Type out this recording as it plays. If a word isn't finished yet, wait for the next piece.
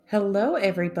Hello,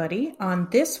 everybody. On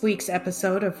this week's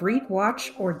episode of Read,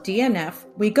 Watch, or DNF,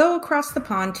 we go across the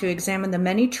pond to examine the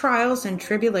many trials and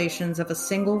tribulations of a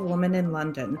single woman in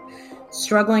London,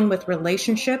 struggling with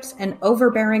relationships, an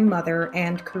overbearing mother,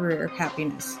 and career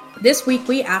happiness. This week,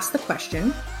 we ask the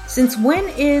question, since when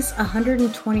is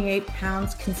 128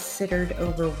 pounds considered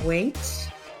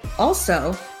overweight?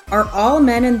 Also, are all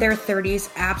men in their 30s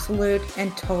absolute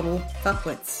and total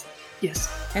fuckwits?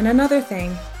 Yes. And another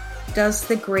thing, does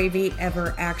the gravy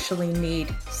ever actually need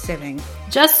sieving?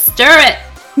 Just stir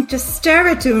it! Just stir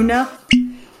it, Una!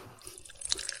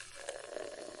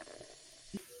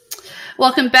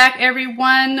 Welcome back,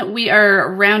 everyone. We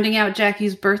are rounding out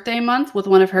Jackie's birthday month with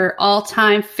one of her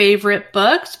all-time favorite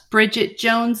books, Bridget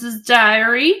Jones's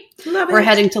Diary. Love it. We're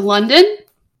heading to London.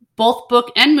 Both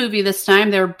book and movie this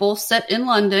time. They're both set in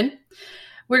London.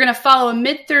 We're going to follow a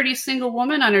mid-30s single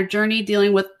woman on her journey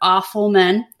dealing with awful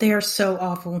men. They are so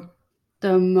awful.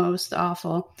 The most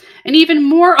awful. An even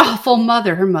more awful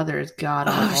mother. Her mother is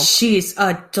god-awful. Oh, she's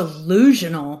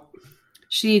delusional.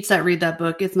 She needs to read that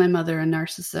book. Is My Mother a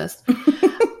Narcissist?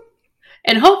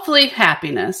 And hopefully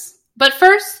happiness. But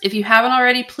first, if you haven't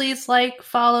already, please like,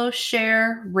 follow,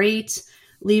 share, rate,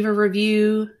 leave a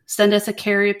review, send us a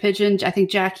carrier pigeon. I think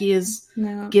Jackie is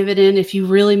give it in. If you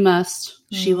really must,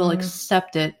 she will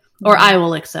accept it. Or I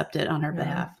will accept it on her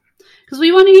behalf. Because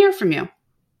we want to hear from you.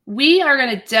 We are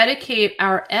going to dedicate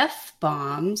our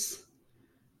F-bombs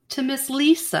to Miss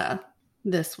Lisa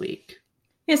this week.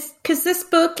 Yes, because this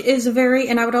book is a very,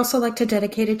 and I would also like to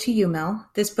dedicate it to you, Mel.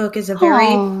 This book is a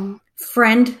very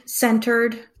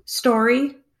friend-centered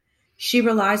story. She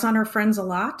relies on her friends a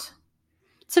lot.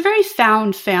 It's a very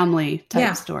found family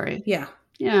type story. Yeah,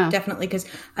 definitely. Because,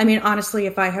 I mean, honestly,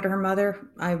 if I had her mother,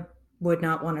 I would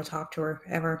not want to talk to her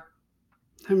ever.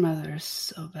 Her mother is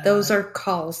so bad. Those are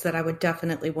calls that I would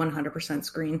definitely 100%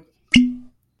 screen.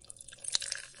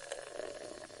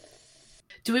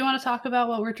 Do we want to talk about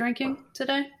what we're drinking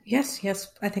today? Yes,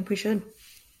 I think we should.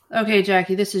 Okay,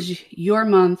 Jackie, this is your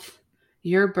month,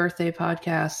 your birthday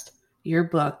podcast, your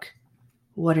book.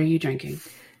 What are you drinking?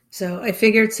 So I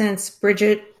figured since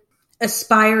Bridget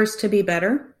aspires to be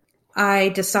better, I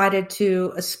decided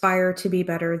to aspire to be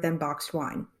better than boxed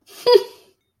wine.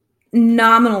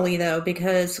 Nominally, though,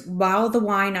 because while the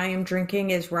wine I am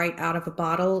drinking is right out of a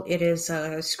bottle, it is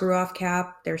a screw-off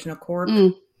cap. There's no cork.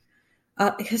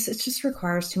 Because it just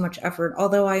requires too much effort.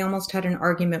 Although I almost had an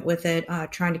argument with it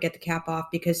trying to get the cap off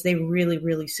because they really,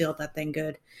 really sealed that thing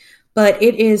good. But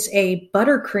it is a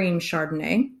buttercream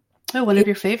Chardonnay. Oh, one of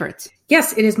your favorites.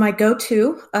 Yes, it is my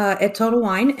go-to at Total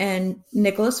Wine. And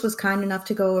Nicholas was kind enough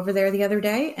to go over there the other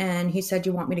day. And he said,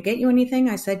 "You want me to get you anything?"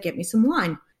 I said, "Get me some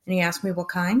wine." And he asked me what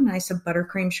kind. And I said,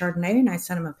 buttercream Chardonnay. And I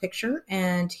sent him a picture.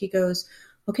 And he goes,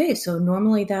 "Okay, so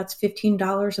normally that's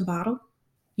 $15 a bottle.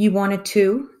 You wanted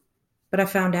 2. But I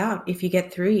found out if you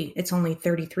get 3, it's only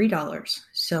 $33.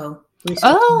 So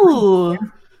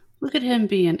look at him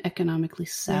being economically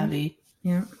savvy.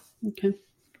 Yeah. Okay.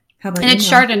 How about and it's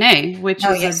Chardonnay, which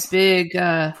is a big,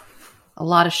 a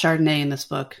lot of Chardonnay in this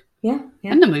book. Yeah.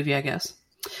 And the movie, I guess.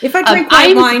 If I drink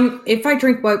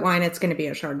white wine, it's going to be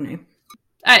a Chardonnay.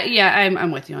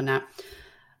 I'm with you on that.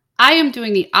 I am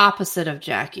doing the opposite of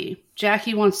Jackie.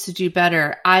 Jackie wants to do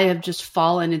better. I have just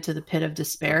fallen into the pit of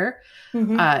despair.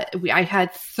 Mm-hmm. I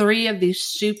had 3 of these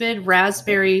stupid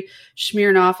raspberry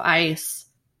Smirnoff Ice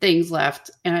things left,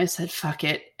 and I said, "Fuck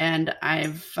it!" And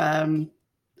I've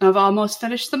almost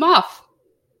finished them off.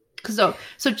 So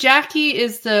Jackie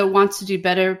is the wants to do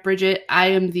better, Bridget. I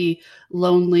am the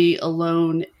lonely,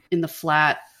 alone in the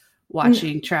flat,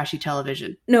 watching trashy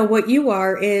television. No, what you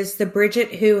are is the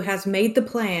Bridget who has made the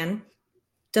plan,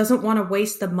 doesn't want to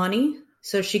waste the money,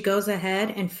 so she goes ahead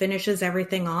and finishes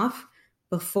everything off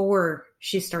before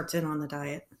she starts in on the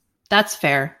diet. That's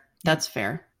fair.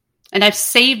 And I've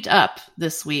saved up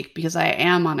this week because I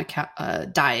am on a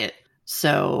diet.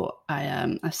 So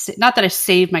not that I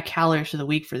saved my calories for the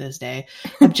week for this day.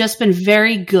 I've just been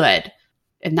very good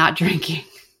at not drinking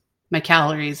my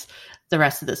calories the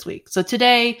rest of this week. So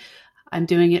today I'm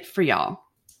doing it for y'all.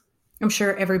 I'm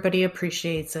sure everybody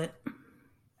appreciates it.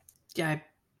 Yeah, I'm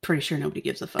pretty sure nobody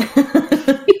gives a fuck.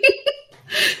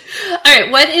 All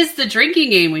right, what is the drinking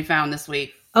game we found this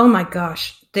week? Oh my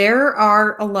gosh, there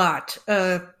are a lot.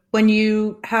 When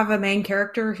you have a main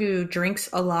character who drinks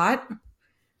a lot,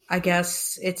 I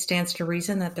guess it stands to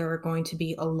reason that there are going to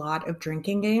be a lot of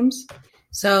drinking games.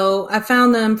 So I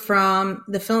found them from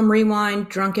the film Rewind,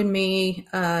 Drunken Me,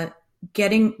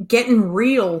 Getting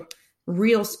Real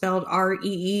spelled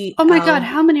REE. Oh my God,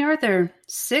 how many are there?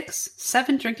 6,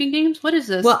 7 drinking games? What is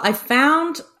this? Well, I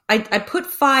put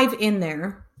 5 in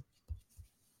there.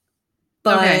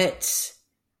 But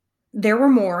there were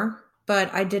more,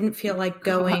 but I didn't feel like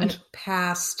going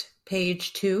past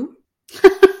page 2.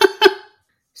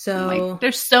 So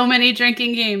there's so many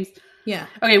drinking games. Yeah.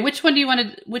 Okay, which one do you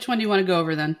want to go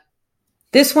over then?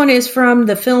 This one is from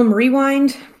the film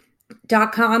rewind.com.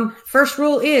 First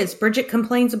rule is Bridget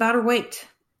complains about her weight.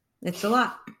 It's a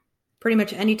lot. Pretty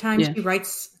much anytime she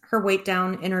writes her weight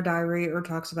down in her diary or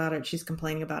talks about it, she's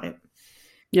complaining about it.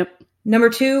 Yep. Number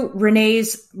 2,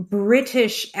 Renee's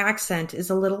British accent is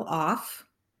a little off.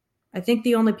 I think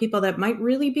the only people that might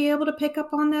really be able to pick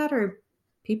up on that are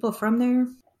people from there.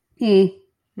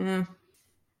 Yeah.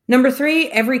 Number 3,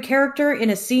 every character in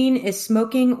a scene is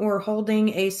smoking or holding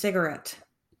a cigarette.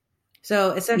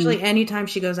 So essentially anytime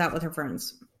she goes out with her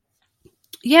friends.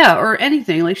 Yeah, or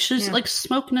anything. Like she's like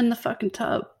smoking in the fucking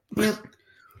tub. Yep.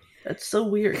 That's so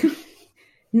weird.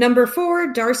 Number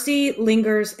 4, Darcy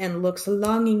lingers and looks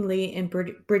longingly in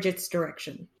Bridget's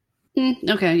direction.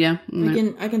 Okay, yeah.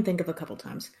 I can think of a couple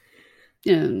times.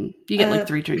 Yeah, you get like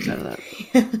 3 drinks out of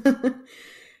that.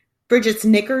 Bridget's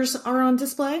knickers are on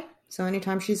display. So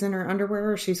anytime she's in her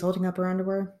underwear or she's holding up her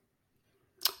underwear.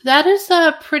 That is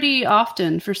pretty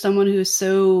often for someone who's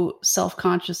so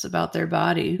self-conscious about their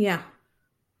body. Yeah.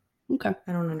 Okay.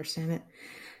 I don't understand it.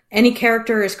 Any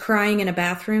character is crying in a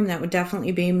bathroom, that would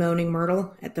definitely be Moaning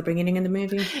Myrtle at the beginning of the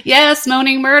movie. Yes,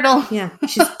 Moaning Myrtle. Yeah,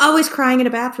 she's always crying in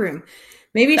a bathroom.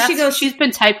 Maybe she's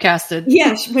been typecasted.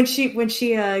 Yeah, when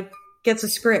she gets a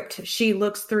script, she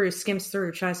skims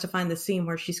through, tries to find the scene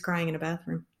where she's crying in a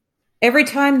bathroom. Every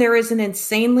time there is an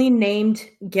insanely named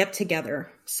get-together,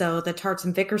 so the Tarts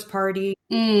and Vickers party,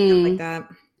 stuff like that.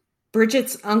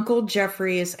 Bridget's uncle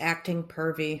Jeffrey is acting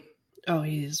pervy. Oh,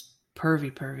 he's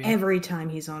pervy. Every time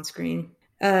he's on screen.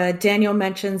 Daniel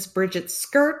mentions Bridget's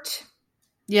skirt.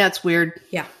 Yeah, it's weird.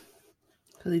 Yeah.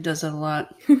 Because he does that a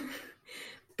lot.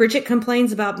 Bridget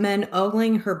complains about men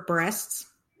ogling her breasts.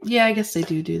 Yeah, I guess they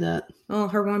do that. Well,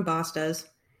 her one boss does.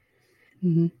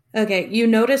 Mm-hmm. Okay, you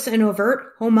notice an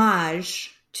overt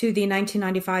homage to the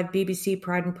 1995 BBC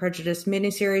Pride and Prejudice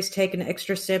miniseries, Take an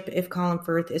Extra Sip if Colin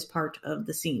Firth is part of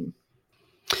the scene.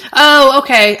 Oh,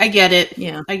 okay. I get it.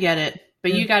 Yeah. I get it.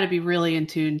 But you got to be really in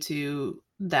tune to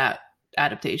that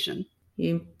adaptation.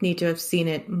 You need to have seen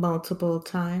it multiple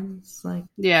times.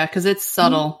 Yeah, because it's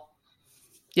subtle.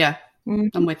 Yeah,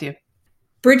 I'm with you.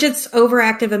 Bridget's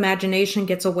overactive imagination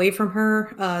gets away from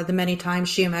her. The many times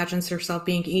she imagines herself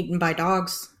being eaten by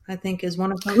dogs, I think, is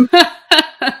one of them.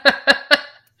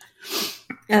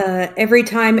 Every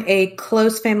time a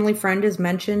close family friend is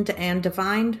mentioned and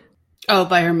defined. Oh,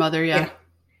 by her mother, yeah.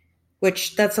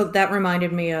 Which that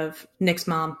reminded me of Nick's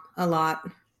mom a lot.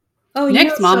 Oh,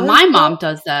 Nick's mom? My mom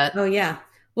does that. Oh, yeah.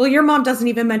 Well, your mom doesn't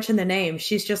even mention the name.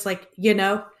 She's just like, Yeah,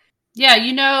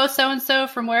 so-and-so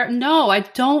from where? No, I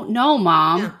don't know,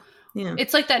 Mom. Yeah.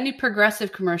 It's like that new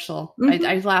Progressive commercial. Mm-hmm.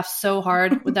 I laughed so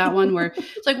hard with that one where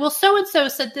it's like, well, so-and-so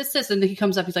said this, and then he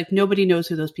comes up, he's like, nobody knows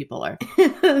who those people are.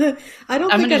 I don't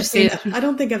think I've seen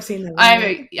that.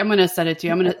 I'm going to send it to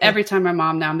you. Every time my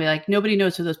mom now, I'm be like, nobody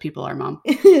knows who those people are, Mom.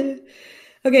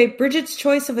 Okay, Bridget's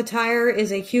choice of attire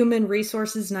is a human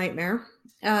resources nightmare.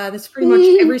 That's pretty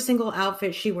much every single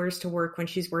outfit she wears to work when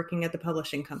she's working at the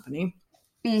publishing company.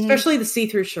 Mm-hmm. Especially the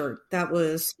see-through shirt. That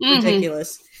was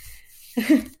ridiculous.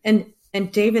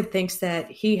 And David thinks that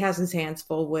he has his hands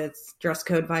full with dress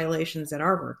code violations at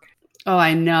our work. Oh,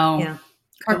 I know. Yeah.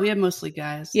 But we have mostly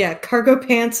guys. Yeah, cargo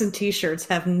pants and t-shirts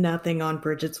have nothing on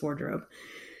Bridget's wardrobe.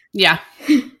 Yeah.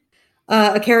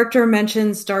 A character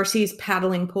mentions Darcy's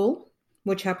paddling pool,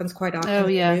 which happens quite often in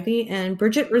the movie. And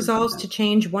Bridget resolves to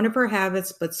change one of her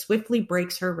habits, but swiftly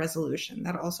breaks her resolution.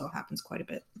 That also happens quite a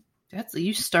bit.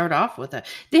 You start off with that.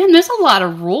 Damn, there's a lot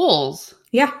of rules.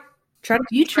 Yeah. Try to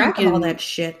keep track of all that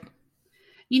shit.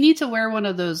 You need to wear one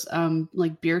of those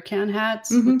like beer can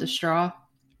hats with the straw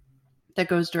that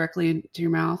goes directly into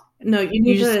your mouth. No, you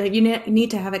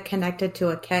need to have it connected to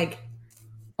a keg.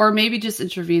 Or maybe just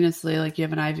intravenously, like you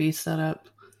have an IV set up.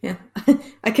 Yeah.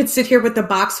 I could sit here with the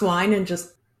box wine and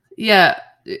just... Yeah.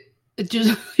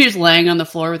 You're just laying on the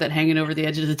floor with it hanging over the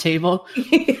edge of the table.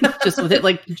 Yeah. Just with it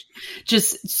like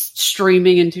just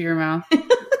streaming into your mouth.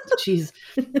 Jeez.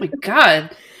 Oh my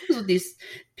God. These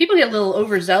people get a little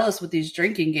overzealous with these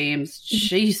drinking games.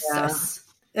 Jesus.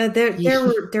 Yeah.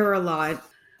 There were a lot.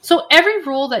 So every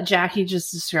rule that Jackie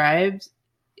just described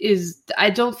is, I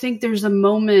don't think there's a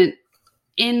moment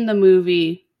in the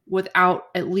movie without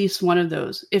at least one of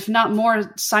those, if not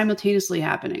more, simultaneously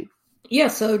happening. Yeah,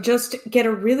 so just get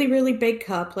a really, really big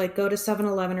cup, like go to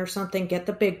 7-Eleven or something, get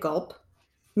the big gulp,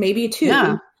 maybe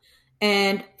 2,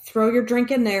 and throw your drink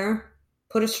in there,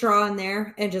 put a straw in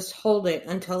there, and just hold it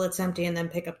until it's empty, and then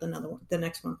pick up the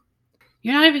next one.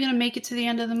 You're not even going to make it to the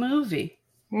end of the movie.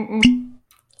 Mm-mm.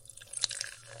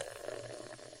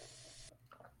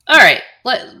 All right,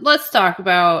 let's talk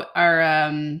about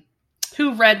our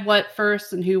who read what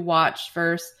first and who watched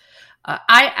first.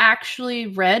 I actually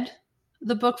read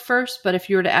the book first, but if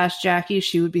you were to ask Jackie,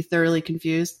 she would be thoroughly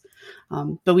confused.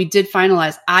 But we did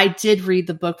finalize. I did read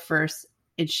the book first,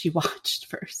 and she watched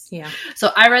first. Yeah.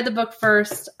 So I read the book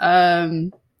first.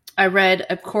 I read,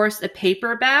 of course, a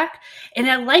paperback, and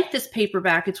I like this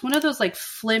paperback. It's one of those like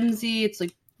flimsy. It's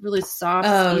like really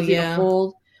soft, easy to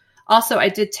hold. Also, I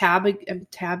did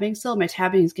tabbing still. My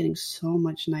tabbing is getting so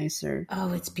much nicer.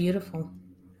 Oh, it's beautiful.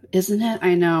 Isn't it?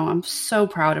 I know. I'm so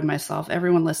proud of myself.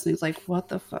 Everyone listening is like, what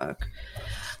the fuck?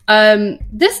 I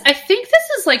think this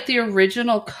is like the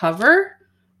original cover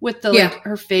with the like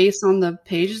her face on the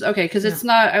pages. Okay, because it's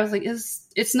not, I was like,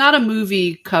 it's not a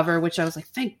movie cover, which I was like,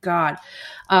 thank God.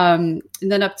 And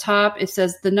then up top, it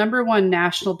says the #1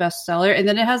 national bestseller. And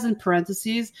then it has in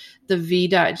parentheses the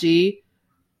V.G.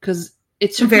 because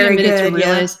it took me a minute to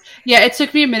realize. Yeah, it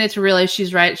took me a minute to realize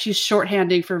she's right. She's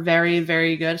shorthanding for very,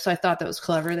 very good. So I thought that was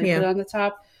clever. They put it on the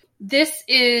top. This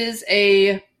is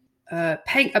a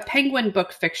Penguin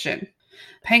book fiction.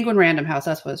 Penguin Random House,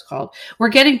 that's what it's called. We're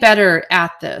getting better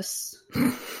at this.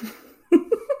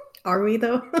 Are we,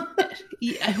 though?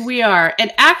 Yeah, we are.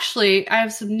 And actually, I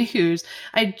have some news.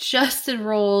 I just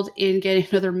enrolled in getting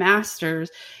another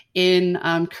master's in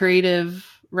creative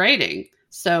writing.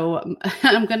 So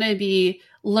I'm going to be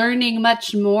learning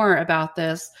much more about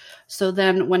this. So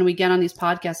then when we get on these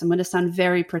podcasts, I'm going to sound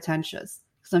very pretentious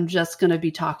because I'm just going to be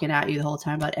talking at you the whole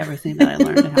time about everything that I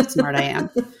learned and how smart I am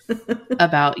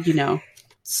about,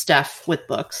 stuff with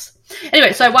books.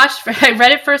 Anyway, so I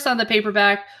read it first on the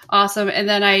paperback. Awesome. And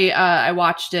then I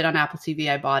watched it on Apple TV.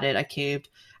 I bought it. I caved.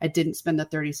 I didn't spend the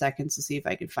 30 seconds to see if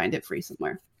I could find it free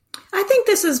somewhere. I think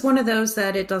this is one of those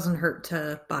that it doesn't hurt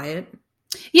to buy it.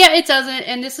 Yeah, it doesn't.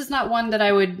 And this is not one that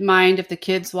I would mind if the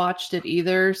kids watched it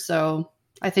either. So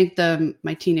I think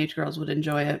my teenage girls would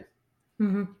enjoy it.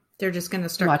 Mm-hmm. They're just going to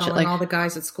start calling all the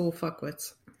guys at school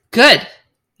fuckwits. Good.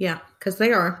 Yeah, because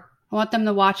they are. I want them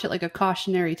to watch it like a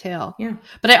cautionary tale. Yeah.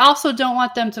 But I also don't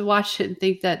want them to watch it and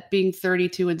think that being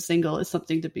 32 and single is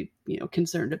something to be,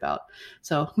 concerned about.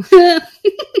 So,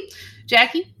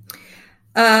 Jackie?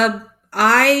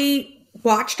 I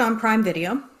watched on Prime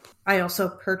Video. I also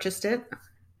purchased it.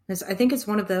 I think it's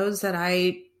one of those that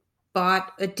I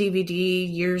bought a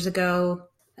DVD years ago,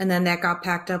 and then that got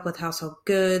packed up with household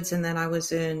goods, and then I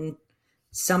was in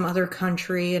some other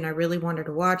country, and I really wanted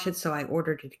to watch it, so I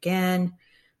ordered it again.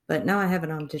 But now I have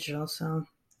it on digital, so...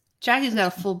 Jackie's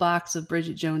got a full box of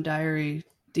Bridget Jones' Diary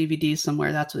DVDs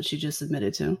somewhere. That's what she just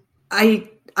admitted to. I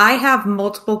have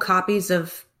multiple copies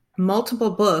of multiple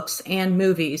books and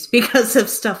movies because of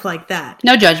stuff like that.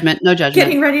 No judgment.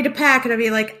 Getting ready to pack, and I'd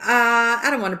be like, I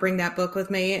don't want to bring that book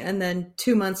with me. And then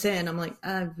 2 months in, I'm like,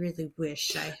 I really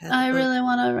wish I had. I really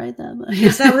want to write that book.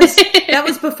 Because that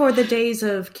was before the days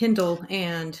of Kindle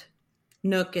and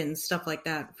Nook and stuff like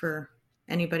that. For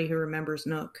anybody who remembers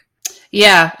Nook.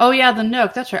 Yeah. Oh, yeah, the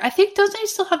Nook. That's right. I think, don't they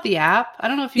still have the app? I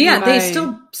don't know if you they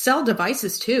still sell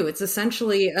devices, too. It's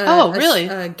essentially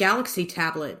a Galaxy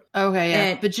tablet. Okay,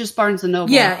 yeah. But just Barnes &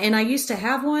 Noble. Yeah, and I used to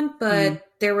have one, but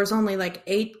there was only like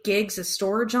 8 gigs of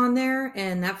storage on there,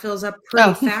 and that fills up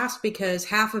pretty fast because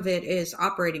half of it is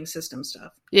operating system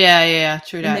stuff. Yeah,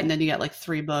 true that. And then you got like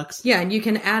 3 books. Yeah, and you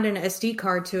can add an SD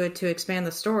card to it to expand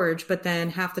the storage, but then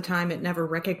half the time it never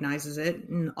recognizes it,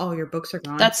 and all your books are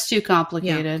gone. That's too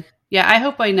complicated. Yeah, I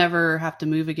hope I never have to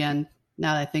move again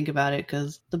now that I think about it,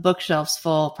 because the bookshelf's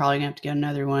full. Probably going to have to get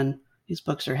another one. These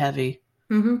books are heavy.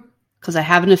 Because I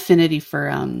have an affinity for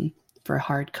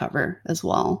hardcover as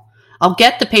well. I'll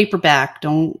get the paperback.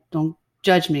 Don't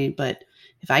judge me, but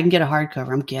if I can get a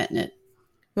hardcover, I'm getting it.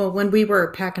 Well, when we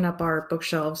were packing up our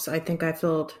bookshelves, I think I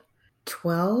filled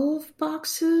 12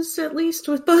 boxes at least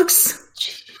with books.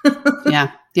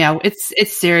 Yeah,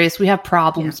 it's serious. We have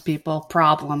problems, people.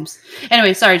 Problems.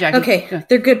 Anyway, sorry, Jackie. Okay,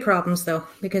 they're good problems, though,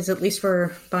 because at least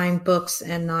we're buying books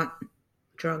and not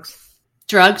drugs.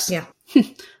 Drugs? Yeah.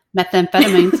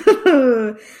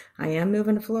 Methamphetamines. I am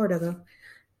moving to Florida, though.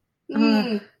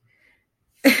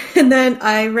 And then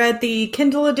I read the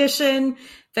Kindle edition,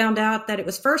 found out that it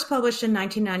was first published in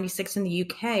 1996 in the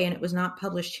UK, and it was not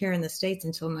published here in the States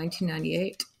until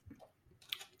 1998.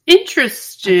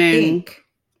 Interesting. I think.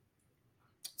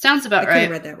 Sounds about right. I could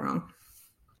have read that wrong.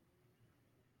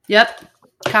 Yep.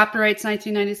 Copyrights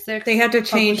 1996. They had to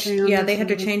change. Yeah, they had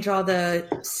to change all the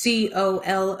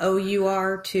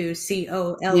COLOUR to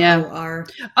COLOR.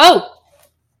 Yeah. Oh,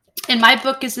 and my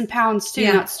book is in pounds too,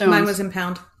 not stones. Mine was in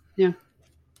pound. Yeah.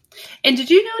 And did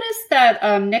you notice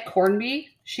that Nick Hornby,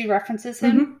 she references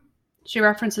him? Mm-hmm. She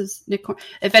references Nick Hornby.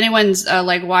 If anyone's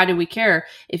like, why do we care?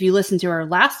 If you listen to our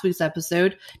last week's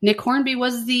episode, Nick Hornby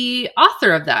was the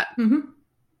author of that. Mm-hmm.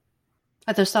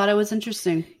 I just thought it was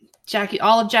interesting. Jackie,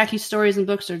 all of Jackie's stories and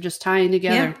books are just tying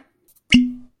together. Yeah.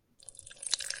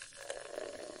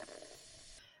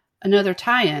 Another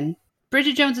tie-in.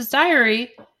 Bridget Jones's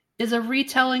Diary is a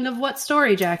retelling of what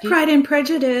story, Jackie? Pride and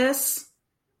Prejudice.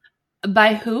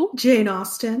 By who? Jane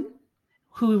Austen.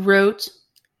 Who wrote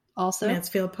also?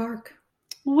 Mansfield Park.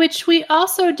 Which we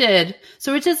also did.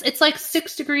 So it's like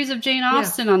 6 degrees of Jane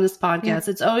Austen on this podcast. Yeah.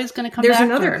 It's always going to come back. There's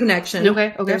another connection.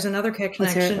 Okay. There's another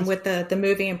connection with the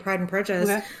movie and Pride and Prejudice.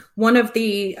 Okay. One of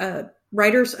the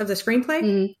writers of the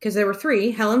screenplay, because there were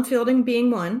 3, Helen Fielding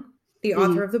being one, the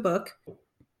author of the book.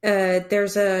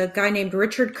 There's a guy named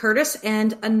Richard Curtis,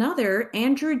 and another,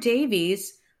 Andrew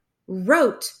Davies,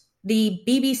 wrote the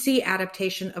BBC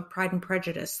adaptation of Pride and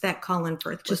Prejudice that Colin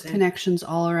Firth was in. Just connections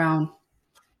all around.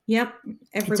 Yep.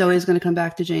 It's always going to come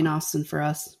back to Jane Austen for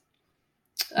us.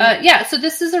 So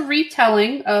this is a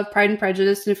retelling of Pride and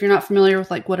Prejudice. And if you're not familiar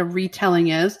with like what a retelling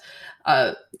is,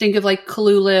 think of like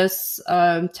Clueless,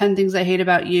 10 Things I Hate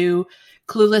About You.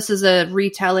 Clueless is a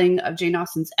retelling of Jane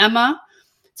Austen's Emma.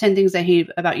 10 Things I Hate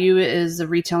About You is a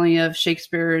retelling of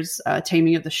Shakespeare's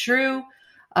Taming of the Shrew.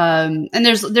 And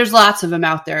there's lots of them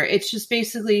out there. It's just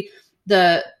basically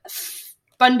the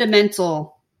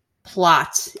fundamental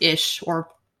plot-ish or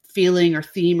feeling or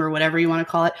theme or whatever you want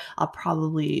to call it. I'll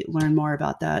probably learn more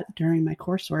about that during my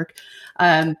coursework.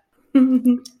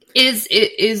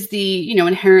 Is the,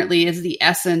 inherently is the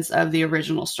essence of the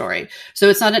original story. So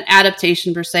it's not an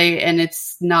adaptation per se, and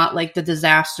it's not like the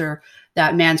disaster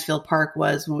that Mansfield Park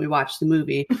was when we watched the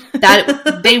movie.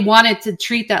 That they wanted to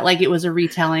treat that like it was a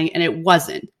retelling, and it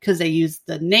wasn't, because they used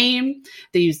the name,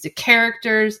 they used the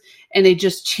characters, and they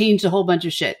just changed a whole bunch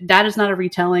of shit. That is not a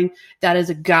retelling. That is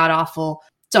a god-awful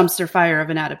dumpster fire of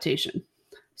an adaptation.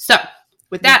 So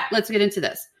with that, let's get into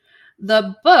this.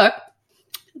 The book,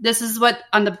 this is what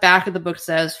on the back of the book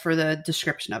says for the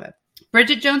description of it.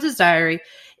 Bridget Jones's Diary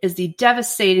is the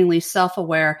devastatingly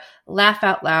self-aware,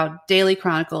 laugh-out-loud daily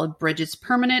chronicle of Bridget's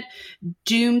permanent,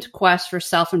 doomed quest for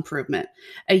self-improvement.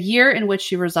 A year in which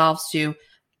she resolves to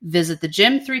visit the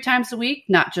gym 3 times a week,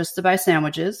 not just to buy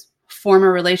sandwiches, form a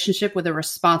relationship with a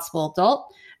responsible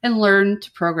adult, and learn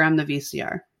to program the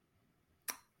VCR.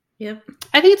 Yep.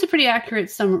 I think it's a pretty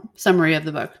accurate summary of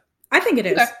the book. I think it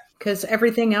is, because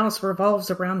everything else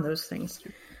revolves around those things.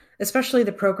 Especially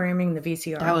the programming, the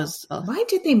VCR. That was... Why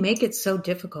did they make it so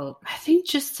difficult? I think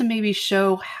just to maybe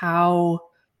show how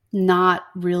not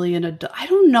really an adult... I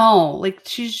don't know. Like,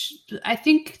 I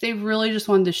think they really just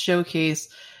wanted to showcase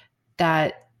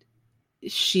that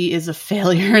she is a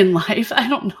failure in life. I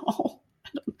don't know.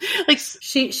 Like,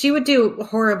 she would do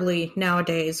horribly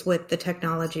nowadays with the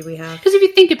technology we have. Because if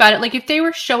you think about it, like if they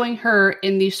were showing her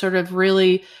in these sort of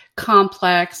really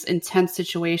complex, intense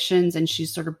situations and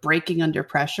she's sort of breaking under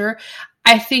pressure,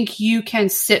 I think you can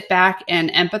sit back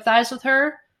and empathize with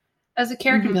her as a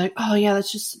character and be like, oh yeah,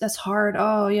 that's hard.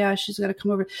 Oh yeah, she's got to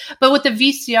come over. But with the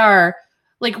VCR,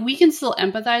 like we can still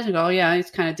empathize and go, oh yeah,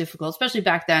 it's kind of difficult, especially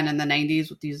back then in the 90s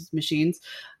with these machines.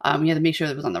 You had to make sure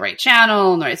that it was on the right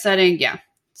channel and the right setting. Yeah.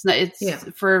 It's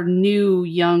for new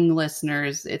young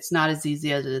listeners, it's not as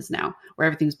easy as it is now, where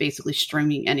everything's basically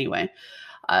streaming anyway.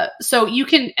 So you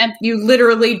can... you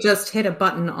literally just hit a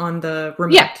button on the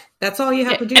remote. Yeah. That's all you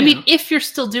have to do. I mean, if you're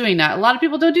still doing that, a lot of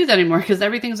people don't do that anymore because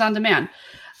everything's on demand.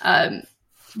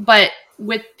 But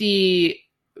with the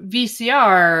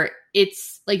VCR,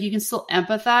 it's like you can still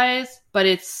empathize, but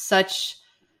it's such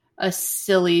a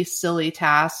silly, silly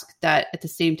task that at the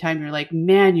same time you're like,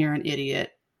 man, you're an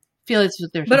idiot.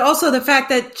 But also the fact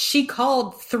that she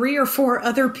called 3 or 4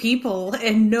 other people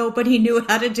and nobody knew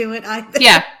how to do it either.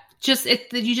 Yeah.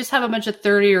 You just have a bunch of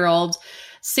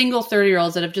single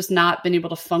 30-year-olds that have just not been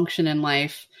able to function in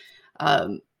life.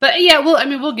 But yeah,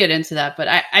 we'll get into that. But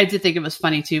I did think it was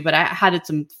funny too, but I had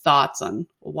some thoughts on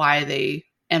why they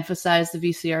emphasized the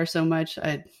VCR so much.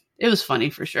 It was funny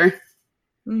for sure.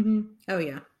 Mm-hmm. Oh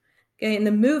yeah. In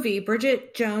the movie,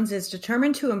 Bridget Jones is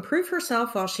determined to improve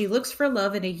herself while she looks for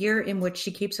love in a year in which she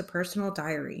keeps a personal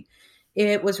diary.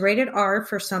 It was rated R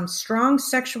for some strong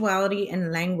sexuality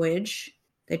and language.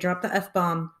 They dropped the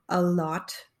F-bomb a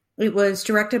lot. It was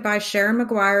directed by Sharon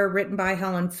Maguire, written by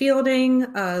Helen Fielding,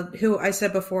 who I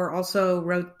said before also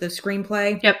wrote the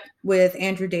screenplay. Yep. With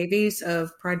Andrew Davies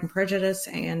of Pride and Prejudice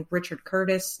and Richard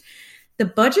Curtis. The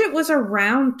budget was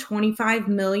around $25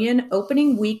 million.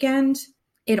 Opening weekend,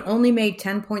 it only made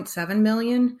 $10.7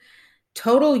 million.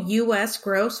 Total U.S.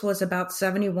 gross was about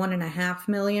 $71.5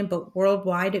 million, but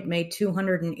worldwide it made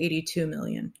 $282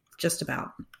 million, just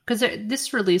about. Because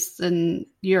this released in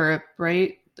Europe,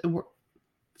 right?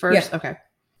 First? Yeah. Okay.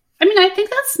 I mean, I think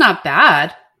that's not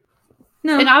bad.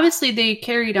 No. And obviously they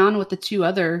carried on with the 2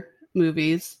 other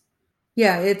movies.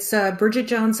 Yeah, it's Bridget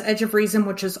Jones' Edge of Reason,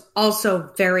 which is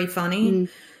also very funny.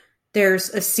 There's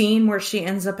a scene where she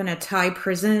ends up in a Thai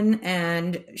prison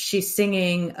and she's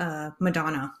singing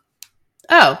Madonna.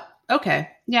 Oh, okay.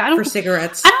 Yeah, for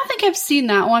cigarettes. I don't think I've seen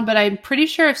that one, but I'm pretty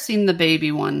sure I've seen the baby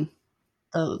one.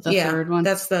 The third one.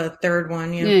 That's the third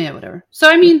one. Yeah, whatever. So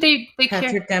I mean, they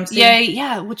Patrick Dempsey.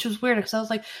 Yeah, which was weird because I was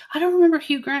like, I don't remember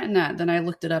Hugh Grant in that. Then I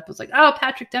looked it up. I was like, oh,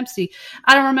 Patrick Dempsey.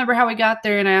 I don't remember how we got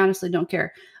there, and I honestly don't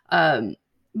care.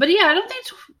 But yeah, I don't think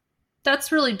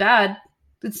that's really bad.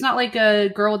 It's not like a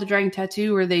Girl with a Dragon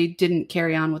Tattoo where they didn't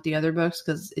carry on with the other books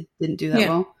because it didn't do that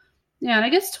well. Yeah, and I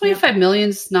guess $25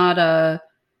 million's not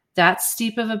that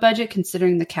steep of a budget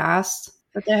considering the cast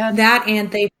that they had. That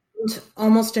and they filmed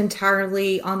almost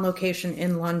entirely on location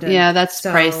in London. Yeah, that's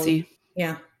pricey.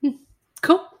 Yeah.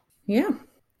 Cool. Yeah.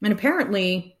 And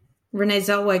apparently Renee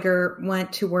Zellweger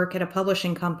went to work at a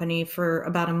publishing company for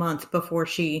about a month before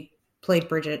she played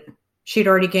Bridget. She'd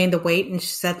already gained the weight and she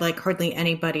said like hardly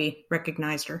anybody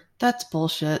recognized her. That's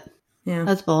bullshit. Yeah.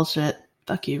 That's bullshit.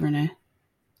 Fuck you, Renee.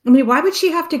 I mean, why would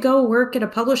she have to go work at a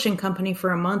publishing company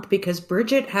for a month? Because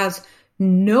Bridget has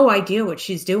no idea what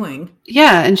she's doing.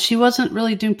 Yeah, and she wasn't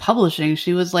really doing publishing.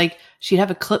 She was like, she'd have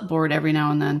a clipboard every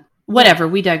now and then. Whatever,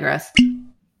 we digress.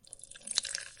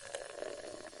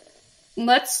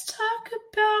 Let's talk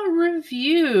about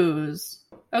reviews.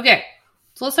 Okay,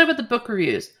 so let's talk about the book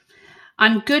reviews.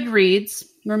 On Goodreads,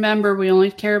 remember, we only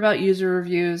care about user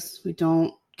reviews. We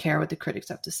don't care what the critics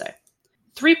have to say.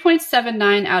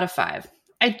 3.79 out of 5.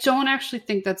 I don't actually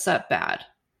think that's that bad.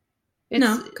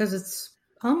 No, because it's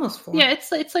almost 4. Yeah,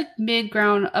 it's like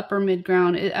mid-ground, upper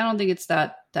mid-ground. I don't think it's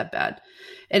that bad.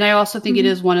 And I also think it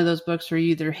is one of those books where you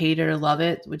either hate it or love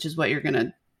it, which is what you're going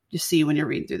to see when you're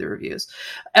reading through the reviews.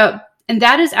 And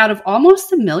that is out of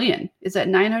almost 1 million. It's at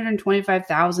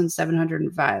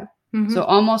 925,705. So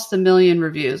almost 1 million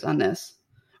reviews on this.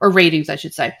 Or ratings, I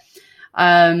should say.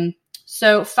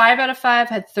 So 5 out of 5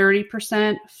 had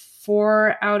 30%.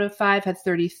 4 out of 5 had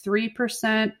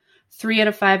 33%, 3 out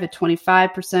of 5 had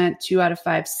 25%, 2 out of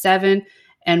 5, 7,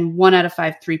 and 1 out of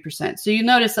 5, 3%. So you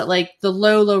notice that like the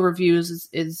low reviews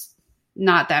is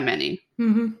not that many.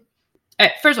 All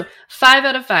right, first one, 5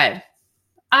 out of 5.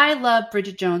 I love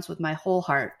Bridget Jones with my whole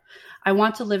heart. I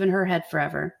want to live in her head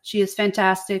forever. She is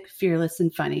fantastic, fearless,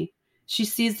 and funny. She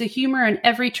sees the humor in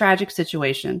every tragic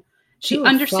situation. She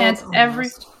understands every...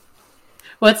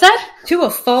 What's that? To a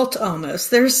fault,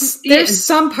 almost. There's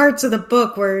some parts of the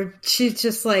book where she's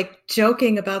just like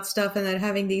joking about stuff and then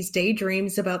having these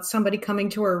daydreams about somebody coming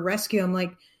to her rescue. I'm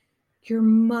like, your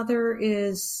mother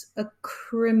is a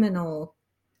criminal.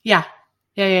 Yeah.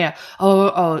 We're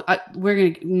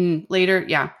gonna later.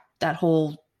 Yeah, that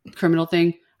whole criminal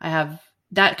thing. I have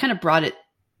that kind of brought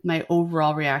my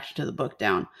overall reaction to the book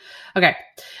down. Okay.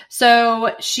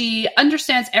 So she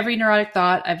understands every neurotic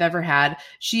thought I've ever had.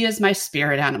 She is my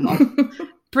spirit animal.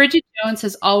 Bridget Jones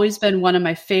has always been one of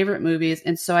my favorite movies.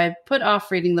 And so I put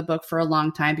off reading the book for a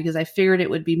long time because I figured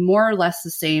it would be more or less the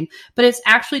same, but it's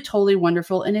actually totally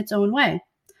wonderful in its own way.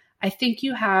 I think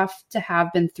you have to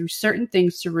have been through certain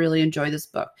things to really enjoy this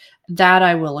book. That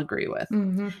I will agree with.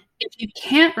 If you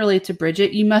can't relate to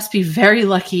Bridget, you must be very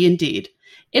lucky indeed.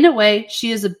 In a way,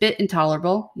 she is a bit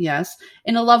intolerable, yes,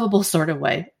 in a lovable sort of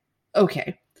way.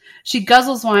 Okay. She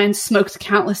guzzles wine, smokes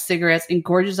countless cigarettes, and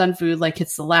gorges on food like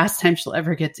it's the last time she'll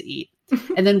ever get to eat,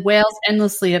 and then wails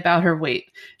endlessly about her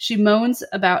weight. She moans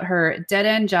about her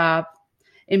dead-end job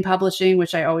in publishing,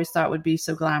 which I always thought would be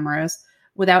so glamorous,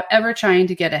 without ever trying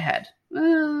to get ahead.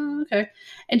 Okay.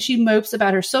 And she mopes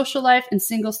about her social life and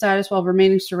single status while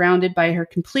remaining surrounded by her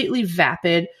completely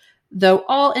vapid, though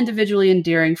all individually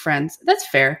endearing friends. That's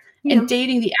fair. Yeah. And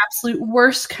dating the absolute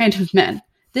worst kind of men.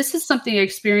 This is something I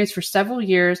experienced for several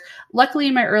years. Luckily,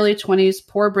 in my early 20s,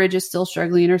 poor Bridget is still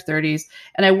struggling in her 30s,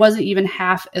 and I wasn't even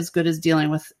half as good as dealing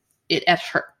with it at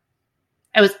her.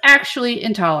 I was actually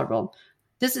intolerable.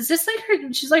 Is this like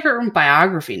her? She's like her own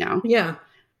biography now. Yeah.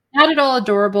 Not at all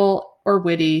adorable or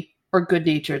witty or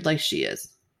good-natured like she is.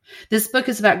 This book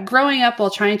is about growing up while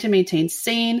trying to maintain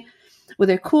sane, with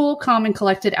a cool, calm, and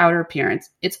collected outer appearance.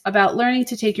 It's about learning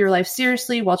to take your life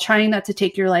seriously while trying not to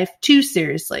take your life too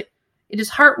seriously. It is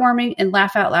heartwarming and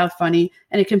laugh-out-loud funny,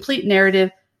 and a complete narrative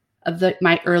of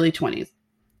my early 20s.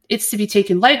 It's to be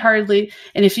taken lightheartedly,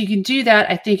 and if you can do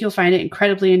that, I think you'll find it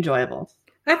incredibly enjoyable.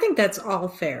 I think that's all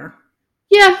fair.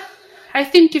 Yeah. I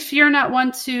think if you're not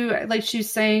one to, like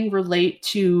she's saying, relate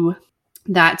to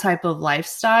that type of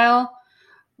lifestyle,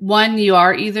 one, you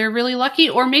are either really lucky,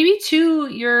 or maybe two,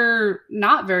 you're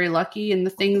not very lucky, and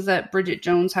the things that Bridget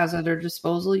Jones has at her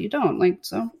disposal, you don't. Like,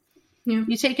 so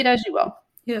you take it as you will.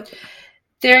 Yeah.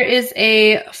 There is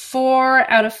a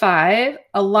 4 out of 5.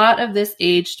 A lot of this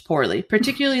aged poorly,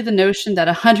 particularly the notion that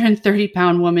a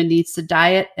 130-pound woman needs to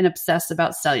diet and obsess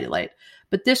about cellulite.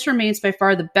 But this remains by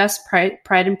far the best Pride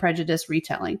and Prejudice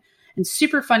retelling. And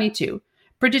super funny, too.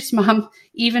 Bridget's mom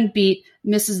even beat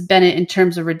Mrs. Bennet in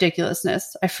terms of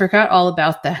ridiculousness. I forgot all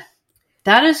about that.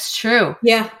 That is true.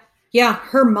 Yeah. Yeah.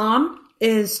 Her mom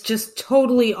is just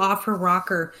totally off her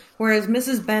rocker. Whereas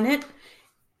Mrs. Bennet,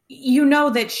 you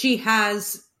know that she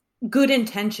has good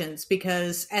intentions,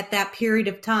 because at that period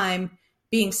of time,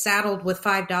 being saddled with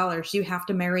 $5, you have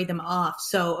to marry them off.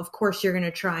 So, of course, you're going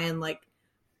to try and like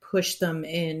push them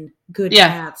in good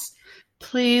paths.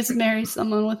 Please marry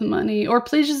someone with money, or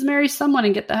please just marry someone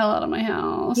and get the hell out of my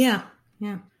house. Yeah.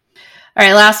 Yeah. All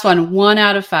right. Last one. 1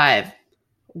 out of 5.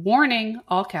 Warning,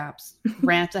 all caps.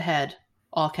 Rant ahead,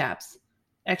 all caps.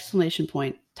 Exclamation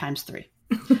point times 3.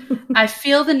 I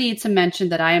feel the need to mention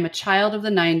that I am a child of the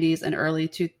 90s and early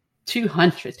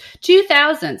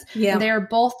 2000s. Yeah. And they are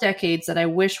both decades that I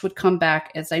wish would come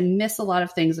back, as I miss a lot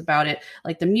of things about it,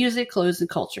 like the music, clothes, and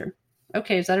culture.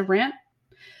 Okay, is that a rant?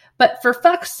 But for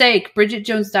fuck's sake, Bridget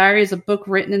Jones' Diary is a book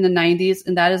written in the 90s,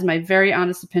 and that is my very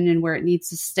honest opinion where it needs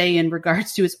to stay in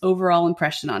regards to its overall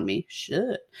impression on me.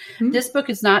 Shit. Mm-hmm. This book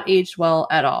is not aged well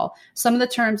at all. Some of the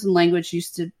terms and language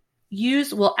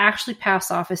used will actually pass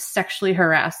off as sexually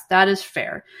harassed. That is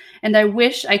fair. And I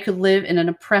wish I could live in an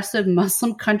oppressive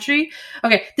Muslim country.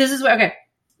 Okay, this is what, okay,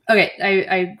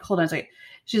 I hold on a second.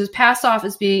 She says, pass off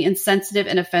as being insensitive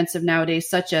and offensive nowadays,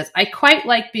 such as, I quite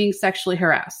like being sexually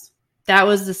harassed. That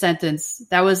was the sentence.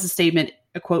 That was the statement,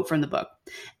 a quote from the book.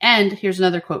 And here's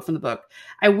another quote from the book.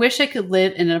 I wish I could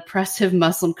live in an oppressive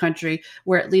Muslim country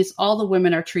where at least all the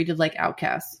women are treated like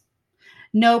outcasts.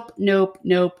 Nope, nope,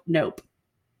 nope, nope.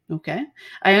 Okay.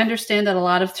 I understand that a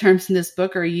lot of terms in this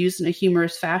book are used in a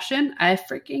humorous fashion. I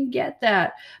freaking get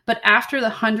that. But after the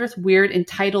 100th weird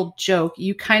entitled joke,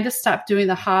 you kind of stop doing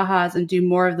the ha-has and do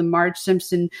more of the Marge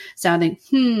Simpson sounding,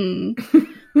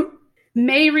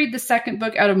 May read the second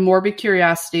book out of morbid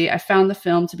curiosity. I found the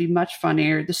film to be much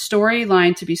funnier, the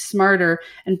storyline to be smarter,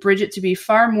 and Bridget to be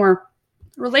far more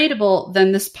relatable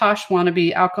than this posh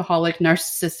wannabe, alcoholic,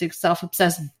 narcissistic,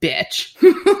 self-obsessed bitch.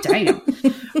 Damn.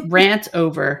 Rant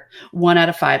over. 1 out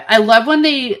of 5. I love when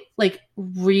they like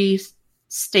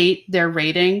restate their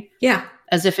rating. Yeah.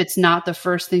 As if it's not the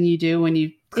first thing you do when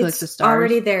you click the stars. It's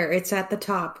already there. It's at the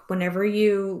top. Whenever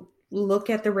you look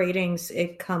at the ratings,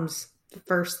 it comes the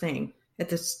first thing at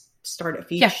the start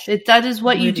of each. Yeah, that is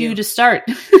what you do to start.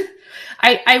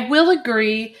 I will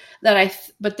agree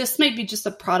that but this may be just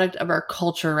a product of our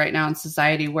culture right now in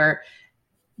society, where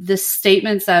the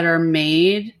statements that are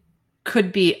made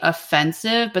could be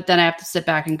offensive, but then I have to sit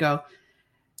back and go,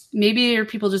 maybe are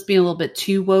people just being a little bit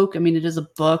too woke? I mean, it is a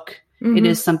book. Mm-hmm. It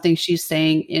is something she's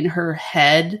saying in her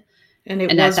head. And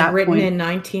it was written in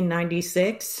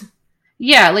 1996.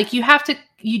 Yeah, like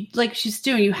like she's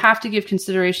doing, you have to give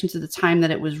consideration to the time that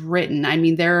it was written. I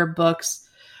mean, there are books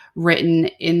written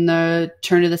in the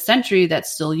turn of the century that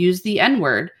still use the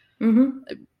N-word.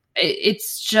 Mm-hmm.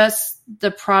 It's just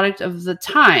the product of the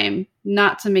time,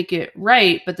 not to make it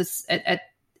right. But this,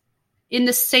 in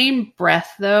the same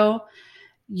breath, though,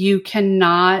 you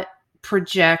cannot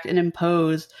project and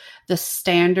impose the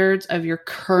standards of your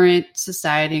current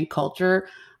society and culture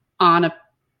on a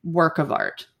work of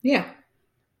art. Yeah.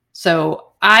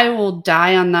 So I will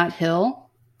die on that hill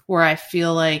where I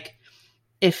feel like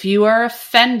if you are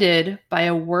offended by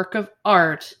a work of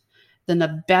art, then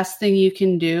the best thing you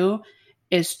can do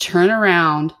is turn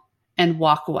around and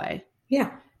walk away.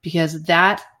 Yeah. Because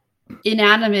that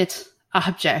inanimate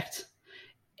object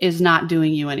is not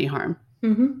doing you any harm.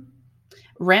 Mm-hmm.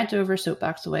 Rant over,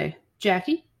 soapbox away.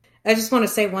 Jackie? I just want to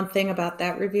say one thing about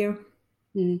that review.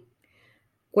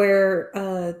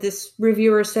 Where this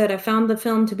reviewer said, I found the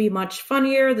film to be much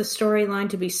funnier, the storyline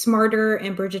to be smarter,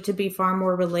 and Bridget to be far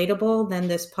more relatable than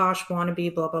this posh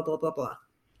wannabe, blah, blah, blah, blah,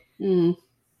 blah.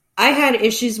 I had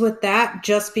issues with that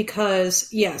just because,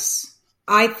 yes,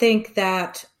 I think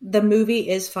that the movie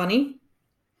is funny.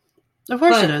 Of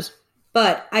course it is.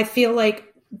 But I feel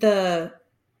like the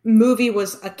movie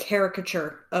was a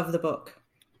caricature of the book.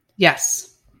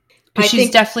 Yes. Because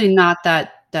she's definitely not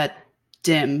that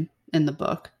dim in the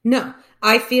book. No,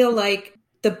 I feel like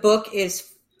the book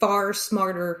is far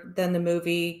smarter than the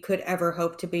movie could ever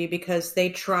hope to be, because they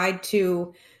tried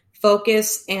to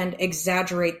focus and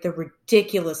exaggerate the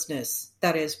ridiculousness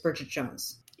that is Bridget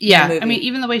Jones. Yeah, I mean,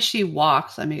 even the way she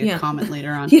walks, I make a comment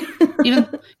later on.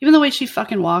 even the way she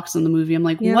fucking walks in the movie, I'm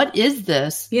like, what is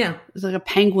this? Yeah. It's like a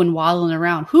penguin waddling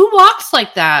around. Who walks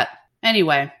like that?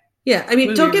 Anyway. Yeah, I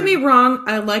mean, don't get me wrong.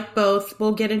 I like both.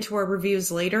 We'll get into our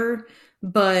reviews later,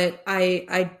 but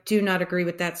I do not agree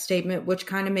with that statement, which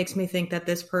kind of makes me think that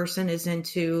this person is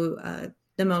into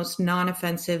the most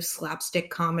non-offensive slapstick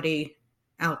comedy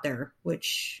out there,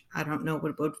 which I don't know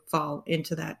would fall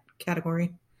into that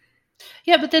category.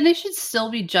 Yeah, but then they should still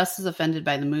be just as offended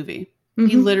by the movie. Mm-hmm.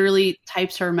 He literally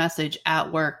types her a message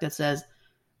at work that says,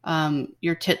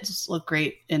 your tits look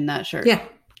great in that shirt. Yeah.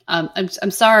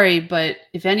 I'm sorry, but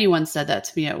if anyone said that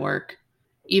to me at work,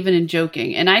 even in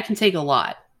joking, and I can take a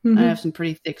lot. Mm-hmm. I have some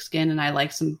pretty thick skin and I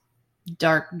like some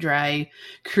dark, dry,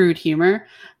 crude humor.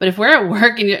 But if we're at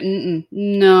work and you,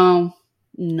 no.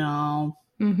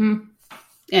 Mm-hmm.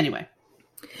 Anyway.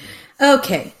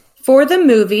 Okay. For the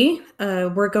movie,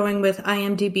 we're going with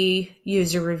IMDb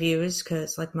user reviews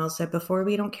because, like Mel said before,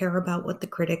 we don't care about what the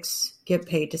critics get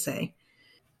paid to say.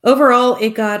 Overall,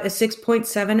 it got a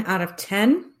 6.7 out of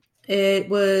 10. It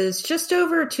was just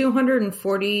over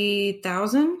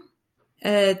 240,000.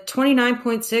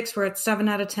 29.6 were at 7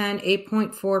 out of 10.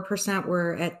 8.4%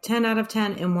 were at 10 out of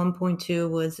 10. And 1.2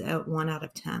 was at 1 out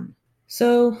of 10.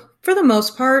 So, for the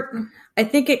most part, I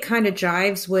think it kind of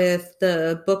jives with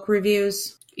the book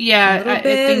reviews. Yeah, a little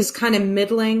bit. It's kind of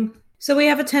middling. So we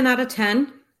have a 10 out of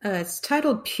 10. It's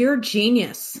titled Pure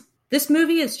Genius. This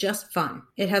movie is just fun.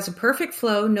 It has a perfect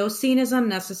flow. No scene is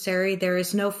unnecessary. There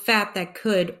is no fat that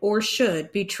could or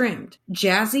should be trimmed.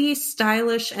 Jazzy,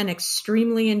 stylish, and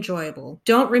extremely enjoyable.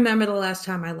 Don't remember the last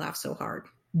time I laughed so hard.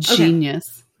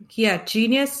 Genius. Okay. Yeah,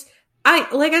 genius.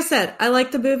 Like I said, I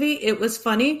like the movie. It was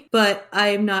funny, but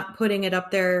I'm not putting it up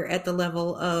there at the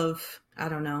level of, I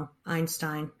don't know,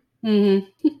 Einstein.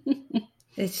 Mm-hmm.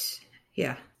 It's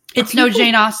no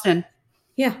Jane Austen.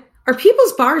 Yeah. Are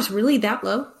people's bars really that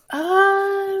low?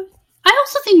 I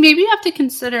also think maybe you have to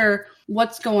consider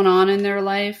what's going on in their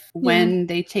life when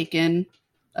they take in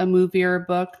a movie or a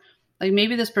book. Like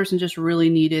maybe this person just really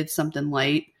needed something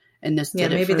light and this did it for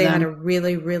them. Maybe they had a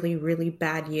really, really, really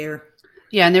bad year.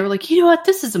 Yeah, and they were like, you know what?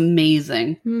 This is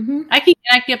amazing. Mm-hmm. I can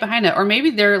get behind it. Or maybe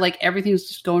they're like, everything's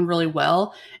just going really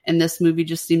well, and this movie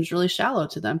just seems really shallow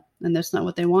to them. And that's not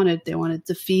what they wanted. They wanted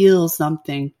to feel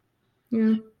something.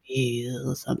 Yeah.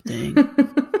 Feel something.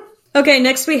 Okay,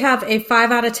 next we have a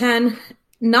 5 out of 10.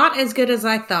 Not as good as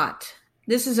I thought.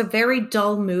 This is a very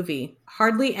dull movie.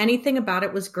 Hardly anything about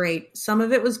it was great. Some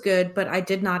of it was good, but I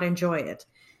did not enjoy it.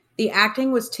 The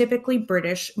acting was typically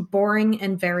British, boring,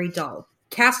 and very dull.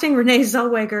 Casting Renee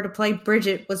Zellweger to play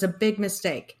Bridget was a big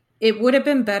mistake. It would have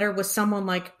been better with someone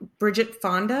like Bridget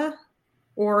Fonda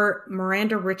or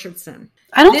Miranda Richardson.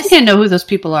 I don't think I know who those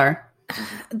people are.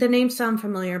 The names sound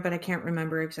familiar, but I can't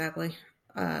remember exactly.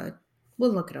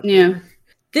 We'll look it up. Yeah. Later.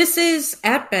 This is,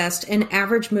 at best, an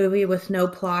average movie with no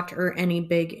plot or any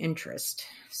big interest.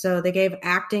 So they gave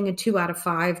acting a 2 out of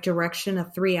 5, direction a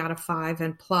 3 out of 5,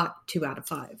 and plot 2 out of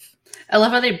 5. I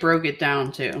love how they broke it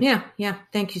down, too. Yeah.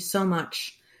 Thank you so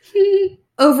much.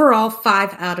 Overall,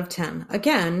 5 out of 10.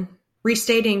 Again,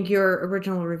 restating your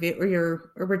original review or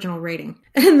your original rating.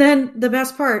 And then the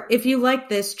best part, if you like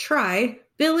this, try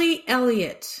Billy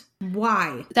Elliot.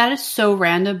 Why? That is so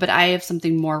random, but I have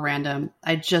something more random.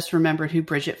 I just remembered who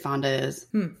Bridget Fonda is.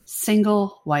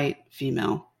 Single white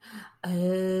female.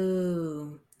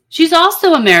 Oh. She's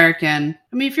also American.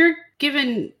 I mean, if you're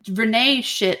giving Renee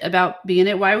shit about being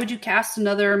it, why would you cast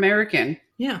another American?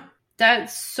 Yeah.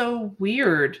 That's so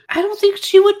weird. I don't think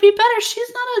she would be better.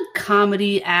 She's not a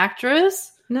comedy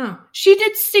actress. No. She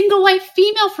did single white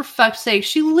female, for fuck's sake.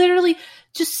 She literally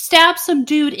just stabbed some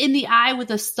dude in the eye with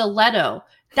a stiletto.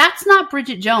 That's not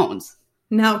Bridget Jones.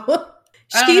 No.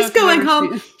 She's going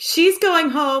home. She's going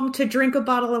home to drink a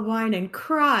bottle of wine and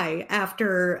cry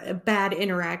after a bad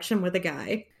interaction with a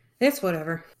guy. It's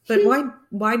whatever. But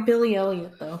why Billy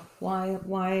Elliot though?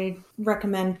 Why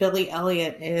recommend Billy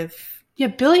Elliot if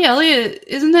Billy Elliot,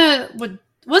 isn't that what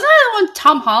wasn't that one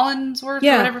Tom Hollandsworth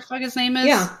or whatever fuck his name is?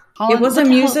 Yeah. It was a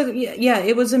music. Yeah,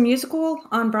 it was a musical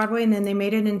on Broadway, and then they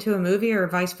made it into a movie, or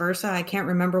vice versa. I can't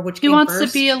remember which. He wants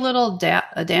to be a little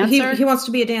a dancer. He wants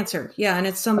to be a dancer. Yeah, and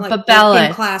it's some like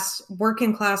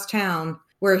working class town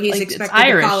where he's expected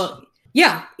to follow.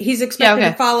 Yeah, he's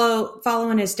expected to follow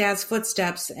in his dad's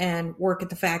footsteps and work at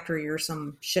the factory or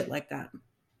some shit like that.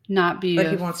 Not be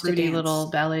a fruity little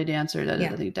ballet dancer that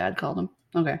I think Dad called him.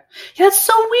 Okay, yeah, that's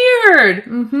so weird.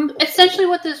 Mm-hmm. Essentially,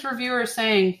 what this reviewer is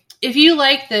saying. If you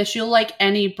like this, you'll like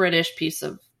any British piece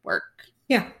of work.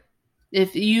 Yeah.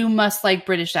 If you must like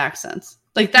British accents.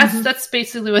 Like that's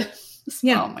basically what.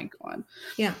 Yeah. Oh my God.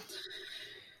 Yeah.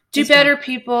 Do better,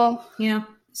 people. Yeah.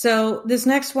 So this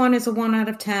next one is a 1 out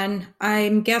of 10.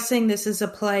 I'm guessing this is a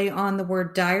play on the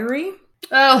word diary.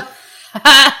 Oh, yeah,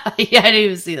 I didn't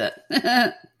even see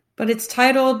that. But it's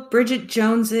titled Bridget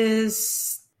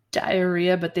Jones's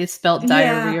Diarrhea, but they spelled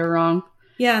diarrhea wrong.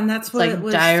 Yeah, and that's what it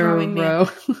was throwing me.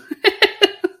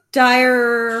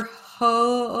 Diarrhea?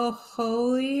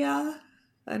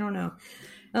 I don't know.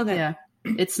 Okay. Yeah,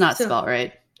 it's not spelled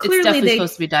right. Clearly it's definitely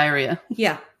supposed to be diarrhea.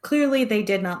 Yeah, clearly they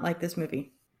did not like this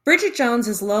movie. Bridget Jones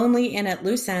is lonely and at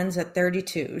loose ends at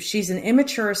 32. She's an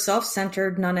immature,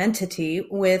 self-centered nonentity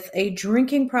with a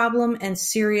drinking problem and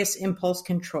serious impulse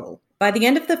control. By the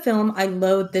end of the film, I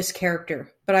loathe this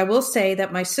character, but I will say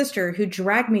that my sister, who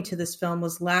dragged me to this film,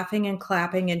 was laughing and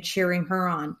clapping and cheering her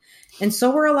on, and so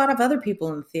were a lot of other people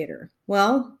in the theater.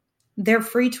 Well, they're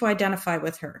free to identify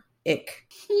with her. Ick.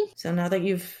 So now that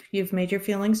you've made your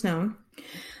feelings known.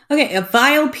 Okay, a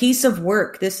vile piece of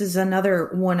work. This is another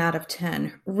 1 out of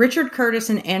 10. Richard Curtis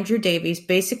and Andrew Davies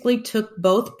basically took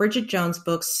both Bridget Jones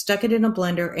books, stuck it in a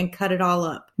blender, and cut it all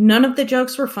up. None of the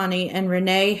jokes were funny, and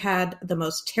Renee had the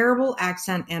most terrible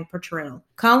accent and portrayal.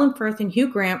 Colin Firth and Hugh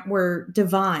Grant were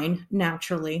divine,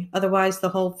 naturally. Otherwise, the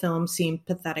whole film seemed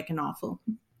pathetic and awful.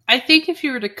 I think if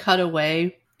you were to cut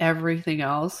away everything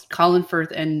else, Colin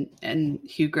Firth and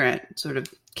Hugh Grant sort of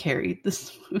carried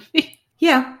this movie.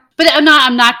 Yeah. But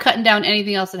I'm not cutting down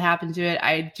anything else that happened to it.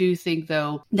 I do think,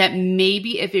 though, that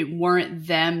maybe if it weren't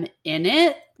them in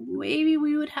it, maybe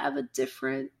we would have a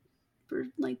different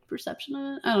perception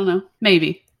of it. I don't know.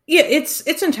 Maybe. Yeah, it's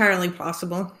entirely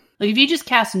possible. Like, if you just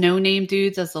cast no-name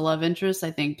dudes as the love interest, I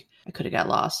think I could have got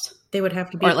lost. They would have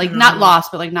to be... Or, like, not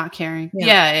lost, but, like, not caring.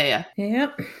 Yeah.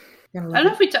 Yep. I don't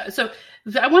know if we... So,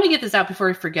 I want to get this out before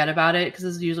we forget about it, because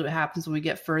this is usually what happens when we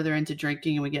get further into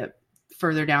drinking and we get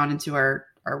further down into our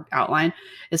outline,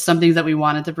 is some things that we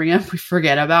wanted to bring up we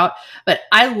forget about. But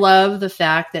I love the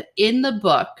fact that in the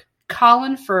book,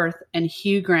 Colin Firth and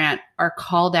Hugh Grant are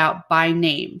called out by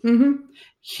name. Mm-hmm.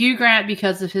 Hugh Grant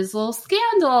because of his little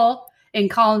scandal,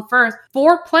 and Colin Firth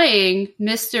for playing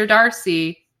Mr.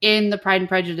 Darcy in the Pride and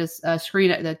Prejudice the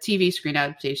TV screen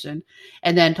adaptation,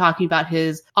 and then talking about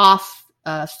his off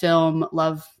film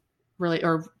love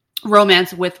or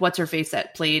romance with what's her face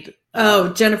that played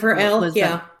Jennifer L.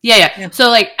 Yeah. So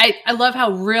like I love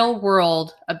how real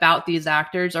world about these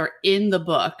actors are in the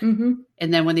book, and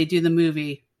then when they do the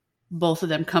movie, both of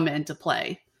them come into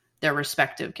play their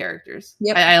respective characters.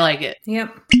 Yep. I like it.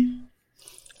 Yep.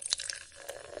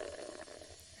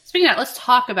 Speaking of that, let's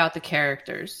talk about the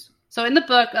characters. So in the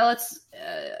book,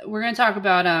 we're going to talk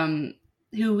about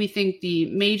who we think the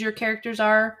major characters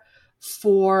are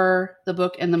for the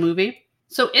book and the movie.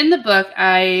 So in the book,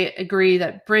 I agree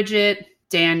that Bridget,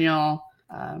 Daniel,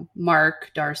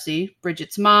 Mark, Darcy,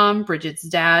 Bridget's mom, Bridget's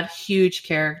dad, huge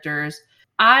characters.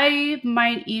 I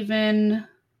might even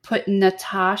put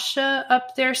Natasha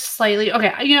up there slightly.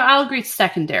 Okay, I'll agree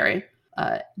secondary.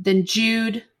 Then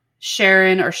Jude,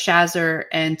 Sharon or Shazzer,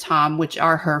 and Tom, which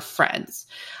are her friends.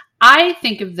 I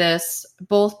think of this,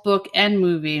 both book and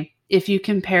movie, if you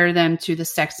compare them to the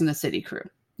Sex and the City crew.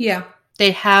 Yeah.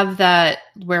 They have that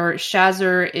where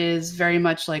Shazzer is very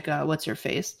much like what's her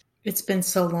face? It's been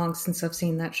so long since I've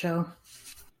seen that show.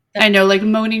 I know, like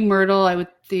Moaning Myrtle. I would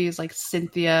think like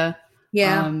Cynthia.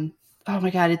 Yeah. Oh my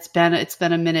God, it's been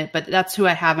a minute, but that's who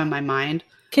I have in my mind.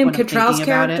 Kim Cattrall's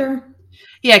character.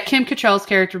 Yeah, Kim Cattrall's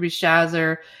character would be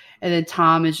Shazzer, and then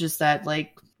Tom is just that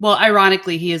like. Well,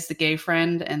 ironically, he is the gay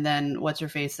friend, and then what's her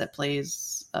face that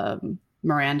plays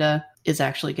Miranda is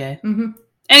actually gay. Mm-hmm.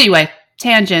 Anyway,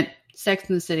 tangent. Sex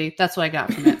and the City. That's what I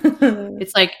got from it.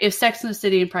 It's like if Sex and the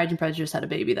City and Pride and Prejudice had a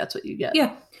baby, that's what you get.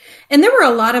 Yeah. And there were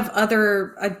a lot of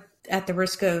other, at the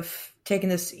risk of taking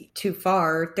this too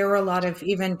far, there were a lot of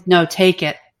even... No, take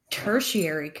it.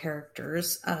 Tertiary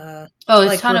characters. There's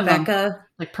like a ton Rebecca, of them.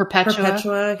 Like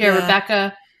Perpetua. Yeah,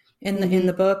 Rebecca. In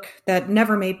the book that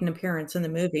never made an appearance in the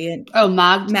movie. And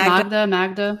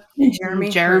Magda.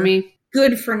 And Jeremy.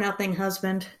 Good for nothing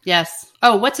husband. Yes.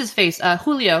 Oh, what's his face?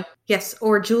 Julio. Yes,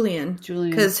 or Julian.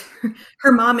 Because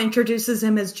her mom introduces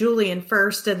him as Julian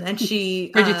first, and then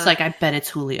she... Bridget's like, I bet it's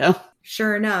Julio.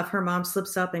 Sure enough, her mom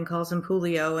slips up and calls him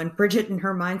Julio, and Bridget in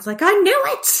her mind's like, I knew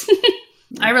it!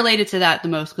 I related to that the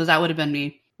most, because that would have been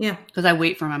me. Yeah. Because I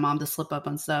wait for my mom to slip up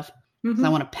on stuff. Because I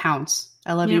want to pounce.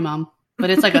 I love you, Mom. But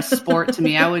it's like a sport to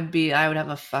me. I would have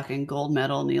a fucking gold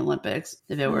medal in the Olympics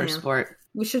if it were a sport.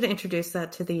 We should introduce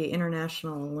that to the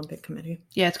International Olympic Committee.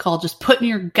 Yeah, it's called just putting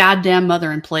your goddamn mother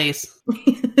in place.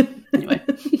 Anyway.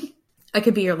 I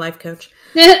could be your life coach.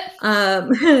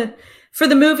 For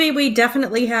the movie, we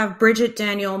definitely have Bridget,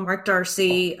 Daniel, Mark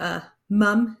Darcy,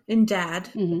 Mum and Dad,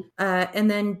 and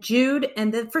then Jude.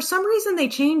 And then for some reason, they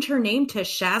changed her name to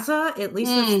Shazza. At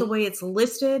least that's the way it's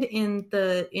listed in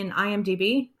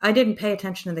IMDb. I didn't pay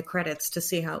attention to the credits to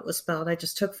see how it was spelled. I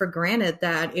just took for granted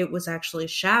that it was actually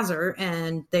Shazzer,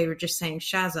 and they were just saying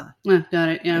Shazza. Got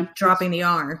it. Yeah, like dropping the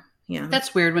R. Yeah,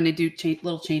 that's weird when they do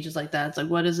little changes like that. It's like,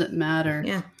 what does it matter?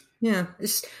 Yeah. Yeah,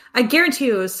 I guarantee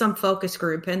you it was some focus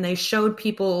group, and they showed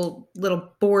people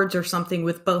little boards or something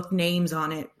with both names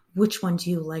on it. Which one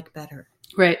do you like better?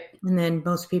 Right. And then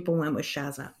most people went with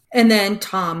Shazza. And then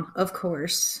Tom, of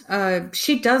course.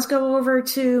 She does go over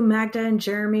to Magda and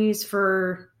Jeremy's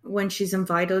for when she's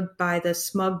invited by the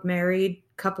smug married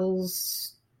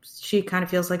couples. She kind of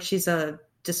feels like she's a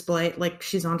display, like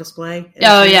she's on display.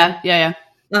 Oh, yeah.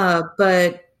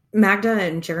 But Magda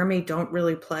and Jeremy don't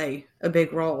really play a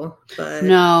big role, but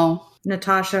no,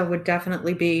 Natasha would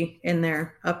definitely be in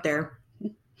there, up there.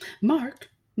 Mark,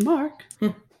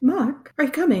 are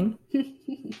you coming?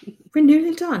 We're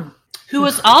nearly done. Who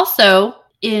was also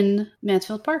in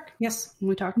Mansfield Park? Yes, when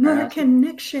we talked about Mark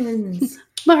connections.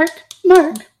 Mark.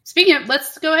 Speaking of,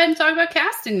 let's go ahead and talk about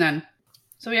casting then.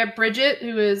 So we have Bridget,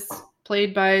 who is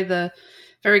played by the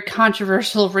very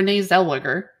controversial Renee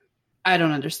Zellweger. I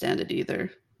don't understand it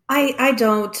either. I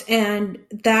don't, and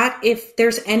that if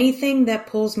there's anything that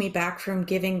pulls me back from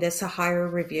giving this a higher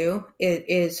review, it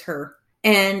is her.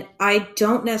 And I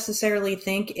don't necessarily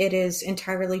think it is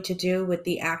entirely to do with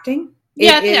the acting.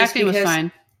 Yeah, the acting was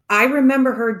fine. I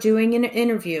remember her doing an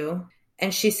interview,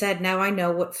 and she said, now I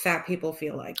know what fat people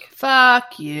feel like.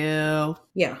 Fuck you.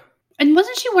 Yeah. And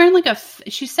wasn't she wearing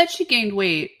she said she gained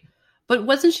weight, but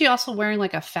wasn't she also wearing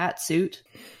like a fat suit?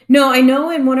 No, I know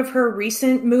in one of her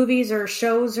recent movies or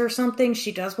shows or something,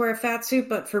 she does wear a fat suit,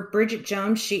 but for Bridget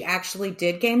Jones, she actually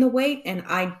did gain the weight, and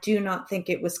I do not think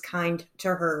it was kind to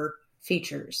her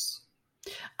features.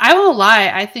 I won't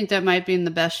lie, I think that might be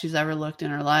the best she's ever looked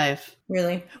in her life.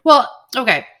 Really? Well,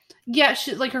 okay. Yeah,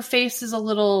 her face is a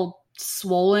little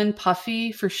swollen,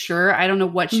 puffy, for sure. I don't know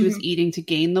what she was eating to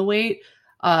gain the weight.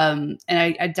 And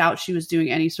I doubt she was doing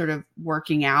any sort of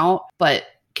working out, but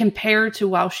compared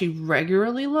to how she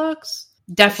regularly looks,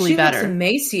 definitely better. She looks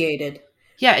emaciated.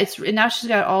 Yeah, and now she's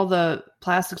got all the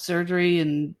plastic surgery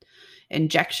and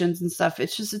injections and stuff.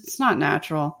 It's not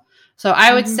natural. So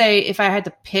I would say if I had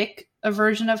to pick a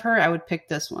version of her, I would pick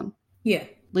this one. Yeah.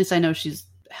 At least I know she's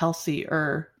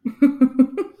healthier.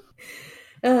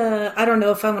 I don't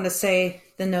know if I want to say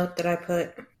the note that I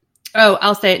put. Oh,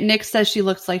 I'll say it. Nick says she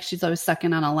looks like she's always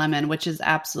sucking on a lemon, which is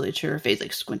absolutely true. Her face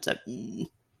like squints up.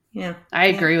 Yeah. I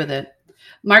agree with it.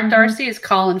 Mark Darcy is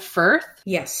Colin Firth.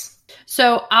 Yes.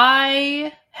 So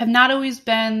I have not always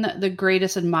been the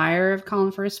greatest admirer of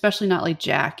Colin Firth, especially not like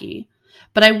Jackie.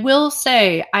 But I will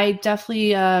say I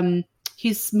definitely,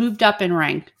 he's moved up in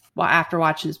rank after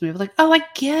watching this movie. Like, oh, I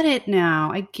get it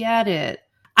now. I get it.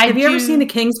 Have you ever seen The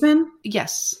Kingsman?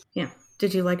 Yes. Yeah.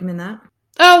 Did you like him in that?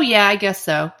 Oh, yeah, I guess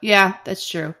so. Yeah, that's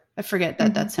true. I forget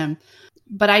that that's him.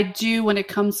 But I do, when it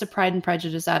comes to Pride and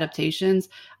Prejudice adaptations,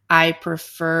 I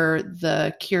prefer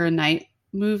the Keira Knight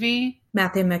movie.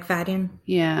 Matthew McFadden.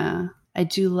 Yeah, I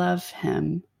do love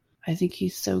him. I think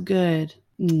he's so good.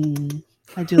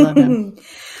 I do love him.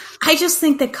 I just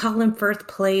think that Colin Firth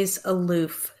plays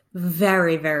aloof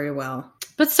very, very well.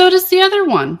 But so does the other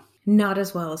one. Not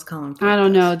as well as Colin Firth. I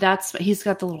don't know. He's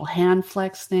got the little hand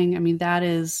flex thing. I mean, that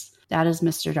is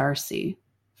Mr. Darcy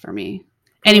for me.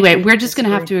 Anyway, we're just going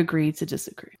to have to agree to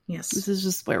disagree. Yes. This is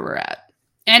just where we're at.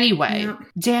 Anyway,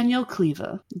 Daniel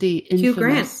Cleaver, the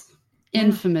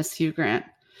infamous Hugh Grant,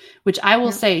 which I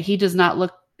will say he does not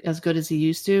look as good as he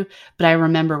used to, but I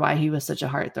remember why he was such a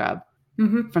heartthrob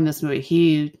from this movie.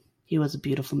 He was a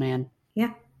beautiful man.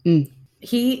 Yeah.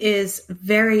 He is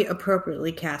very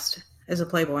appropriately cast as a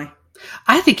playboy.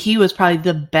 I think he was probably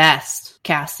the best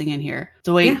casting in here.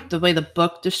 The way the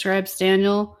book describes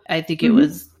Daniel, I think it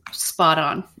was spot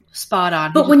on.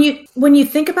 But when you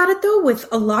think about it, though, with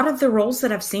a lot of the roles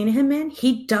that I've seen him in,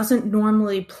 he doesn't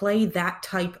normally play that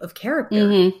type of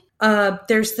character.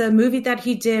 There's the movie that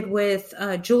he did with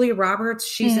Julia Roberts.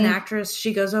 She's an actress.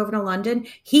 She goes over to London.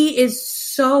 He is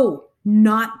so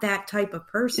not that type of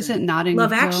person. Is it Notting Hill?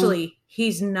 Love Actually,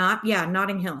 he's not. Yeah,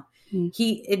 Notting Hill.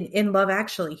 He in Love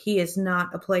Actually, he is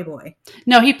not a playboy.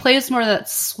 No, he plays more of that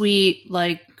sweet,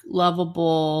 like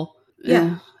lovable.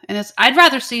 Yeah. And I'd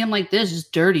rather see him like this,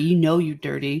 just dirty. You know you're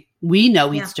dirty. We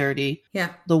know he's dirty.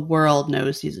 Yeah. The world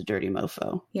knows he's a dirty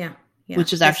mofo. Yeah.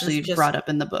 Which is actually brought up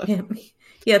in the book.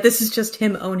 Yeah, this is just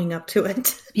him owning up to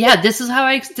it. Yeah, this is how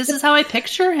I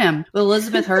picture him. With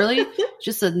Elizabeth Hurley,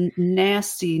 just a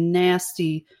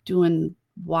nasty, doing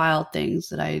wild things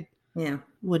that I Yeah.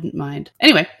 wouldn't mind.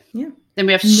 Anyway. Yeah. Then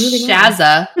we have Moving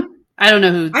Shazza. I don't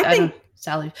know who. I think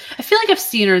Sally. I feel like I've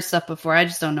seen her stuff before. I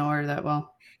just don't know her that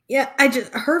well. Yeah,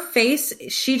 her face,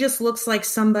 she just looks like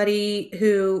somebody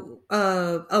who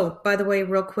by the way,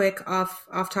 real quick off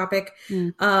topic.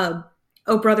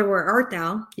 Oh Brother, Where Art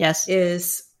Thou? Yes.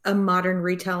 Is a modern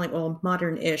retelling, well,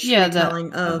 modern-ish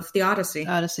retelling of the Odyssey.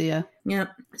 Odyssey, yeah. Yeah.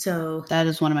 So that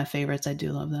is one of my favorites. I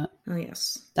do love that. Oh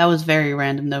yes. That was very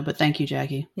random though, but thank you,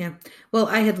 Jackie. Yeah. Well,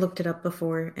 I had looked it up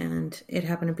before and it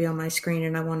happened to be on my screen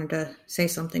and I wanted to say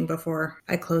something before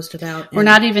I closed it out. We're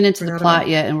not even into the plot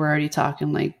yet and we're already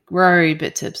talking like we're already a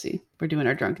bit tipsy. We're doing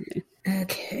our drunken thing.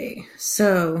 Okay.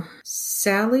 So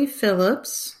Sally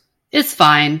Phillips. It's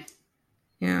fine.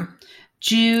 Yeah.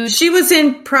 Jude. She was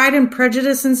in Pride and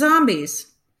Prejudice and Zombies.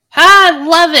 I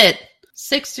love it.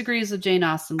 6 Degrees of Jane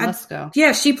Austen. Let's go.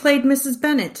 Yeah, she played Mrs.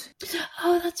 Bennet.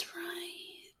 Oh, that's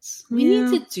right. We need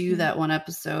to do that one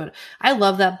episode. I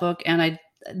love that book, and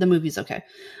the movie's okay.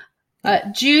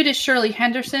 Jude is Shirley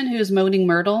Henderson, who is Moaning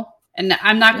Myrtle. And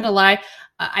I'm not going to lie,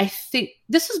 I think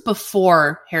this was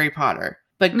before Harry Potter.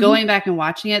 But going back and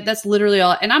watching it, that's literally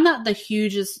all. And I'm not the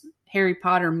hugest Harry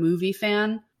Potter movie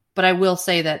fan. But I will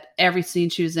say that every scene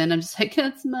she was in, I'm just like,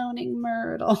 it's Moaning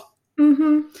Myrtle.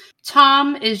 Mm-hmm.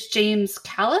 Tom is James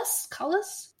Callis?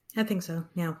 I think so.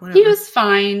 Yeah, whatever. He was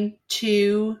fine,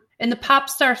 too. And the pop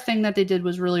star thing that they did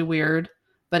was really weird.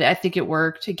 But I think it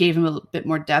worked. It gave him a bit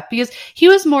more depth. Because he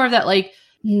was more of that, like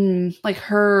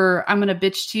her, I'm going to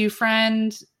bitch to you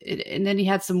friend. And then he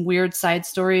had some weird side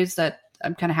stories that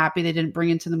I'm kind of happy they didn't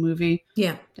bring into the movie.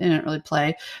 Yeah. They didn't really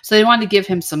play. So they wanted to give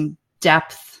him some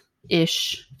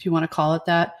depth-ish, if you want to call it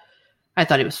that. I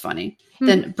thought he was funny.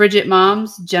 Then Bridget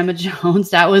Moms, Gemma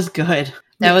Jones, that was good.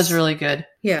 That was really good.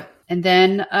 Yeah. And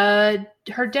then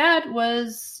her dad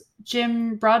was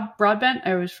Jim Broadbent.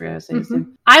 I always forget how to say his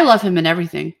name. I love him in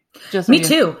everything. Just Me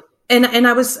too. And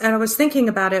I was thinking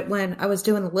about it when I was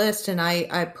doing the list and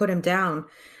I put him down.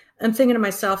 I'm thinking to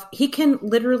myself, he can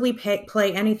literally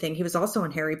play anything. He was also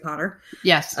in Harry Potter.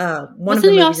 Yes.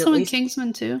 Wasn't he also in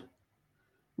Kingsman too?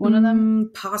 One of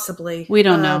them? Possibly. We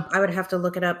don't know. I would have to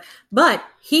look it up. But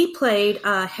he played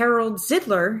Harold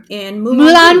Zidler in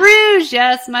Moulin Rouge.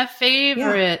 Yes, my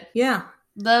favorite. Yeah.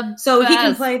 He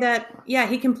can play that. Yeah,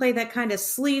 he can play that kind of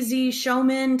sleazy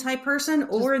showman type person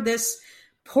or this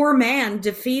poor man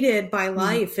defeated by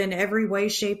life in every way,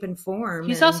 shape, and form.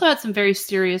 He's also had some very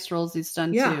serious roles he's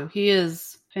done too. He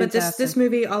is fantastic. But this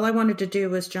movie, all I wanted to do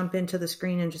was jump into the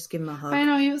screen and just give him a hug. I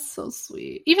know, he was so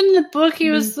sweet. Even in the book, he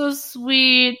was so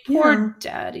sweet. Poor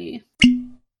daddy.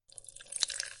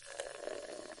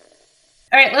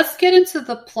 All right, let's get into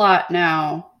the plot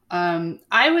now.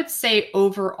 I would say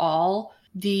overall,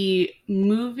 the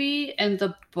movie and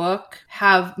the book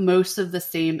have most of the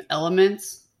same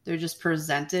elements. They're just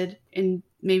presented in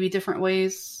maybe different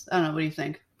ways. I don't know. What do you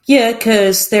think? Yeah,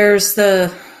 because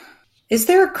is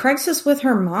there a crisis with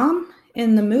her mom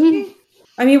in the movie?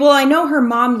 I mean, well, I know her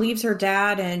mom leaves her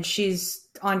dad and she's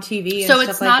on TV and stuff like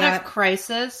that. So it's not a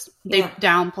crisis. They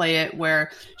downplay it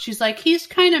where she's like, he's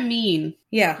kind of mean.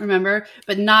 Yeah. Remember?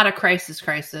 But not a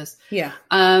crisis. Yeah.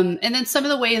 And then some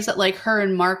of the ways that like her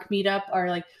and Mark meet up are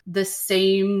like the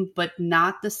same, but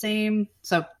not the same.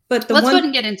 So let's go ahead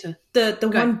and get into the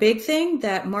one big thing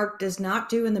that Mark does not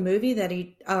do in the movie that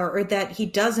he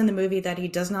does in the movie that he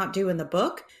does not do in the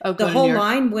book. Oh, the whole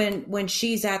line when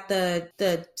she's at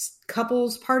the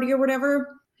couples party or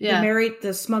whatever. Yeah.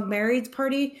 The smug married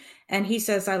party, and he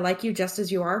says, "I like you just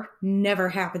as you are," never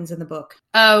happens in the book.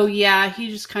 Oh yeah,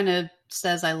 he just kind of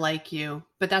says, "I like you,"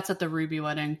 but that's at the Ruby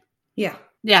wedding. Yeah.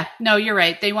 Yeah, no, you're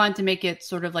right. They wanted to make it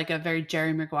sort of like a very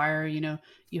Jerry Maguire,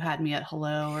 you had me at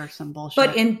hello or some bullshit.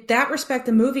 But in that respect,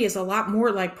 the movie is a lot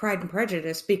more like Pride and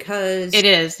Prejudice because it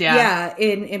is, yeah. Yeah,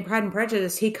 in Pride and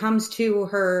Prejudice, he comes to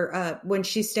her when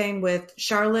she's staying with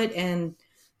Charlotte and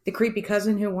the creepy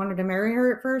cousin who wanted to marry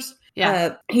her at first.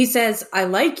 Yeah. He says, "I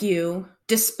like you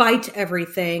despite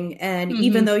everything. And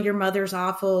even though your mother's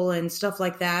awful and stuff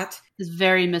like that." It's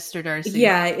very Mr. Darcy.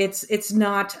 Yeah. It's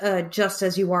not just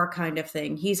as you are kind of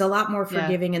thing. He's a lot more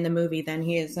forgiving in the movie than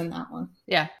he is in that one.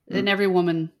 Yeah. And every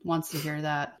woman wants to hear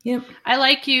that. Yep. I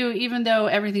like you, even though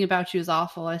everything about you is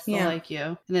awful. I still like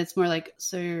you. And it's more like,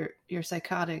 so you're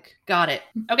psychotic. Got it.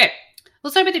 Okay.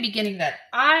 Let's start with the beginning then.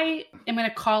 I am going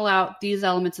to call out these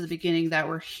elements at the beginning that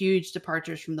were huge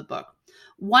departures from the book.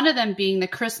 One of them being the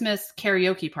Christmas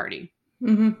karaoke party,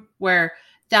 where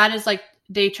that is like,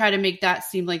 they try to make that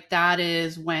seem like that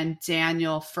is when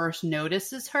Daniel first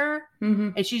notices her.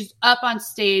 And she's up on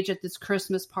stage at this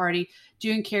Christmas party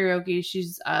doing karaoke.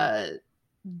 She's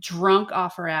drunk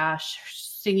off her ass,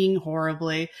 singing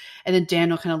horribly. And then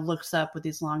Daniel kind of looks up with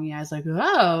these longing eyes like,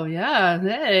 oh, yeah,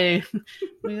 hey,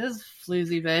 look at this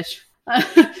floozy bitch.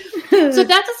 So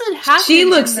that doesn't happen. She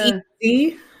looks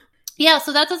easy. Yeah,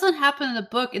 so that doesn't happen in the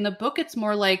book. In the book, it's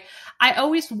more like, I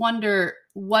always wonder,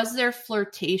 was there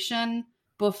flirtation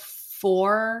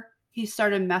before he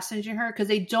started messaging her? Because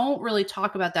they don't really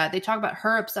talk about that. They talk about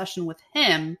her obsession with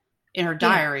him in her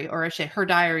diary, or actually her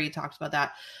diary talks about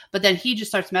that. But then he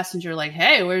just starts messaging her like,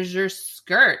 hey, where's your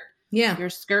skirt? Yeah. Your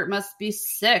skirt must be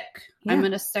sick. Yeah. I'm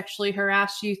going to sexually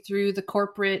harass you through the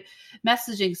corporate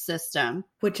messaging system.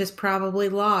 Which is probably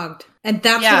logged. And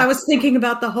that's what I was thinking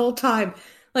about the whole time.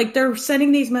 Like, they're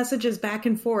sending these messages back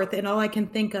and forth, and all I can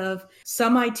think of,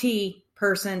 some IT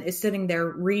person is sitting there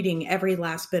reading every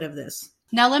last bit of this.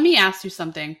 Now, let me ask you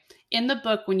something. In the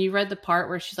book, when you read the part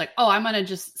where she's like, oh, I'm going to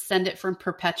just send it from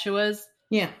Perpetua's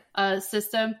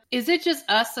system, is it just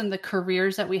us and the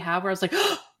careers that we have where I was like,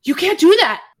 oh, you can't do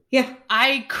that? Yeah.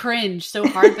 I cringed so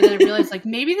hard, but then I realized, like,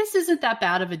 maybe this isn't that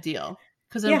bad of a deal.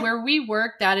 Because where we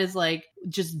work, that is, like,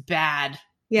 just bad.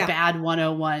 Yeah. Bad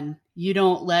 101. You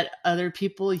don't let other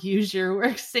people use your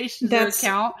workstation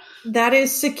account. That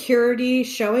is security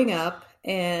showing up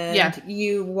and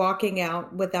you walking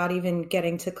out without even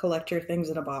getting to collect your things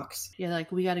in a box. Yeah,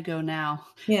 like, we got to go now.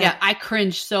 Yeah, I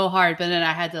cringed so hard, but then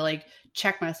I had to, like,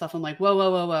 check myself. I'm like,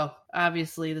 whoa.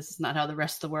 Obviously, this is not how the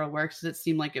rest of the world works. It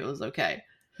seemed like it was okay.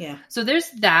 Yeah. So there's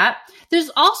that. There's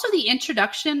also the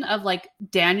introduction of, like,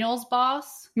 Daniel's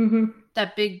boss. Mm-hmm.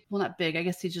 That big, well, not big. I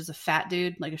guess he's just a fat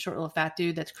dude, like a short little fat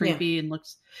dude that's creepy and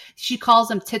looks. She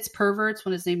calls him tits perverts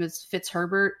when his name is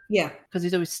Fitzherbert. Yeah. Because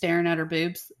he's always staring at her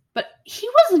boobs. But he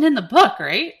wasn't in the book,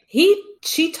 right?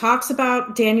 She talks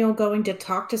about Daniel going to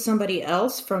talk to somebody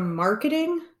else from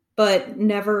marketing, but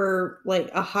never, like,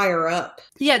 a higher up.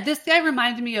 Yeah, this guy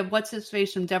reminded me of what's his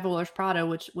face from Devil Wears Prada,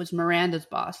 which was Miranda's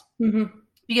boss. Mm-hmm.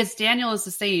 Because Daniel is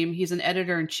the same. He's an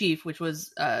editor-in-chief, which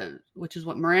is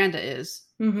what Miranda is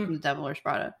from the Devil Wears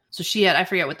Prada. So she had, I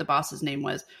forget what the boss's name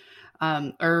was,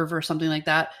 Irv or something like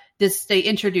that. They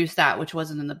introduced that, which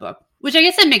wasn't in the book. Which I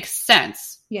guess that makes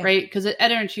sense, right? Because the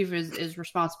editor-in-chief is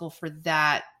responsible for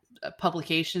that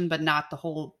publication, but not the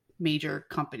whole major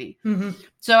company. Mm-hmm.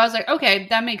 So I was like, okay,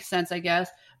 that makes sense, I guess.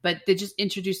 But they just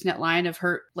introducing that line of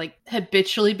her, like,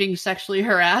 habitually being sexually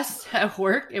harassed at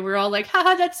work. And we're all like,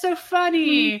 haha, that's so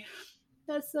funny.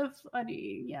 Mm-hmm. That's so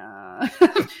funny. Yeah.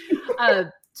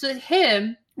 So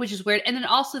him, which is weird. And then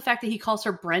also the fact that he calls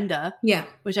her Brenda. Yeah.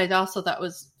 Which I also thought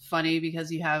was funny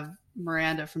because you have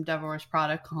Miranda from Devil Wears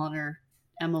Prada calling her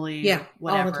Emily. Yeah.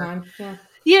 Whatever. All the time.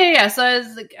 Yeah. Yeah. So I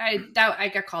was like,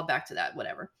 I got called back to that.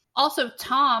 Whatever. Also,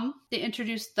 Tom, they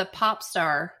introduced the pop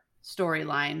star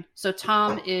storyline. So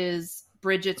Tom is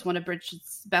one of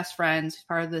Bridget's best friends,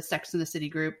 part of the Sex and the City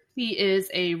group. He is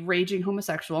a raging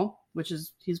homosexual,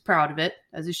 he's proud of it,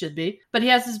 as he should be. But he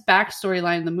has this backstory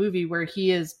line in the movie where he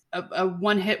is a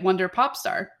one-hit wonder pop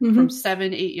star from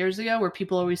 7-8 years ago, where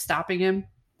people are always stopping him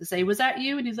to say, was that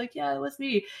you? And he's like, yeah, it was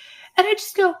me. And I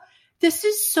just go, this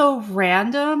is so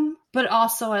random, but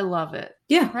also I love it.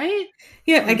 Yeah. Right?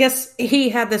 Yeah, I guess he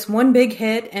had this one big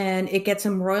hit and it gets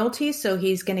him royalties, so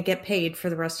he's going to get paid for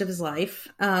the rest of his life.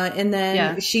 And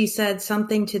then she said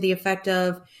something to the effect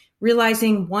of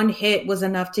realizing one hit was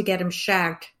enough to get him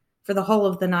shagged for the whole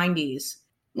of the 90s,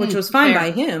 which was fine by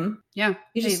him. Yeah.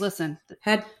 Listen.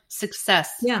 Had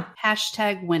success. Yeah.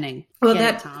 Hashtag winning. Well,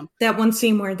 that one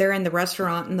scene where they're in the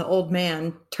restaurant and the old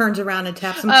man turns around and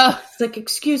taps him. Oh. It's like,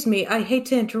 excuse me, I hate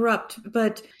to interrupt,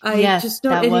 but I just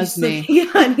don't. That was me. Like,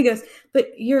 yeah. And he goes,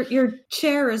 but your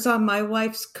chair is on my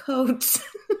wife's coat.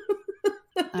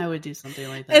 I would do something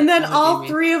like that. And then all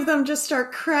three of them just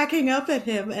start cracking up at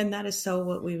him. And that is so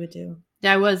what we would do.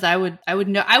 I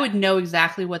would know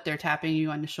exactly what they're tapping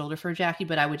you on the shoulder for, Jackie,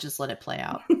 but I would just let it play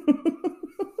out.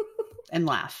 And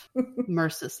laugh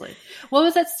mercilessly. What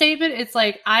was that statement? It's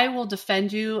like, I will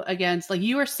defend you against, like,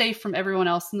 you are safe from everyone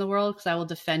else in the world because I will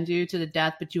defend you to the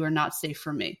death, but you are not safe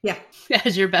from me. Yeah.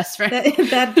 As your best friend.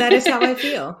 That is how I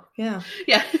feel. Yeah.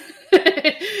 Yeah.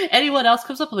 Anyone else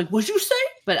comes up, I'm like, what'd you say?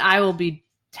 But I will be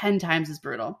 10 times as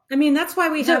brutal. I mean, that's why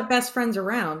we have best friends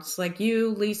around. It's like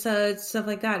you, Lisa, stuff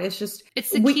like that. It's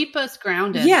to keep us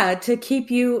grounded. Yeah, to keep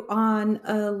you on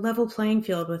a level playing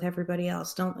field with everybody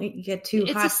else. Don't get too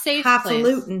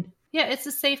highfalutin. Yeah, it's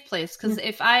a safe place. Because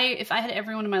if I had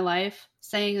everyone in my life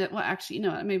saying that, well, actually,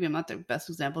 maybe I'm not the best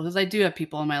example because I do have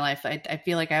people in my life. I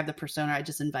feel like I have the persona. I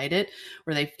just invite it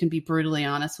where they can be brutally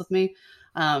honest with me.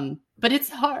 But it's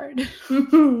hard.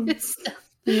 You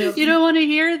don't want to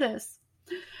hear this.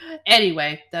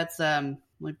 Anyway, that's let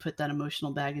me put that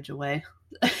emotional baggage away.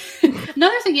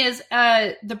 Another thing is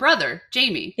the brother,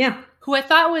 Jamie. Yeah. Who I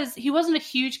thought he wasn't a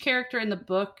huge character in the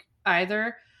book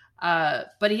either,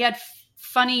 but he had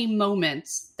funny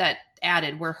moments that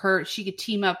added where she could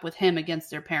team up with him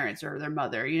against their parents or their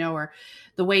mother, or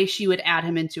the way she would add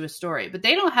him into a story. But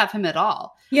they don't have him at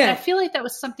all. Yeah. And I feel like that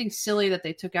was something silly that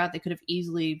they took out. They could have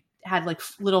easily had like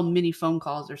little mini phone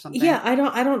calls or something. Yeah, I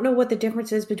don't know what the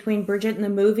difference is between Bridget in the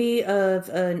movie of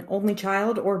an only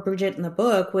child or Bridget in the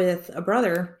book with a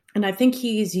brother. And I think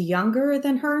he's younger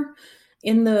than her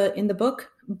in the book.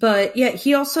 But yeah,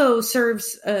 he also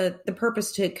serves the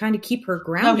purpose to kind of keep her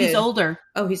grounded. No, he's older.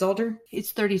 Oh, he's older?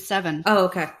 He's 37. Oh,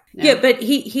 okay. Yeah, but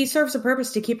he serves a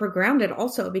purpose to keep her grounded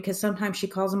also, because sometimes she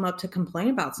calls him up to complain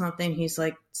about something. He's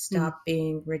like, stop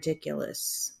being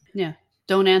ridiculous. Yeah.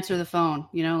 Don't answer the phone,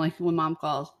 like when mom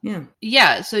calls. Yeah.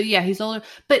 Yeah. So yeah, he's older.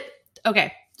 But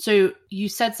okay. So you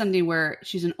said something where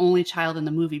she's an only child in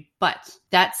the movie, but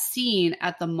that scene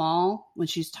at the mall when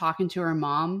she's talking to her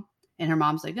mom and her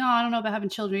mom's like, no, I don't know about having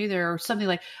children either, or something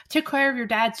like, take care of your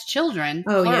dad's children.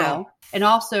 Oh, plural. yeah. And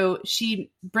also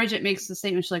Bridget makes the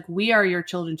statement, she's like, we are your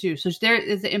children too. So there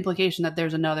is the implication that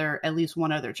there's at least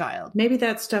one other child. Maybe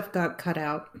that stuff got cut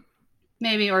out.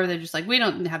 Maybe, or they're just like, we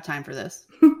don't have time for this.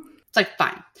 It's like,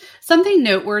 fine. Something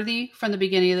noteworthy from the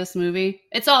beginning of this movie.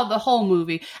 It's all the whole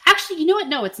movie. Actually, you know what?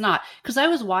 No, it's not. Because I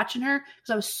was watching her because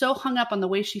I was so hung up on the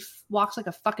way she walks like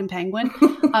a fucking penguin.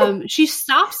 She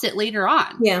stops it later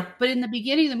on. Yeah. But in the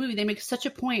beginning of the movie, they make such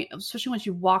a point, especially when she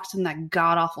walks in that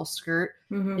god awful skirt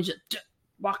and just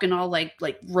walking all like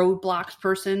roadblocks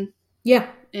person. Yeah.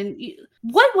 And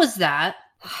what was that?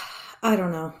 I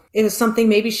don't know. It was something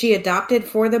maybe she adopted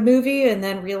for the movie and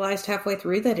then realized halfway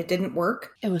through that it didn't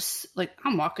work. It was like,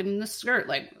 I'm walking in this skirt.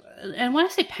 And when I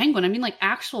say penguin, I mean like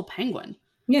actual penguin.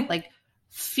 Yeah. Like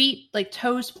feet, like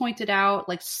toes pointed out,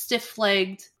 like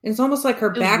stiff-legged. It's almost like her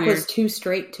back was too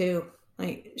straight too.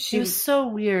 Like she was so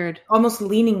weird. Almost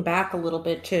leaning back a little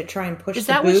bit to try and push the boobs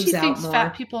out more. Is that what she thinks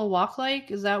fat people walk like?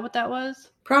 Is that what that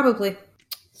was? Probably.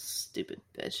 Stupid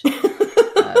bitch.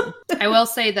 I will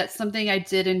say that something I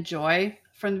did enjoy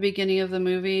from the beginning of the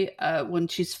movie, when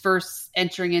she's first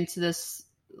entering into this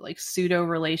like pseudo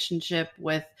relationship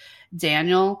with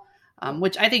Daniel,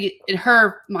 which I think in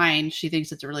her mind, she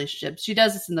thinks it's a relationship. She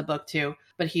does this in the book too,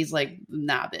 but he's like,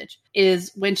 nah, bitch,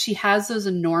 is when she has those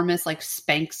enormous like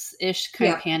Spanx-ish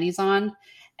kind of panties on,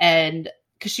 and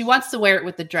because she wants to wear it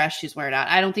with the dress she's wearing out.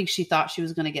 I don't think she thought she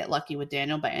was going to get lucky with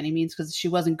Daniel by any means, because she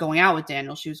wasn't going out with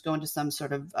Daniel. She was going to some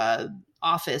sort of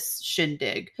office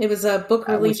shindig. It was a book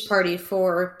release party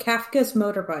for Kafka's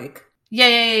Motorbike.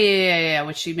 Yeah.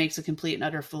 Which she makes a complete and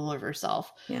utter fool of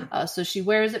herself. Yeah. So she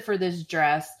wears it for this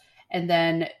dress, and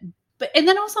then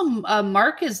also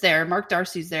Mark is there. Mark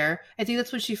Darcy's there. I think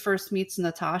that's when she first meets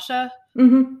Natasha.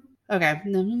 Mm-hmm. Okay,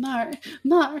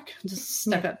 Mark, just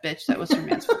stuck up bitch. That was from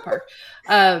Mansfield Park.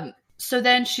 So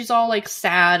then she's all like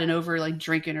sad and over like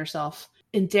drinking herself,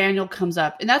 and Daniel comes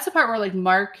up, and that's the part where like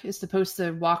Mark is supposed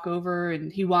to walk over,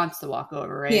 and he wants to walk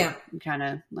over, right? Yeah, and kind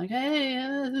of like, hey,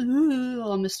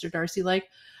 all Mr. Darcy like,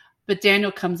 but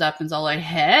Daniel comes up and's all like,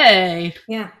 hey,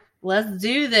 yeah, let's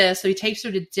do this. So he takes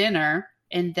her to dinner,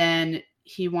 and then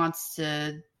he wants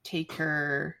to take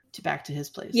her back to his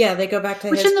place. Yeah, they go back to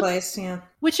his place. Yeah,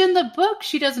 which in the book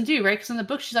she doesn't do, right? Because in the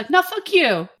book she's like, "No, fuck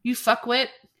you, you fuckwit,"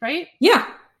 right? Yeah,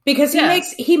 because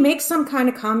he makes some kind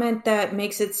of comment that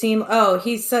makes it seem,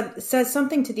 he says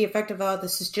something to the effect of, "Oh,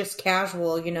 this is just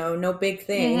casual, no big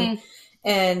thing." Mm-hmm.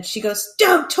 And she goes,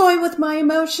 "Don't toy with my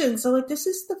emotions." So like, this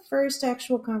is the first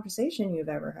actual conversation you've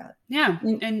ever had. Yeah,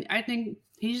 and I think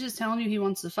he's just telling you he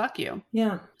wants to fuck you.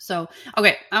 Yeah. So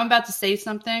okay, I'm about to say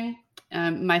something.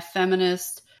 My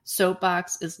feminist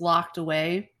soapbox is locked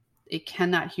away. It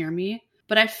cannot hear me.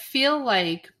 But I feel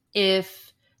like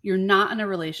if you're not in a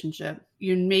relationship,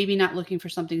 you're maybe not looking for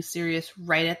something serious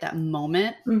right at that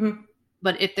moment. Mm-hmm.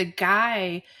 But if the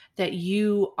guy that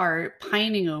you are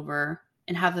pining over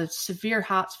and have the severe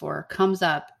hots for comes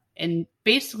up and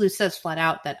basically says flat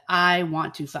out that I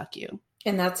want to fuck you.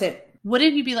 And that's it.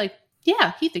 Wouldn't you be like,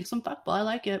 yeah, he thinks I'm fuckable. I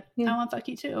like it. Yeah. I want to fuck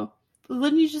you too.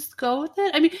 Wouldn't you just go with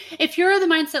it? I mean, if you're the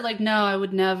mindset like, no, I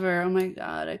would never. Oh my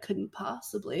God, I couldn't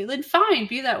possibly. Then fine,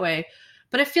 be that way.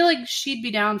 But I feel like she'd be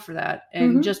down for that.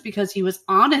 And just because he was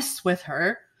honest with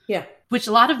her, yeah, which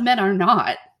a lot of men are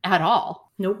not at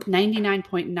all. Nope.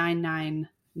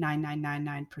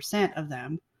 99.999999% of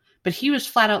them. But he was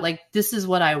flat out like, this is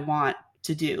what I want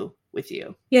to do with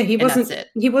you. Yeah, he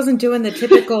wasn't doing the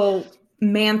typical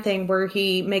man thing where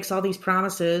he makes all these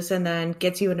promises and then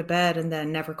gets you into bed and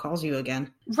then never calls you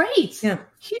again. Right. Yeah.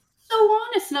 He's so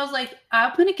honest. And I was like,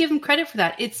 I'm going to give him credit for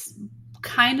that. It's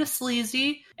kind of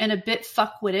sleazy and a bit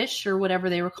fuckwitish or whatever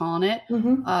they were calling it.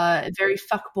 Very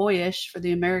fuckboyish for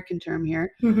the American term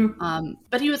here.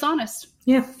 But he was honest.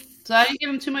 Yeah. So I didn't give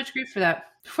him too much grief for that.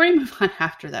 Before you move on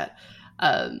after that,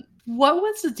 what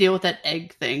was the deal with that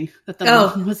egg thing that the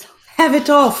mom was? Have it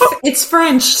off. It's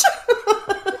French.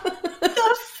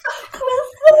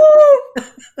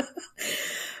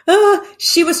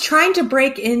 She was trying to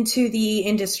break into the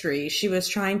industry. She was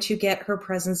trying to get her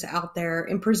presence out there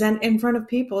and present in front of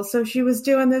people. So she was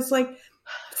doing this like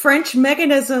French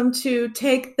mechanism to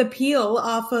take the peel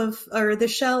off of, or the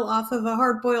shell off of a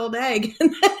hard-boiled egg. And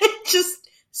then it just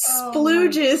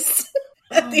splooges.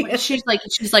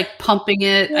 She's like pumping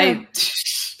it. Yeah.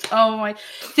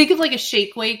 Think of like a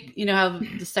shake weight. You know how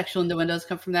the sexual innuendos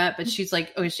come from that, but she's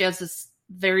like, she has this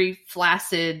very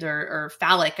flaccid or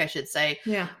phallic, I should say,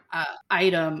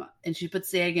 item, and she puts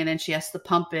the egg in and she has to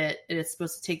pump it, and it's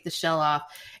supposed to take the shell off,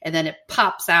 and then it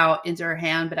pops out into her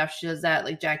hand. But after she does that,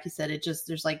 like Jackie said,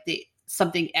 there's like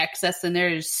something excess in there,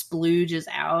 it just splooges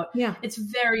out. Yeah, it's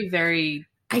very, very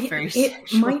very it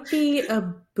sexual. Might be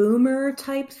a boomer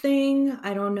type thing.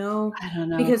 I don't know.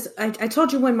 Because I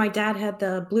told you when my dad had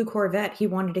the blue Corvette, he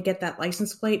wanted to get that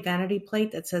license plate, vanity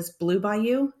plate that says "Blue by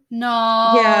You."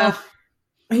 No. Yeah.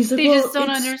 He's like, they just don't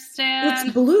understand.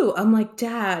 It's blue. I'm like,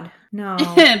 Dad, no.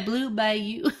 Blue by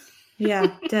you. Yeah,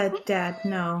 Dad,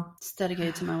 no. It's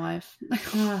dedicated to my wife.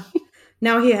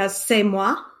 Now he has "C'est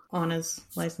moi" on his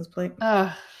license plate.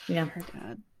 Oh, yeah. Her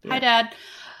dad. Yeah. Hi, Dad.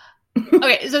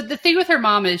 Okay, so the thing with her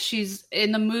mom is she's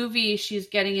in the movie, she's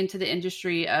getting into the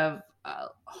industry of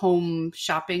home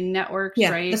shopping networks,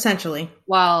 right? Essentially.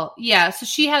 Well, yeah, so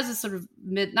she has a sort of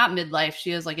not midlife,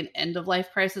 she has like an end of life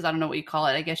crisis. I don't know what you call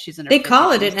it. I guess she's in her They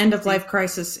call it an end of life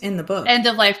crisis in the book. End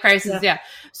of life crisis, yeah.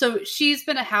 So she's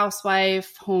been a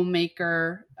housewife,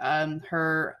 homemaker,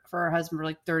 for her husband for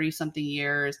like 30 something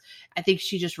years. I think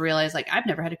she just realized, like, I've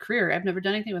never had a career. I've never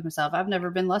done anything with myself. I've never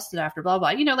been lusted after, blah, blah.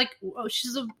 You know, like,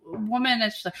 she's a woman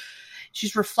that's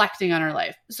she's reflecting on her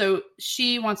life. So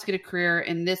she wants to get a career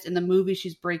in the movie.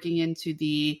 She's breaking into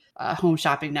the home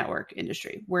shopping network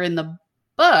industry, where in the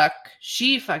book,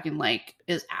 she fucking like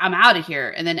I'm out of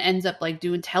here, and then ends up like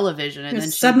doing television, and then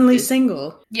suddenly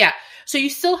single. Yeah. So you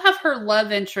still have her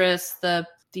love interest,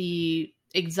 the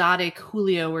exotic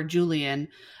Julio or Julian.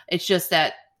 It's just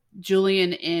that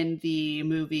Julian in the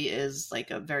movie is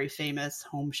like a very famous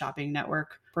home shopping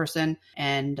network person,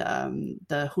 and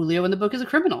the Julio in the book is a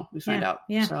criminal, we find out.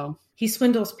 Yeah. So he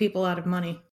swindles people out of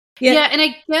money. Yeah, and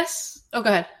I guess go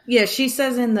ahead. Yeah, she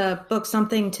says in the book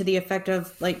something to the effect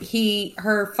of like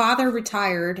her father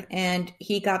retired and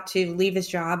he got to leave his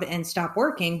job and stop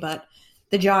working, but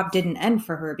the job didn't end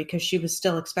for her because she was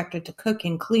still expected to cook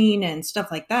and clean and stuff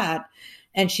like that.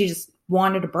 And she just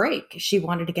wanted a break. She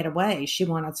wanted to get away. She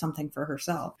wanted something for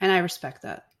herself. And I respect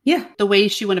that. Yeah. The way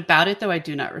she went about it, though, I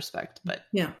do not respect. But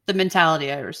yeah, the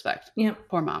mentality I respect. Yeah.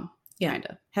 Poor mom. Yeah. Kind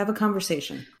of. Have a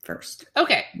conversation first.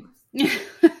 Okay.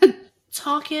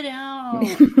 Talk it out.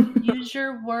 Use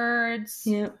your words.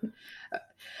 Yeah. All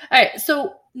right.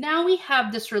 So now we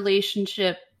have this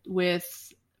relationship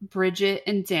with Bridget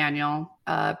and Daniel.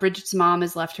 Bridget's mom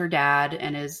has left her dad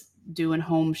and is doing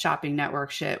home shopping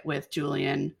network shit with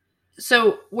Julian.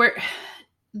 So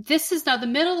this is now the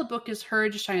middle of the book is her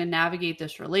just trying to navigate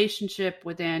this relationship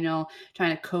with Daniel,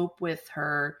 trying to cope with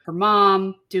her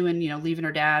mom doing, leaving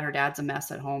her dad. Her dad's a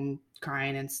mess at home,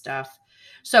 crying and stuff.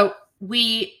 So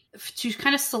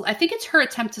I think it's her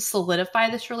attempt to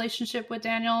solidify this relationship with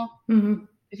Daniel. Mm-hmm.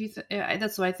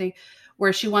 That's what I think,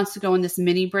 where she wants to go in this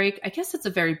mini break. I guess it's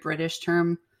a very British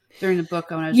term during the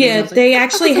book. When I was reading, I was they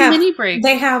actually have mini break.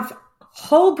 They have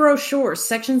whole brochures,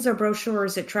 sections of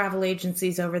brochures at travel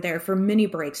agencies over there for mini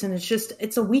breaks. And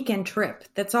it's a weekend trip.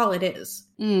 That's all it is.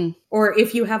 Mm. Or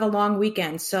if you have a long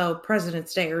weekend, so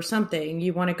President's Day or something,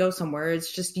 you want to go somewhere.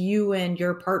 It's just you and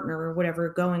your partner or whatever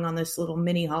going on this little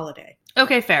mini holiday.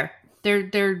 Okay, fair. They're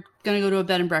going to go to a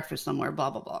bed and breakfast somewhere, blah,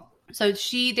 blah, blah. So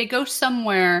they go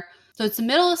somewhere. So it's the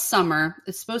middle of summer.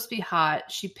 It's supposed to be hot.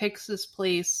 She picks this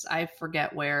place. I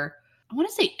forget where. I want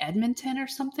to say Edmonton or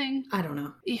something. I don't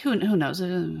know. Who knows?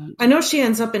 I know she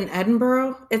ends up in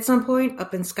Edinburgh at some point,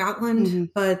 up in Scotland, mm-hmm.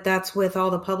 but that's with all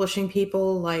the publishing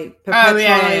people, like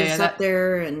Perpetua's up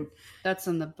there. And that's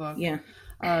in the book. Yeah.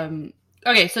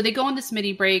 Okay, so they go on this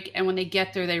mini break, and when they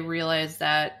get there, they realize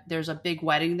that there's a big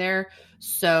wedding there.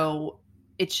 So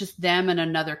it's just them and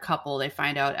another couple they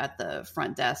find out at the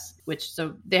front desk,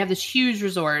 so they have this huge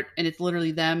resort, and it's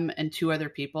literally them and two other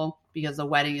people because the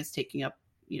wedding is taking up,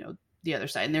 the other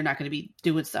side, and they're not going to be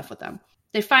doing stuff with them.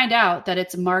 they find out that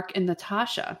it's Mark and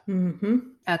Natasha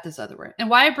at this other room. And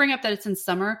why I bring up that it's in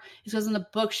summer is because in the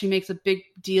book, she makes a big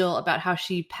deal about how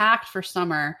she packed for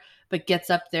summer, but gets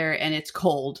up there and it's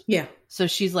cold. Yeah. So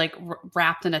she's like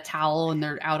wrapped in a towel and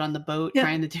they're out on the boat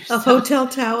trying to do stuff. A hotel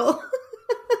towel.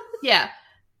 Yeah.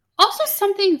 Also,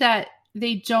 something that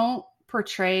they don't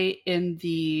portray in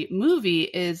the movie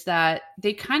is that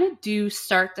they kind of do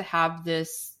start to have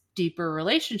this deeper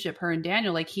relationship, her and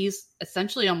Daniel. Like, he's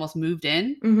essentially almost moved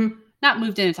in. Not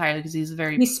moved in entirely because he's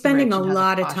spending a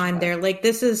lot of time there. Like,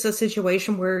 this is a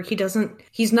situation where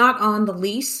he's not on the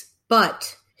lease,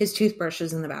 but his toothbrush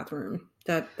is in the bathroom.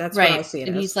 That's right. What I see it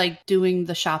and as. He's like doing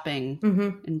the shopping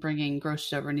and bringing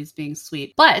groceries over, and he's being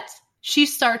sweet. But she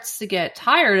starts to get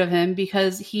tired of him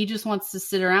because he just wants to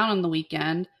sit around on the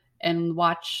weekend and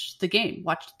watch the game,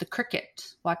 watch the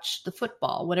cricket, watch the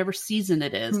football, whatever season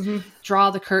it is,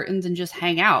 draw the curtains and just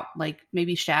hang out, like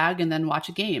maybe shag and then watch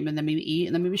a game and then maybe eat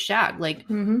and then maybe shag, like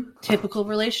typical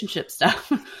relationship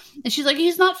stuff. And she's like,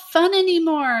 he's not fun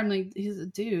anymore. I'm like, he's a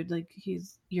dude, like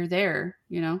you're there,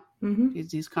 you know,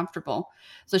 he's comfortable.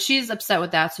 So she's upset with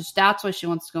that. So that's why she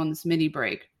wants to go on this mini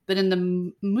break. But in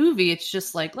the movie, it's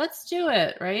just like, let's do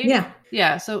it. Right. Yeah.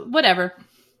 Yeah. So whatever.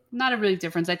 Not a really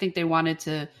difference. I think they wanted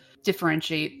to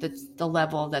differentiate the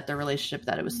level of their relationship,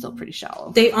 that it was still pretty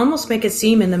shallow. They almost make it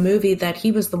seem in the movie that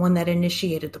he was the one that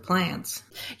initiated the plans.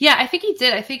 Yeah, I think he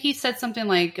did. I think he said something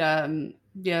like,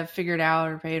 yeah, figure it out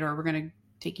or paid, or we're going to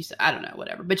take you. I don't know,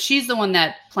 whatever. But she's the one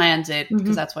that plans it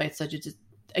because that's why it's such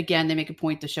again, they make a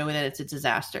point to show that it's a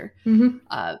disaster.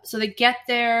 So they get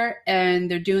there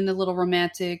and they're doing the little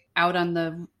romantic out on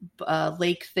the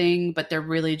lake thing, but they're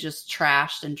really just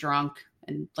trashed and drunk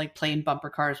and like playing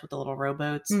bumper cars with the little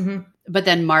rowboats. But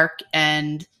then Mark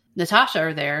and Natasha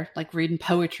are there, like reading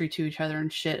poetry to each other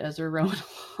and shit as they're rowing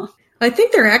along. I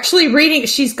think they're actually reading.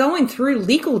 She's going through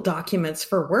legal documents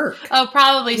for work. Oh,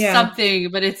 probably something,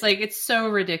 but it's like, it's so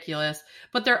ridiculous.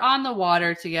 But they're on the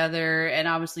water together. And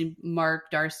obviously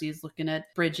Mark Darcy is looking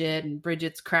at Bridget and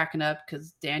Bridget's cracking up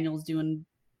because Daniel's doing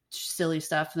silly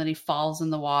stuff and then he falls in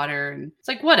the water and it's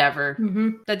like, whatever.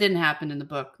 That didn't happen in the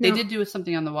book. They did do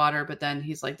something on the water, but then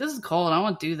he's like, this is cold, I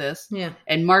won't do this.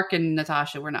 And Mark and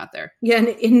Natasha were not there. And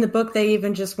in the book they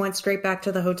even just went straight back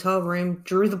to the hotel room,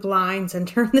 drew the blinds and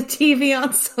turned the TV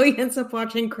on, so he ends up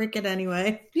watching cricket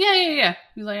anyway. Yeah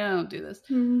He's like, I don't do this.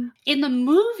 In the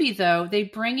movie though, they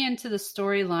bring into the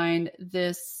storyline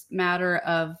this matter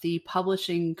of the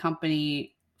publishing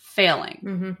company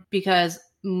failing because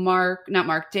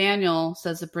Daniel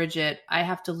says to Bridget, I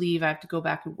have to leave. I have to go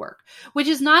back and work, which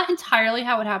is not entirely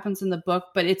how it happens in the book,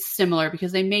 but it's similar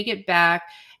because they make it back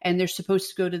and they're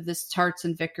supposed to go to this Tarts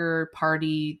and Vicar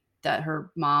party that her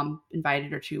mom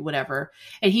invited her to, whatever.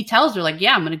 And he tells her like,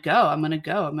 yeah, I'm going to go. And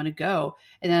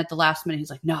then at the last minute, he's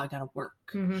like, no, I got to work.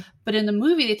 But in the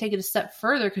movie, they take it a step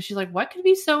further because she's like, what could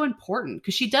be so important?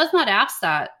 Because she does not ask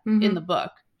that in the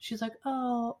book. She's like,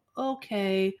 oh,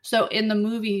 okay. So in the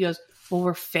movie, he goes, well,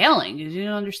 we're failing. You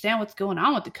don't understand what's going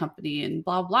on with the company and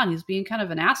blah, blah. And he's being kind of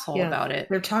an asshole about it.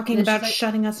 They're talking about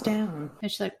shutting us down.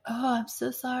 And she's like, oh, I'm so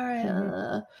sorry.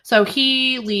 So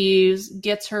he leaves,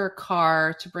 gets her a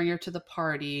car to bring her to the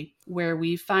party where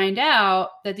we find out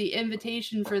that the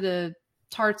invitation for the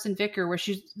Tarts and Vicar, where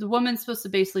the woman's supposed to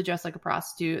basically dress like a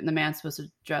prostitute and the man's supposed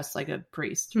to dress like a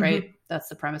priest, right? That's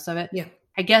the premise of it. Yeah.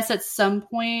 I guess at some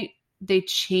point they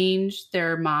changed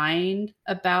their mind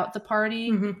about the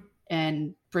party.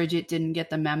 And Bridget didn't get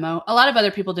the memo. A lot of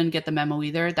other people didn't get the memo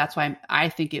either. That's why I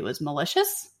think it was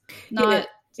malicious.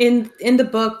 In the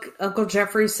book, Uncle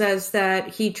Jeffrey says that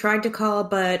he tried to call,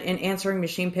 but an answering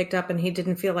machine picked up and he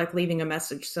didn't feel like leaving a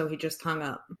message, so he just hung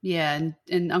up. Yeah,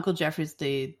 and Uncle Jeffrey's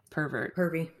the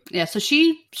pervy. Yeah, so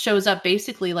she shows up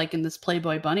basically like in this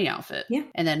Playboy bunny outfit. Yeah.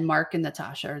 And then Mark and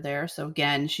Natasha are there. So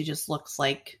again, she just looks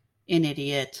like an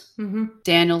idiot.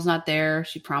 Daniel's not there.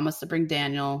 She promised to bring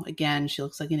Daniel. Again, she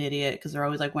looks like an idiot because they're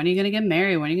always like, when are you going to get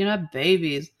married? When are you going to have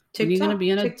babies? When are you going to be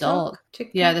an adult?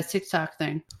 TikTok. Yeah, the TikTok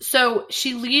thing. So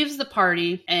she leaves the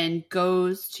party and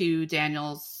goes to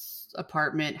Daniel's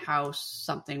apartment, house,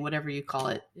 something, whatever you call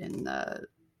it in the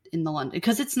London.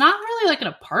 Because it's not really like an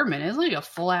apartment. It's like a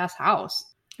full ass house.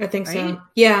 I think so.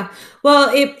 Yeah.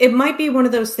 Well, it might be one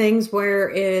of those things where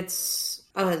it's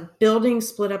a building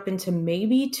split up into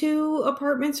maybe 2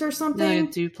 apartments or something. Like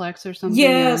a duplex or something.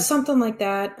 Yeah, something like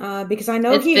that. Because I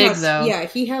know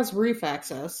he has roof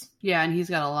access. Yeah, and he's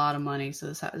got a lot of money.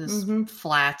 So this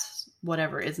flat,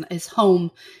 whatever, his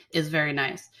home is very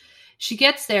nice. She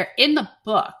gets there in the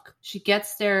book. She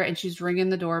gets there and she's ringing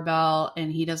the doorbell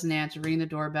and he doesn't answer, ringing the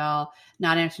doorbell,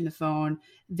 not answering the phone.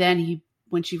 Then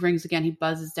when she rings again, he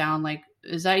buzzes down like,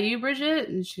 is that you, Bridget?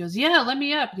 And she goes, yeah, let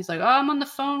me up. He's like, oh, I'm on the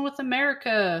phone with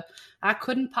America. I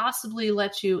couldn't possibly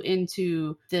let you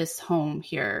into this home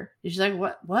here. And she's like,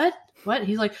 what?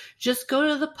 He's like, just go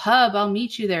to the pub. I'll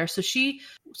meet you there. So she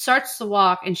starts to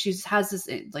walk and she has this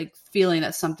like feeling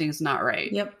that something's not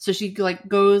right. Yep. So she like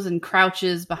goes and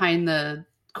crouches behind the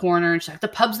corner and she's like, the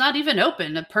pub's not even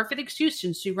open. A perfect excuse.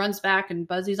 And she runs back and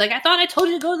Buzzy's like, I thought I told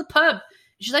you to go to the pub. And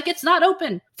she's like, it's not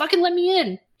open. Fucking let me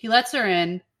in. He lets her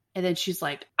in. And then she's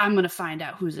like, I'm going to find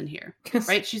out who's in here.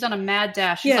 Right? She's on a mad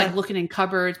dash. She's like looking in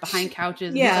cupboards, behind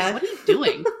couches. Yeah. He's like, what are you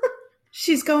doing?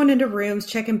 She's going into rooms,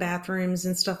 checking bathrooms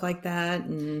and stuff like that.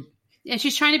 And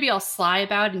she's trying to be all sly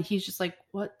about it. And he's just like,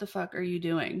 what the fuck are you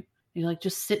doing? And you're like,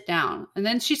 just sit down. And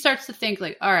then she starts to think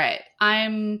like, all right,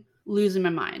 I'm losing my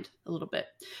mind a little bit.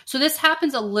 So this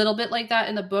happens a little bit like that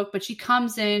in the book. But she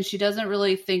comes in. She doesn't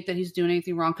really think that he's doing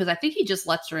anything wrong. Because I think he just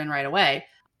lets her in right away.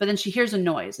 But then she hears a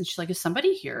noise and she's like, is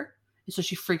somebody here? And so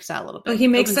she freaks out a little bit. But he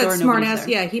makes that smart ass.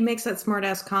 Yeah, he makes that smart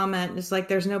ass comment. It's like,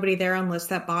 there's nobody there unless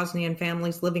that Bosnian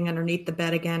family's living underneath the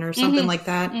bed again or something like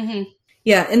that. Mm-hmm.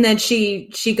 Yeah. And then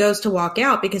she goes to walk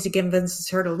out because he convinces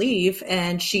her to leave.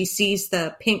 And she sees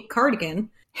the pink cardigan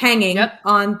hanging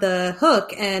on the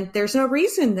hook. And there's no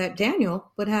reason that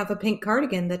Daniel would have a pink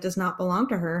cardigan that does not belong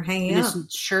to her hanging up.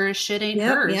 Sure as shit ain't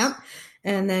hers. Yep.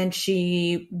 And then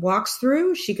she walks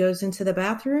through, she goes into the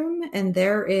bathroom, and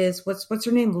there is, what's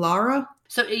her name? Lara?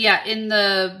 So, yeah, in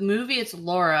the movie, it's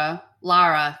Lara.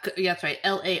 Yeah, that's right.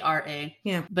 Lara.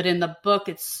 Yeah. But in the book,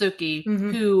 it's Sookie,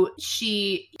 who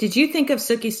she... Did you think of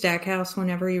Sookie Stackhouse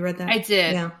whenever you read that? I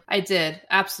did. Yeah. I did.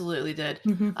 Absolutely did.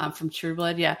 From True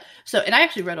Blood, yeah. So, and I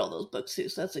actually read all those books too,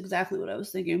 so that's exactly what I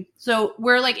was thinking. So,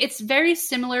 we're like, it's very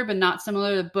similar, but not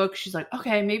similar to the book. She's like,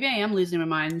 okay, maybe I am losing my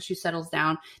mind. And she settles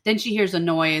down. Then she hears a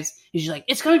noise, and she's like,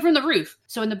 it's coming from the roof.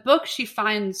 So, in the book, she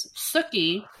finds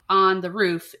Sookie on the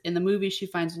roof. In the movie, she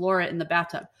finds Laura in the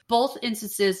bathtub. Both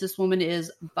instances, this woman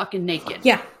is fucking naked.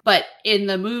 Yeah. But in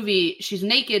the movie, she's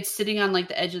naked, sitting on like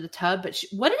the edge of the tub. But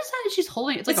what is that she's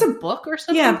holding? It's like a book or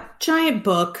something? Yeah, giant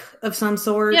book of some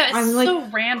sort. Yeah, it's like, so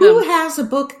random. Who has a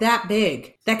book that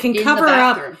big that can cover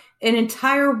up an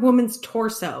entire woman's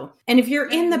torso? And if you're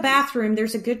in the bathroom,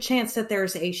 there's a good chance that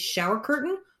there's a shower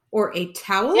curtain or a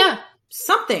towel. Yeah.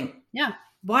 Something. Yeah.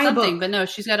 Why something, a book? But no,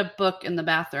 she's got a book in the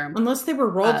bathroom. Unless they were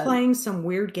role-playing some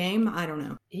weird game. I don't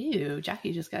know. Ew,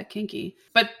 Jackie just got kinky.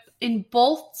 But in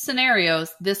both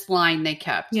scenarios, this line they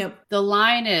kept. Yep. The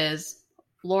line is,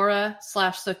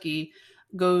 Laura/Sookie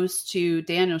goes to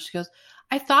Daniel. She goes,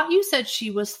 I thought you said she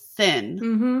was thin.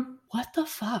 Mm-hmm. What the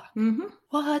fuck? Mm-hmm.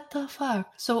 What the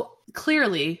fuck? So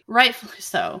clearly, rightfully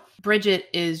so, Bridget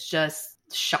is just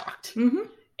shocked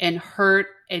and hurt.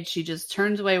 And she just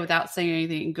turns away without saying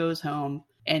anything and goes home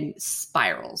and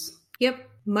spirals. Yep.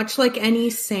 Much like any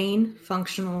sane,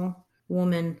 functional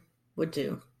woman would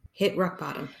do. Hit rock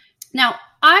bottom. Now,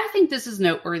 I think this is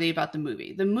noteworthy about the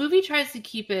movie. The movie tries to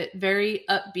keep it very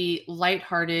upbeat,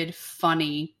 lighthearted,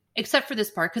 funny, except for this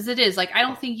part, because it is. Like, I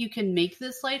don't think you can make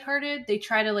this lighthearted. They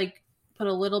try to, like, put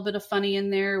a little bit of funny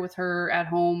in there with her at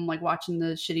home, like, watching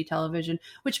the shitty television.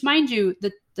 Which, mind you,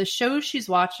 the shows she's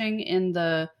watching in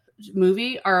the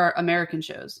movie are American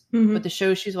shows, but the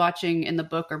shows she's watching in the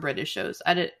book are British shows.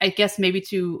 I guess maybe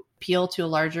to appeal to a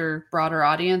larger, broader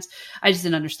audience. I just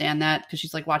didn't understand that because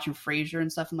she's like watching Frasier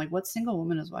and stuff. I'm like, what single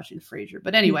woman is watching Frasier?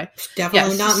 But anyway,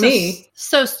 definitely not me.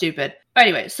 So stupid.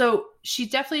 Anyway, so she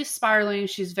definitely is spiraling.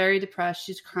 She's very depressed.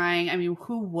 She's crying. I mean,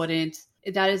 who wouldn't?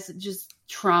 That is just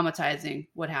traumatizing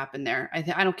what happened there.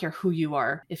 I don't care who you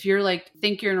are. If you're like,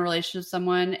 think you're in a relationship with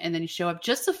someone and then you show up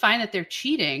just to find that they're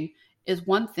cheating is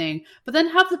one thing, but then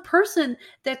have the person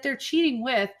that they're cheating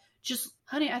with just,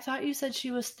 honey, I thought you said she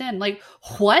was thin. Like,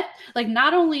 what? Like,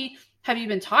 not only have you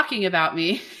been talking about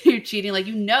me, you're cheating, like,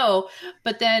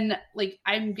 but then, like,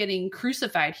 I'm getting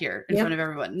crucified here in front of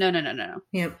everyone. No.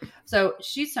 Yep. So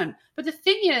she's done. But the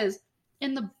thing is,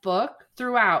 in the book,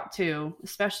 throughout, too,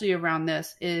 especially around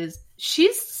this, is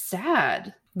she's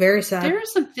sad. Very sad.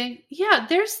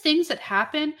 There's things that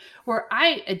happen where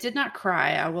I did not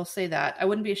cry. I will say that. I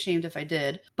wouldn't be ashamed if I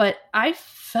did. But I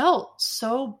felt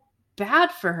so bad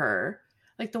for her.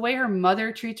 Like the way her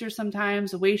mother treats her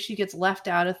sometimes, the way she gets left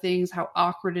out of things, how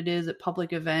awkward it is at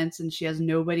public events and she has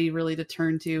nobody really to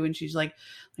turn to. And she's like,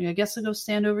 I guess I'll go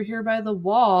stand over here by the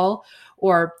wall.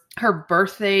 Or her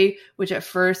birthday, which at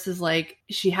first is like,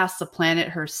 she has to plan it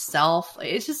herself.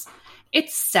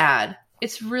 It's sad.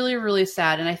 It's really, really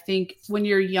sad. And I think when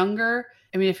you're younger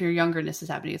I mean, if you're younger and this is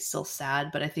happening, it's still sad,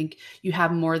 but I think you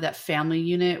have more of that family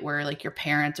unit where like your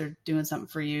parents are doing something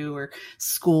for you, or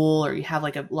school, or you have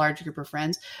like a large group of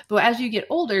friends. But as you get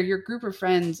older, your group of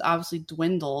friends obviously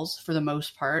dwindles for the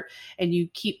most part, and you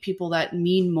keep people that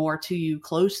mean more to you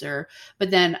closer. But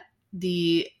then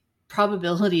the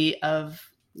probability of,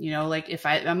 like if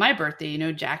on my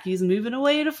birthday, Jackie's moving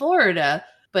away to Florida.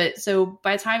 But so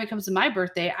by the time it comes to my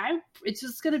birthday, it's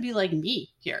just going to be like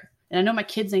me here. And I know my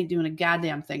kids ain't doing a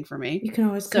goddamn thing for me. You can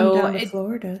always come down to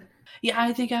Florida. Yeah,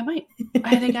 I think I might.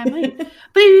 But if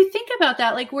you think about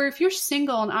that, like where if you're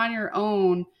single and on your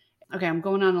own, okay, I'm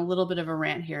going on a little bit of a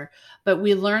rant here, but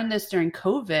we learned this during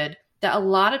COVID that a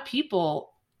lot of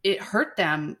people, it hurt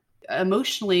them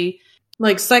emotionally.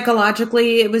 Like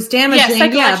psychologically, it was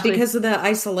damaging. Yeah, because of the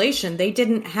isolation. They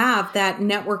didn't have that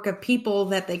network of people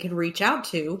that they could reach out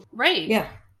to. Right. Yeah.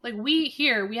 Like we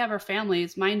have our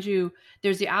families, mind you,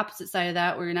 there's the opposite side of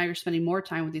that where now you're spending more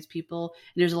time with these people,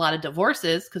 and there's a lot of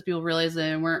divorces because people realize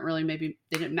they weren't really, maybe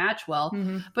they didn't match well.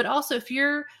 Mm-hmm. But also if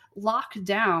you're locked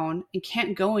down and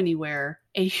can't go anywhere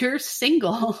and you're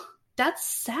single, that's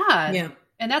sad. Yeah.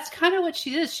 And that's kind of what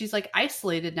she is. She's like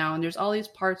isolated now. And there's all these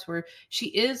parts where she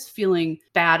is feeling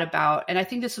bad about, and I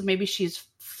think this is maybe she's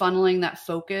funneling that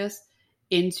focus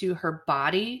into her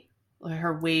body,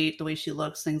 her weight, the way she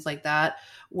looks, things like that,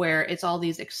 where it's all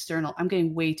these external. I'm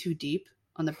getting way too deep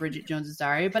on the Bridget Jones's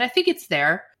Diary, but I think it's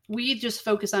there. We just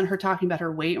focus on her talking about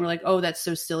her weight and we're like, oh, that's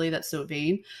so silly. That's so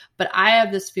vain. But I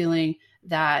have this feeling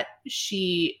that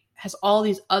she has all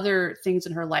these other things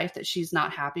in her life that she's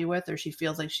not happy with, or she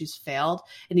feels like she's failed.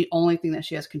 And the only thing that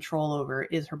she has control over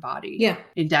is her body. Yeah.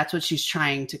 And that's what she's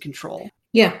trying to control.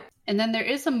 Yeah. And then there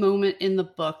is a moment in the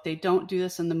book, they don't do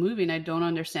this in the movie, and I don't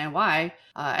understand why.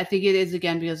 I think it is,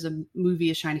 again, because the movie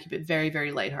is trying to keep it very,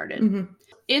 very lighthearted. Mm-hmm.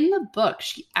 In the book,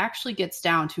 she actually gets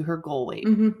down to her goal weight.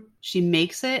 Mm-hmm. She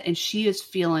makes it, and she is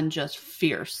feeling just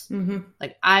fierce. Mm-hmm.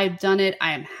 Like, I've done it.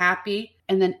 I am happy.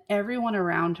 And then everyone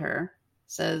around her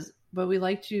says, but we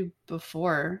liked you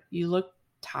before. You look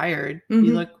tired. Mm-hmm.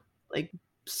 You look like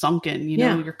sunken.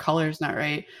 Your color's not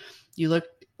right. You look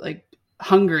like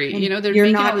hungry. And they're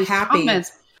making all these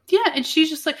comments. Yeah. And she's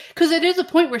just like, because it is a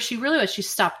point where she realized she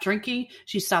stopped drinking.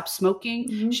 She stopped smoking.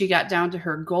 Mm-hmm. She got down to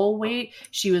her goal weight.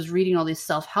 She was reading all these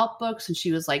self-help books, and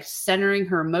she was like centering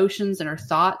her emotions and her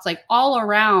thoughts, like all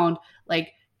around,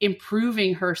 like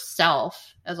improving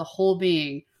herself as a whole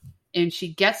being. And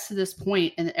she gets to this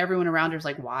point, and everyone around her is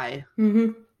like, why?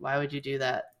 Mm-hmm. Why would you do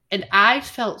that? And I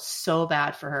felt so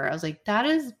bad for her. I was like, that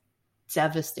is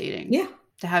devastating. Yeah.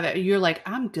 To have it, you're like,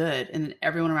 I'm good. And then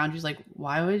everyone around you's like,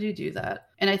 why would you do that?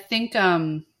 And I think,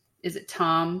 is it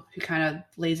Tom who kind of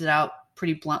lays it out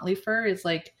pretty bluntly for her? Is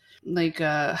like,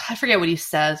 I forget what he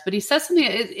says, but he says something,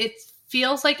 it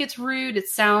feels like it's rude. It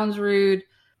sounds rude,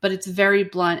 but it's very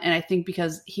blunt. And I think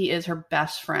because he is her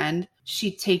best friend,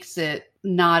 she takes it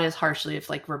not as harshly if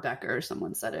like Rebecca or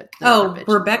someone said it. Oh,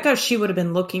 Rebecca, she would have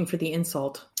been looking for the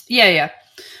insult. Yeah.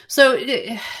 So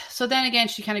then again,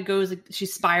 she kind of she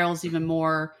spirals even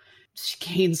more. She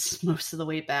gains most of the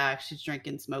weight back. She's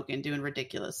drinking, smoking, doing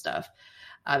ridiculous stuff,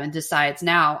 and decides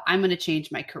now I'm going to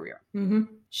change my career. Mm-hmm.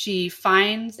 She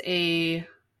finds a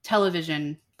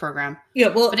television program. Yeah,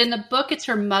 well, but in the book, it's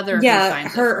her mother. Yeah, who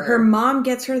finds her mom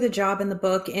gets her the job in the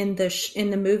book. In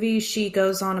the movie, she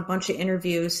goes on a bunch of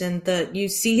interviews, and you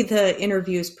see the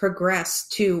interviews progress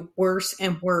to worse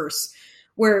and worse,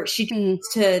 where she tries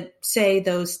to say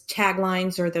those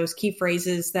taglines or those key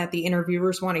phrases that the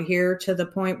interviewers want to hear, to the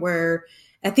point where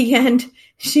at the end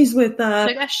she's with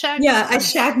I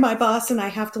shagged my boss and I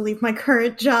have to leave my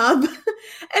current job.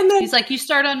 And then he's like, you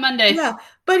start on Monday. Yeah.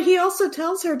 But he also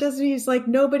tells her, doesn't he? He's like,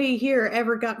 nobody here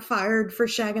ever got fired for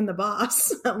shagging the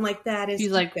boss. I'm like, that is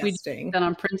disgusting. Like, we did that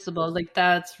on principle. Like,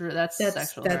 that's sexual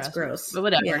harassment. That's gross. But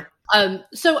whatever. Yeah.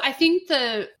 So I think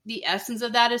the essence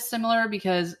of that is similar,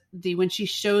 because when she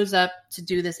shows up to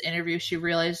do this interview, she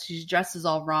realizes she dresses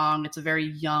all wrong. It's a very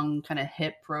young, kind of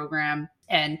hip program.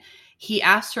 And he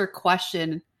asked her a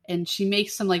question, and she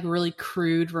makes some like really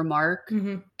crude remark.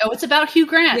 Mm-hmm. Oh, it's about Hugh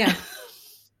Grant. Yeah.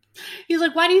 He's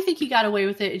like, why do you think he got away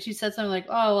with it? And she said something like,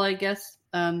 oh, well, I guess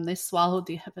they swallowed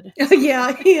the evidence.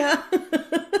 Yeah.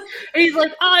 And he's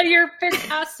like, oh, you're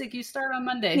fantastic. You start on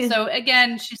Monday. So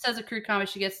again, she says a crude comment.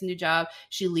 She gets a new job.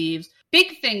 She leaves.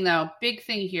 Big thing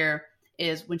here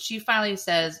is when she finally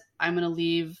says, I'm going to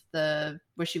leave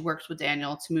where she works with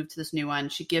Daniel to move to this new one.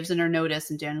 She gives in her notice,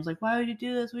 and Daniel's like, why would you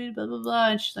do this? Blah, blah, blah.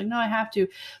 And she's like, no, I have to.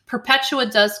 Perpetua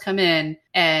does come in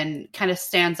and kind of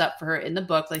stands up for her in the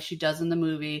book like she does in the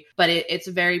movie, but it's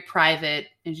very private.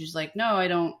 And she's like, no, I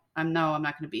don't I'm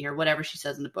not going to be here. Whatever she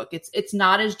says in the book. It's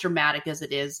not as dramatic as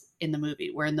it is in the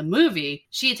movie, where in the movie,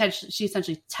 she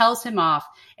essentially tells him off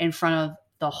in front of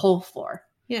the whole floor.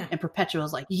 Yeah. And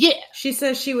Perpetua's like, yeah. She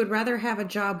says she would rather have a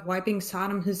job wiping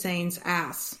Saddam Hussein's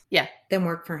ass. Yeah. Than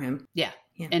work for him. Yeah.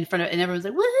 Yeah. In front of, and everyone's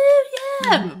like, woohoo,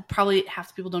 yeah. Mm-hmm. Probably half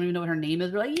the people don't even know what her name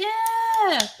is. They're like,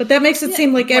 yeah. But that makes it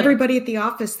seem like everybody at the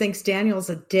office thinks Daniel's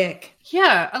a dick.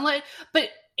 Yeah. But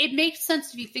it makes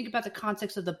sense if you think about the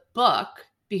context of the book,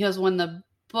 because when the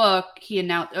book, he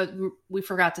announced, we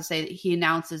forgot to say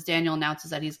that Daniel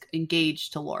announces that he's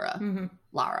engaged to Laura. Mm-hmm.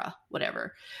 Lara,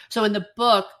 whatever. So in the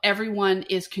book, everyone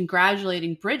is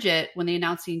congratulating Bridget when they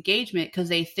announce the engagement because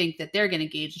they think that they're getting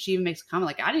engaged. And she even makes a comment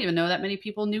like, I didn't even know that many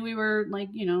people knew we were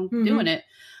mm-hmm. doing it.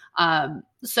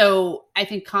 So I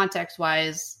think context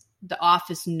wise, the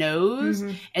office knows,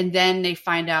 mm-hmm. and then they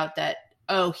find out that,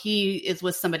 oh, he is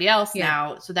with somebody else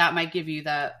now. So that might give you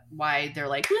why they're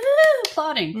like,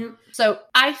 applauding. Yeah. So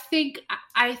I think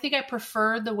I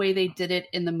prefer the way they did it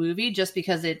in the movie, just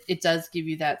because it does give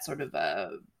you that sort of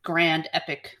a grand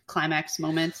epic climax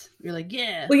moment. You're like,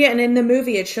 yeah. Well, yeah. And in the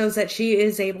movie, it shows that she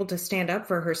is able to stand up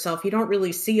for herself. You don't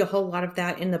really see a whole lot of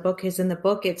that in the book, because in the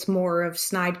book, it's more of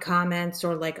snide comments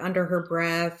or like under her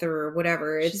breath or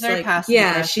whatever. It's she's very like,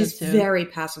 passive-aggressive she's too. Very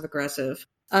passive aggressive.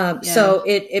 So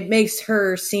it makes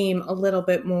her seem a little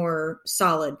bit more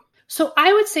solid. So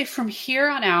I would say from here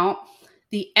on out,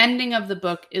 the ending of the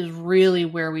book is really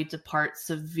where we depart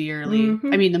severely.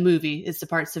 Mm-hmm. I mean, the movie is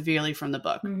depart severely from the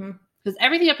book. Mm-hmm. Because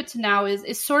everything up until now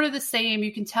is sort of the same.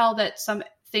 You can tell that some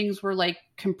things were like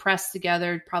compressed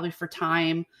together, probably for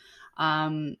time,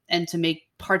 and to make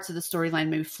parts of the storyline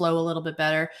maybe flow a little bit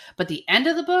better. But the end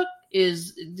of the book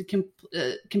is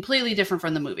completely different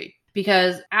from the movie.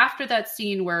 Because after that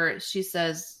scene where she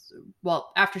says,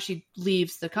 well, after she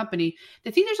leaves the company,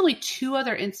 I think there's only 2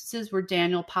 other instances where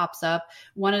Daniel pops up.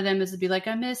 One of them is to be like,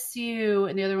 I miss you.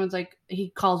 And the other one's like,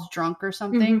 he calls drunk or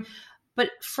something. Mm-hmm.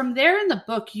 But from there in the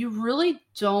book, you really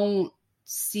don't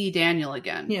see Daniel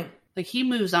again. Yeah. Like, he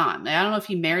moves on. I don't know if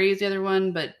he marries the other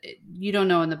one, but you don't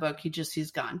know in the book.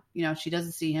 He's gone. She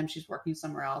doesn't see him. She's working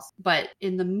somewhere else. But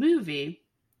in the movie,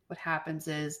 what happens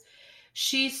is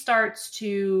she starts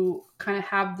to kind of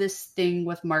have this thing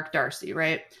with Mark Darcy,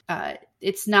 right?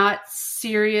 It's not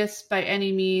serious by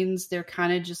any means. They're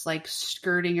kind of just like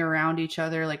skirting around each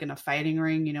other, like in a fighting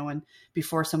ring, when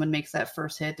before someone makes that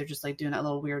first hit, they're just like doing that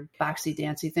little weird boxy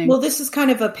dancy thing. Well, this is kind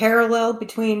of a parallel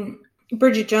between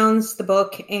Bridget Jones, the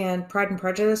book, and Pride and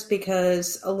Prejudice,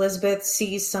 because Elizabeth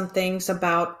sees some things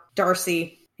about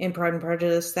Darcy in Pride and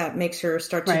Prejudice that makes her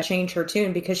start to change her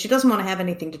tune, because she doesn't want to have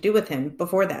anything to do with him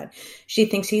before that. She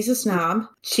thinks he's a snob.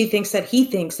 She thinks that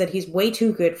he's way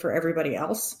too good for everybody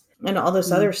else and all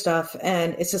this other stuff.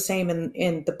 And it's the same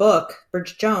in the book,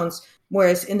 Bridget Jones,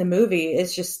 whereas in the movie,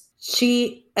 it's just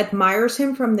she admires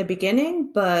him from the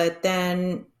beginning, but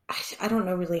then I don't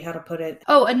know really how to put it.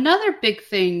 Oh, another big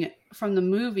thing from the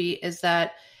movie is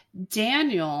that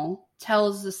Daniel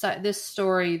tells this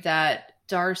story that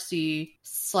Darcy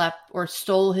slept or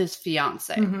stole his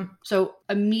fiance. Mm-hmm. So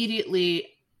immediately,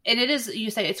 and it is,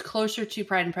 you say it's closer to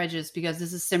Pride and Prejudice because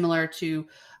this is similar to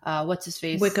what's his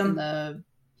face?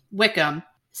 Wickham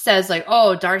says like,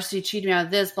 oh, Darcy cheated me out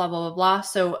of this, blah, blah, blah, blah.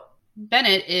 So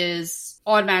Bennett is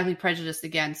automatically prejudiced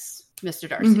against Mr.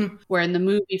 Darcy. Mm-hmm. Where in the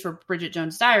movie for Bridget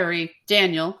Jones' Diary,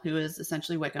 Daniel, who is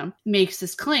essentially Wickham, makes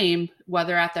this claim,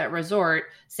 whether at that resort,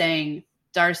 saying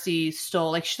Darcy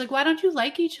stole, like, she's like, why don't you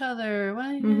like each other?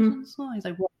 Why? Mm-hmm. He's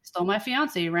like, well, he stole my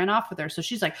fiance. He ran off with her. So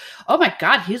she's like, oh my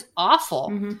God, he's awful.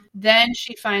 Mm-hmm. Then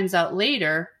she finds out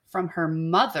later from her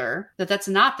mother that that's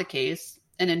not the case.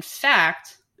 And in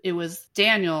fact, it was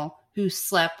Daniel who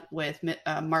slept with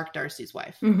Mark Darcy's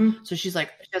wife. Mm-hmm. So she's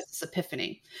like, she has this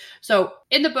epiphany. So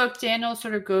in the book, Daniel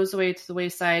sort of goes away to the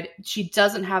wayside. She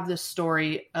doesn't have this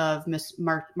story of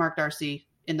Mark Darcy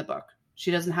in the book.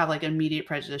 She doesn't have like immediate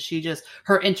prejudice.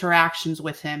 Her interactions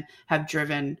with him have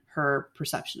driven her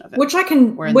perception of it. Which I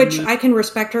can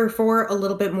respect her for a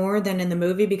little bit more than in the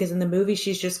movie, because in the movie,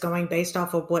 she's just going based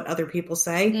off of what other people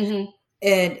say. Mm-hmm.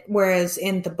 And whereas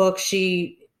in the book,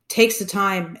 she takes the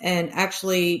time and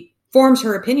actually forms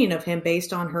her opinion of him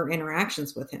based on her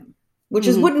interactions with him, which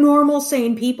is what normal,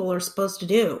 sane people are supposed to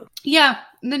do. Yeah.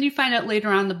 And then you find out later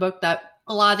on in the book that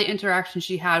a lot of the interactions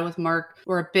she had with Mark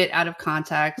were a bit out of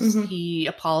context. Mm-hmm. He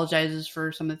apologizes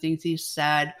for some of the things he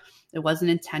said. It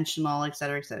wasn't intentional, et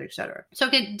cetera, et cetera, et cetera. So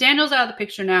okay, Daniel's out of the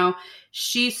picture now.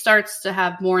 She starts to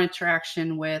have more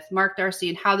interaction with Mark Darcy,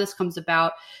 and how this comes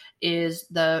about is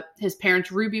his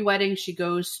parents' Ruby wedding. She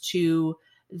goes to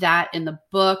that in the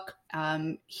book.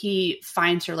 he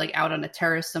finds her like out on a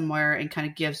terrace somewhere and kind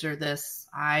of gives her this,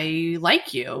 I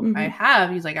like you.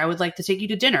 Mm-hmm. He's like, I would like to take you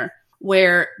to dinner.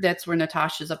 That's where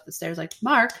Natasha's up the stairs like,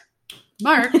 Mark.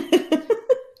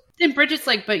 And Bridget's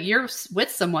like, but you're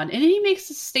with someone. And he makes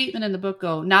a statement in the book,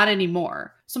 not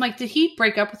anymore. So I'm like, did he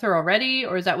break up with her already?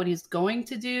 Or is that what he's going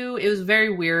to do? It was very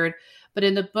weird. But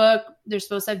in the book, they're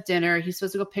supposed to have dinner. He's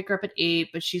supposed to go pick her up at 8,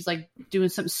 but she's like doing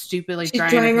something stupid, like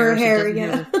drying her hair.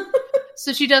 Yeah.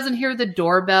 So she doesn't hear the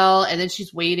doorbell. And then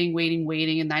she's waiting.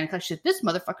 And 9 o'clock, she's like, this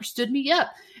motherfucker stood me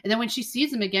up. And then when she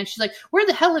sees him again, she's like, where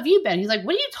the hell have you been? He's like,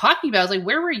 what are you talking about? I was like,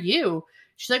 where were you?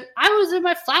 She's like, I was in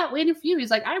my flat waiting for you.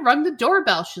 He's like, I rung the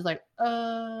doorbell. She's like,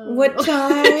 what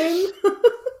time?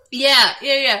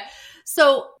 Yeah.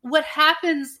 So what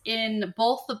happens in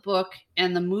both the book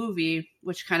and the movie,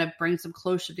 which kind of brings them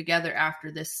closer together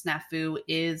after this snafu,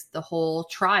 is the whole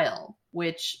trial,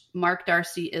 which Mark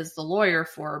Darcy is the lawyer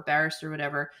for, barrister,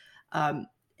 whatever.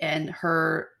 And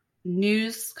her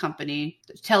news company,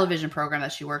 the television program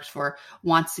that she works for,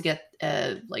 wants to get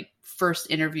a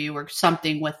first interview or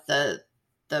something with the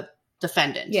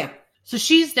defendant. Yeah. So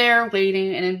she's there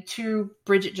waiting, and in true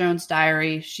Bridget Jones'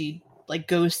 diary, she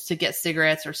goes to get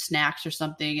cigarettes or snacks or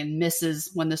something and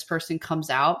misses when this person comes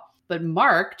out. But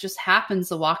Mark just happens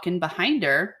to walk in behind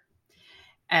her,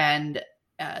 and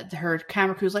her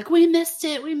camera crew's like, we missed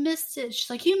it. She's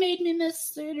like, you made me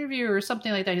miss the interview or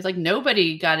something like that. He's like,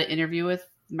 nobody got an interview with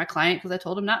my client because I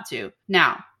told him not to.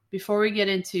 Now, before we get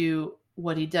into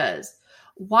what he does,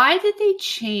 why did they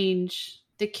change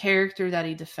the character that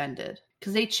he defended?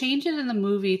 Because they changed it in the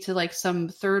movie to some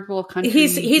third world country.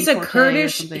 He's a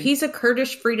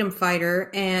Kurdish freedom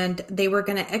fighter, and they were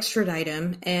going to extradite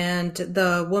him. And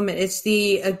the woman, it's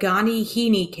the Agani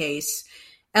Heaney case.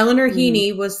 Eleanor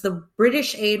Heaney was the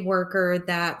British aid worker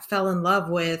that fell in love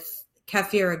with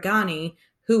Kafir Agani,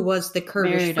 who was the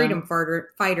Kurdish freedom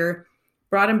fighter.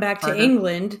 Brought him back to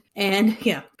England, and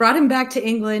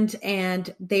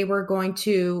they were going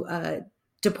to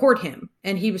deport him,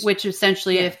 and he was, which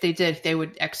essentially, if they did, they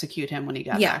would execute him when he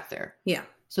got back there. Yeah.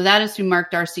 So that is who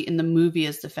Mark Darcy in the movie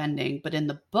is defending, but in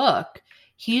the book,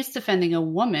 he's defending a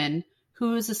woman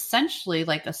who is essentially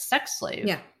like a sex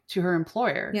slave to her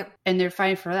employer. Yep. And they're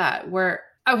fighting for that.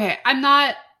 I'm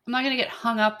not going to get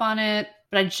hung up on it,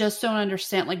 but I just don't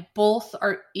understand. Both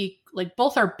are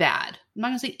bad. I'm not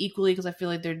going to say equally because I feel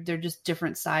like they're just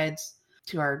different sides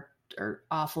to our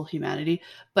awful humanity.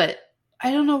 But I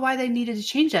don't know why they needed to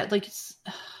change that.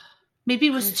 Maybe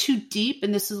it was too deep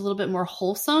and this is a little bit more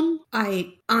wholesome.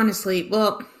 I honestly,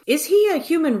 is he a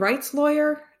human rights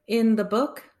lawyer in the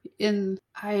book?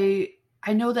 I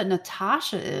know that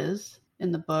Natasha is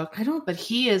in the book. But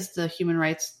he is the human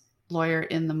rights lawyer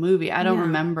in the movie. I don't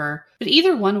remember. But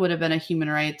either one would have been a human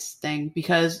rights thing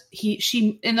because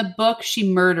she in the book, she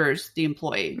murders the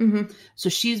employee. Mm-hmm. So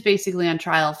she's basically on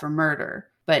trial for murder.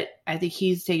 But I think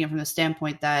he's taken from the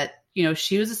standpoint that,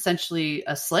 she was essentially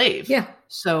a slave. Yeah.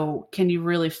 So can you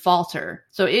really fault her?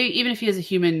 So even if he is a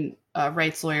human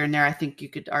rights lawyer in there, I think you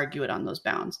could argue it on those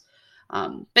bounds.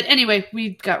 But anyway,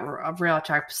 we got real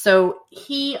track. So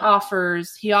he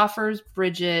offers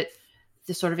Bridget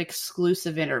this sort of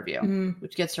exclusive interview,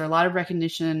 which gets her a lot of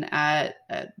recognition at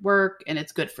work, and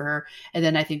it's good for her. And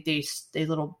then I think they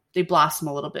blossom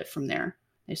a little bit from there.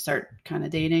 They start kind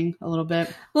of dating a little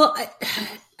bit. Well,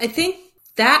 I think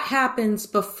that happens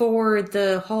before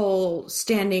the whole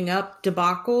standing up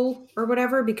debacle or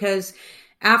whatever, because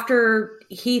after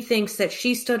he thinks that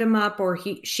she stood him up or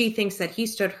she thinks that he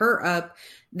stood her up,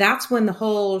 that's when the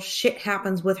whole shit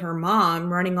happens with her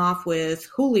mom running off with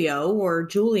Julio or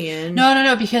Julian.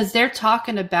 No, because they're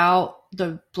talking about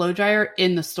the blow dryer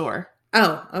in the store.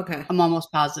 Oh, okay. I'm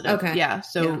almost positive. Okay. Yeah.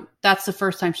 So that's the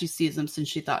first time she sees him since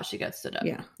she thought she got stood up.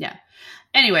 Yeah.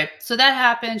 Anyway, so that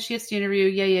happens. She gets the interview.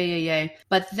 Yay.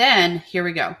 But then, here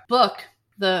we go. Book,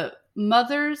 the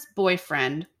mother's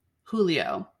boyfriend,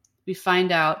 Julio, we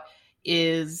find out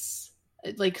is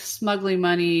smuggling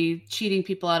money, cheating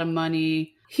people out of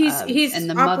money. He's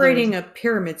operating a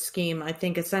pyramid scheme, I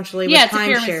think, essentially, with timeshares.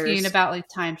 Yeah, it's a pyramid scheme about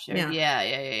timeshare.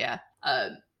 Yeah.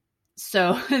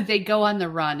 So they go on the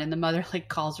run, and the mother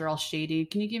calls her all shady.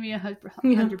 Can you give me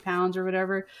 100 pounds or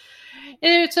whatever?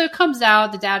 And so it comes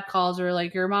out. The dad calls her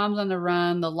your mom's on the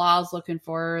run. The law's looking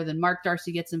for her. Then Mark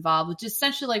Darcy gets involved, which is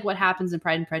essentially what happens in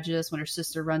Pride and Prejudice when her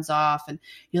sister runs off, and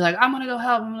you're like, I'm gonna go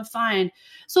help. I'm gonna find.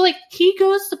 So he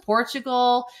goes to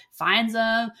Portugal, finds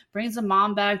them, brings the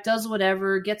mom back, does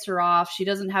whatever, gets her off. She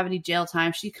doesn't have any jail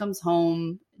time. She comes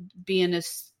home being a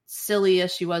silly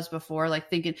as she was before, like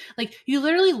thinking like you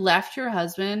literally left your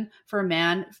husband for a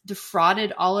man,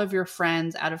 defrauded all of your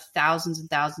friends out of thousands and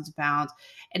thousands of pounds,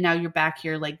 and now you're back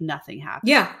here like nothing happened.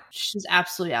 Yeah. She's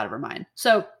absolutely out of her mind.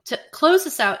 So to close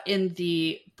this out, in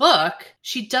the book,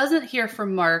 she doesn't hear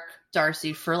from Mark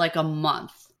Darcy for like a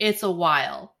month. It's a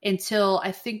while until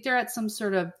I think they're at some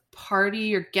sort of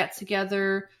party or get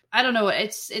together. I don't know.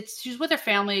 It's she's with her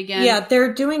family again. Yeah,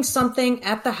 they're doing something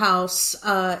at the house.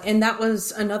 And that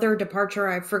was another departure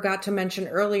I forgot to mention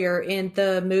earlier. In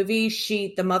the movie,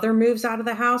 the mother moves out of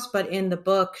the house, but in the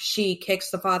book, she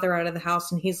kicks the father out of the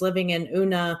house and he's living in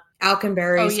Una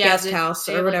Alconberry's guest house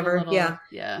or whatever.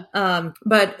 Yeah.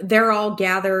 But they're all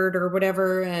gathered or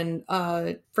whatever. And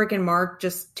freaking Mark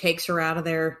just takes her out of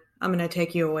there. I'm going to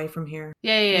take you away from here.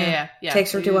 Yeah.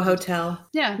 Takes her to a hotel.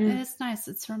 Yeah, it's nice.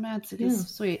 It's romantic.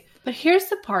 It's sweet. But here's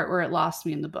the part where it lost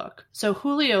me in the book. So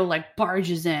Julio like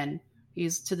barges in.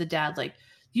 He's to the dad like,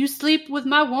 you sleep with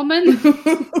my woman?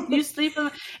 You sleep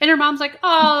with... And her mom's like,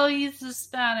 oh, he's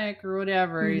Hispanic or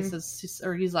whatever. He says,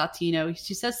 or he's Latino.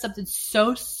 She says something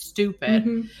so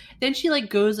stupid. Then she like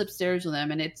goes upstairs with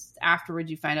him, and it's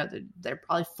afterwards you find out that they're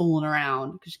probably fooling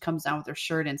around because she comes down with her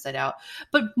shirt inside out.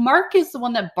 But Mark is the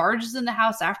one that barges in the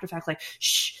house after the fact, like,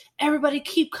 shh, everybody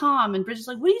keep calm. And Bridget's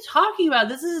like, what are you talking about?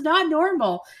 This is not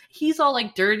normal. He's all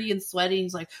like dirty and sweaty.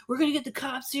 He's like, we're going to get the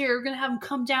cops here. We're going to have him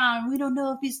come down. We don't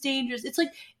know if he's dangerous. It's like,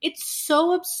 it's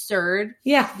so absurd.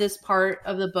 Yeah. This part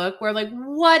of the book where like,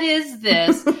 what is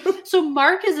this? So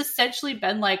Mark has essentially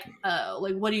been like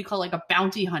what do you call like a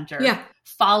bounty hunter? Yeah.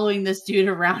 Following this dude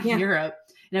around Europe.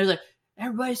 And I was like,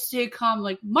 everybody stay calm.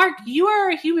 Like, Mark, you are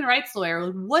a human rights lawyer.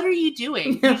 Like, what are you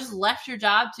doing? You just left your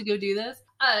job to go do this?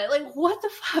 Like, what the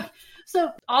fuck?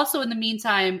 So also in the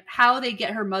meantime, how they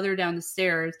get her mother down the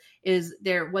stairs is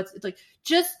it's like,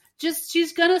 just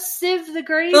she's gonna sieve the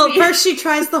gravy. Well, first she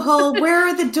tries the whole, where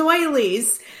are the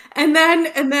doilies? And then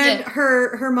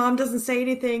her mom doesn't say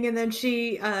anything. And then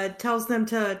she tells them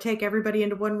to take everybody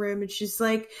into one room. And she's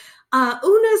like,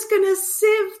 Una's gonna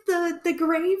sieve the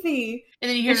gravy. And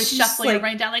then you hear her shuffling like,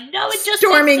 right down, like, no, it just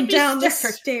storming down the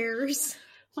stairs.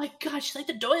 My God, she's like,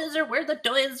 the doilies are where the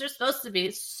doilies are supposed to be.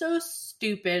 It's so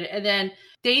stupid. And then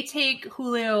they take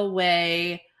Julio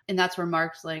away, and that's where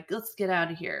Mark's like, let's get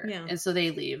out of here. Yeah. And so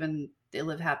they leave, and they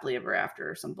live happily ever after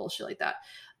or some bullshit like that.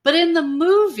 But in the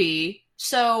movie,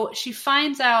 so she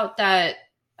finds out that,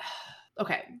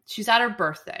 okay, she's at her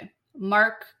birthday.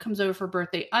 Mark comes over for her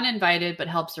birthday uninvited, but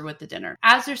helps her with the dinner.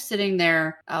 As they're sitting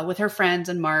there with her friends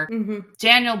and Mark,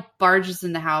 Daniel barges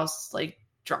in the house like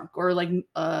drunk, or like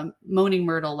Moaning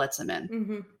Myrtle lets him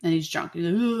in, and he's drunk. He's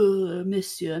like, I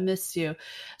miss you.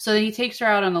 So then he takes her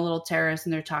out on a little terrace,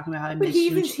 and they're talking about how I miss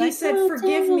you. He said,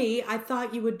 forgive me, I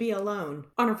thought you would be alone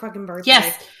on her fucking birthday.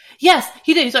 Yes,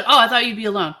 he did. He's like, oh, I thought you'd be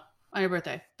alone on your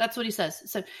birthday. That's what he says.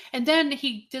 So, and then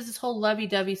he does this whole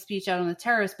lovey-dovey speech out on the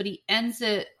terrace, but he ends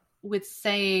it with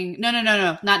saying, no,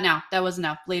 not now. That wasn't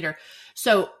now. Later.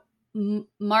 So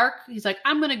Mark, he's like,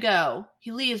 I'm gonna go.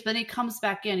 He leaves, but then he comes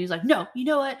back in. He's like, no, you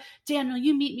know what, Daniel,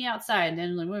 you meet me outside. And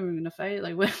then like, what are we gonna fight?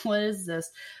 Like, what is this?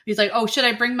 He's like, oh, should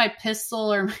I bring my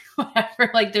pistol or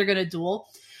whatever? Like, they're gonna duel.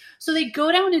 So they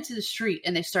go down into the street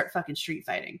and they start fucking street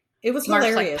fighting. It was Mark's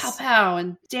hilarious. Like, pow, pow.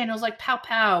 And Daniel's like, pow,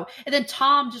 pow. And then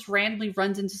Tom just randomly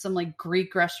runs into some like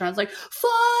Greek restaurant. It's like,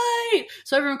 fight!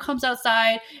 So everyone comes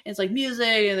outside and it's like music,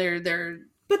 and they're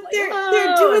but like,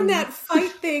 they're doing that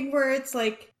fight thing where it's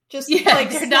like, just like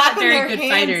they're not very good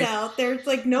hands fighters. Out. There's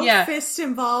like no fists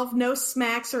involved, no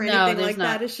smacks or anything like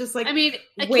that. It's just like, I mean,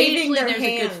 waving their there's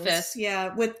hands. A good fist.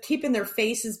 Yeah, with keeping their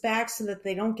faces back so that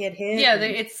they don't get hit. Yeah,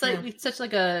 it's like it's such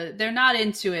like they're not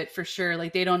into it for sure.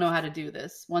 Like, they don't know how to do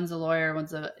this. One's a lawyer,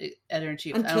 one's a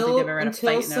editor-in-chief. I don't think they've ever had a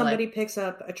fight. Until somebody picks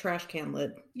up a trash can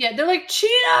lid. Yeah, they're like,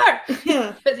 cheater!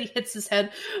 Yeah. As he hits his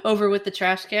head over with the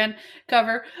trash can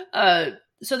cover.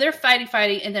 So they're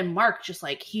fighting, and then Mark just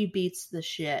like, he beats the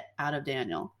shit out of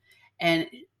Daniel. And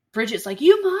Bridget's like,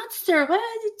 you monster, what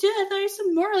did you do? I thought you were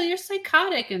so moral, you're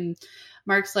psychotic. And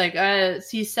Mark's like,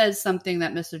 he says something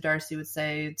that Mr. Darcy would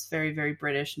say. It's very, very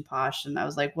British and posh. And I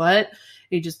was like, what?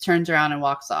 He just turns around and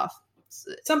walks off.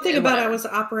 Something about I was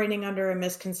operating under a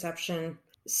misconception.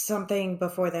 Something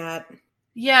before that.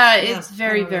 Yeah, it's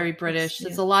very, very British.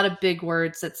 There's a lot of big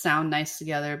words that sound nice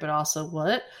together, but also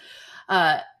what?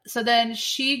 So then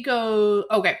she goes,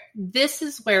 okay, this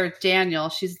is where Daniel,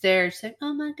 she's there. She's like,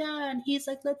 oh my God. And he's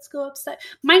like, let's go upstairs.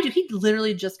 Mind you, he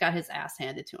literally just got his ass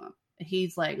handed to him.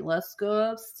 He's like, let's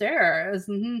go upstairs.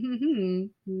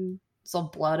 It's all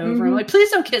blood over him. Like,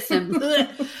 please don't kiss him.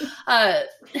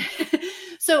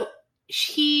 So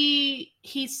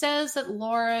he says that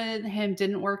Laura and him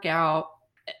didn't work out.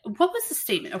 what was the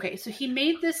statement? Okay, so he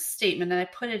made this statement and I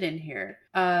put it in here.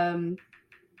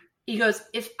 He goes,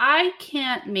 if I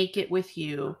can't make it with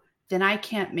you, then I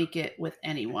can't make it with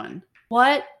anyone.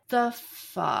 What the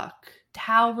fuck?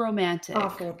 How romantic.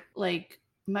 Awful. Like,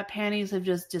 my panties have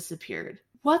just disappeared.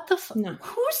 What the fuck? No.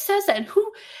 Who says that? And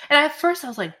at first I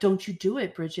was like, don't you do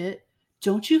it, Bridget.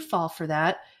 Don't you fall for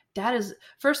that. That is,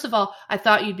 first of all, I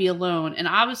thought you'd be alone. And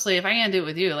obviously, if I can't do it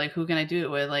with you, like, who can I do it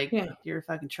with? Like, you're a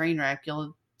fucking train wreck.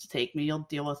 You'll take me. You'll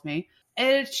deal with me.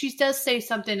 And she does say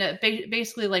something that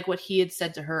basically like what he had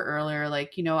said to her earlier,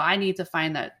 like, you know, I need to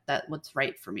find that what's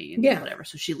right for me and whatever.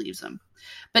 So she leaves him.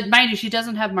 But mind you, she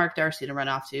doesn't have Mark Darcy to run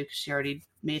off to because she already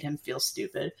made him feel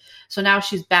stupid. So now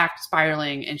she's back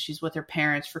spiraling and she's with her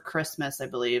parents for Christmas, I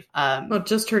believe. Well,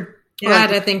 just her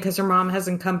dad, I think, because her mom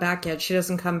hasn't come back yet. She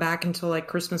doesn't come back until like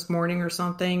Christmas morning or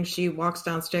something. She walks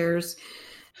downstairs.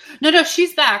 No,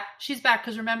 she's back. She's back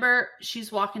because remember,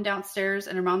 she's walking downstairs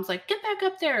and her mom's like, get back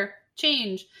up there.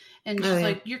 Change. And she's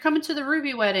like, you're coming to the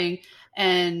Ruby wedding.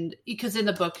 And because in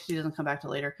the book she doesn't come back till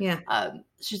later.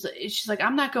 She's like,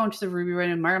 I'm not going to the Ruby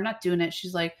wedding, Mark. I'm not doing it.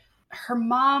 She's like, her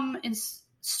mom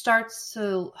starts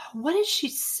to, what did she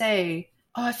say?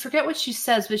 Oh, I forget what she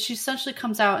says, but she essentially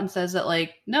comes out and says that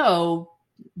like, no,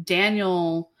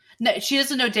 she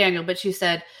doesn't know Daniel, but she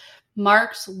said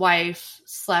Mark's wife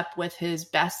slept with his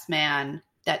best man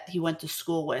that he went to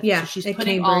school with. So she's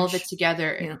putting all of it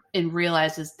together and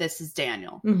realizes this is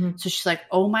Daniel. Mm-hmm. So she's like,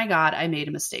 oh my God, I made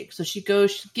a mistake. So she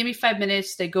goes, give me 5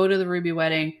 minutes. They go to the Ruby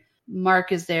wedding.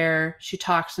 Mark is there. She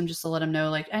talks to him just to let him know,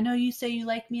 like, I know you say you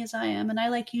like me as I am, and I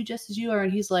like you just as you are.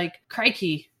 And he's like,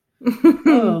 crikey.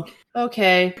 Oh,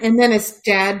 okay. And then his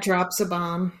dad drops a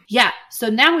bomb. Yeah.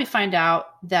 So now we find out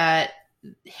that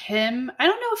I don't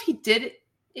know if he did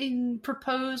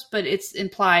propose, but it's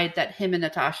implied that him and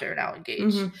Natasha are now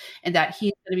engaged and that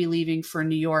he's going to be leaving for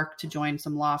New York to join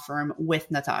some law firm with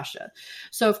Natasha.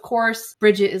 So of course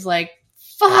Bridget is like,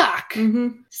 fuck,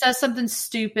 says something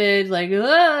stupid like,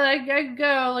 I gotta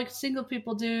go like single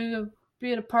people do,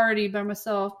 be at a party by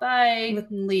myself, bye,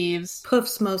 and leaves.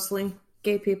 Puffs, mostly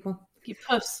gay people.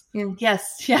 Puffs.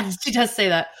 Yes, she does say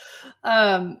that.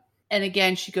 And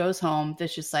again, she goes home,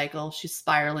 vicious cycle. She's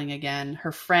spiraling again.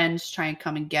 Her friends try and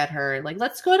come and get her. Like,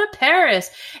 let's go to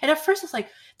Paris. And at first I was like,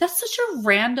 that's such a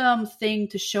random thing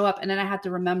to show up. And then I had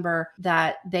to remember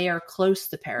that they are close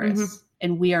to Paris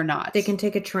and we are not. They can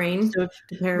take a train to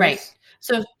Paris. Right.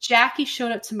 So if Jackie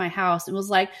showed up to my house and was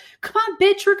like, come on,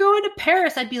 bitch, we're going to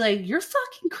Paris, I'd be like, you're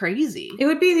fucking crazy. It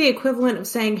would be the equivalent of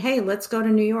saying, hey, let's go to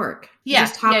New York. Yeah.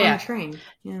 Just hop on a train.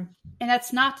 Yeah. And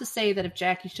that's not to say that if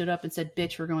Jackie showed up and said,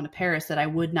 bitch, we're going to Paris, that I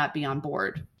would not be on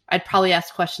board. I'd probably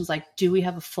ask questions like, do we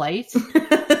have a flight?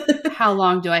 How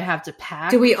long do I have to pack?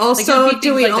 Do we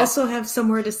also have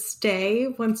somewhere to stay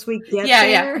once we get there?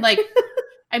 Yeah. Like,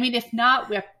 I mean, if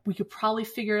not, we could probably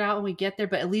figure it out when we get there,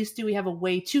 but at least do we have a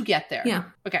way to get there? Yeah.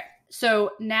 Okay.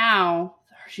 So now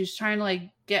she's trying to like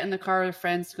get in the car with her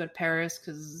friends to go to Paris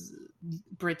because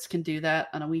Brits can do that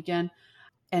on a weekend.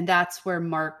 And that's where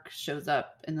Mark shows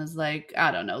up and is like,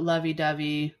 I don't know,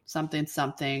 lovey-dovey,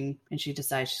 something. And she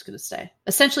decides she's going to stay.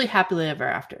 Essentially happily ever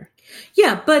after.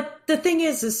 Yeah, but the thing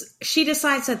is she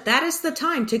decides that is the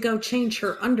time to go change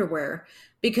her underwear.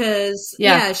 Because,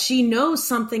 she knows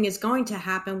something is going to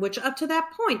happen, which up to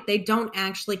that point, they don't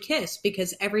actually kiss.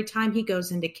 Because every time he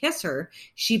goes in to kiss her,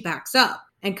 she backs up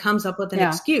and comes up with an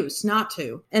excuse not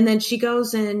to. And then she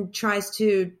goes and tries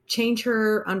to change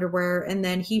her underwear, and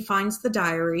then he finds the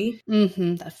diary.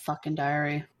 That fucking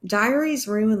diary. Diaries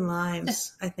ruin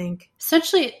lives, I think.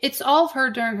 Essentially, it's all of her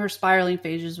during her spiraling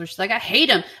phases where she's like, I hate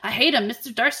him.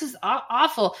 Mr. Darcy's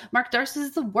awful. Mark Darcy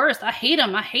is the worst. I hate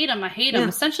him. Yeah.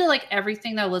 Essentially, like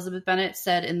everything that Elizabeth Bennet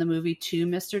said in the movie to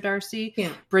Mr. Darcy,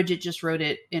 Bridget just wrote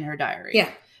it in her diary.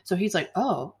 Yeah. So he's like,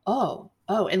 oh,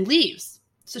 and leaves.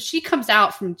 So she comes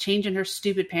out from changing her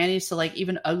stupid panties to like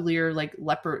even uglier, like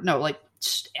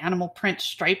animal print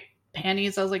stripe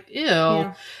panties. I was like, ew.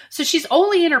 Yeah. So she's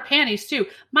only in her panties too.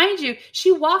 Mind you,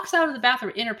 she walks out of the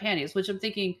bathroom in her panties, which I'm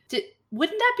thinking,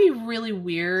 wouldn't that be really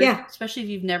weird? Yeah. Especially if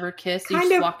you've never kissed. Kind you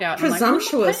just walk out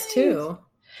presumptuous and too.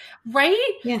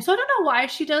 Right? Yeah. So I don't know why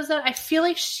she does that. I feel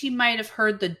like she might have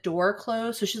heard the door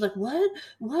close. So she's like,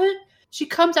 what? She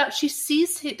comes out. She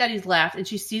sees that he's left and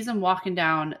she sees him walking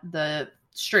down the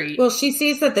street. Well, she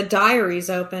sees that the diary's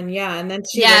open, and then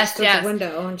she looks through the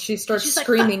window and she starts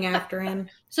screaming after him.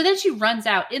 So then she runs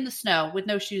out in the snow with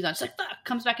no shoes on. She's like, fuck,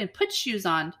 comes back and puts shoes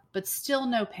on, but still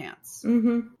no pants.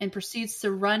 And proceeds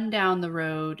to run down the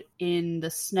road in the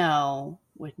snow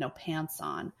with no pants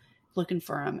on. looking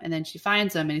for him. And then she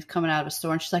finds him and he's coming out of a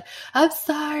store and she's like, I'm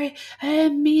sorry. I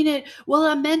didn't mean it. Well,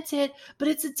 I meant it, but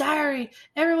it's a diary.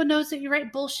 Everyone knows that you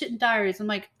write bullshit in diaries. I'm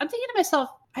thinking to myself,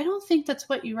 I don't think that's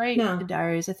what you write in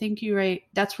diaries. I think you write,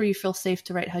 that's where you feel safe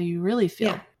to write how you really feel.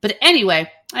 Yeah. But anyway,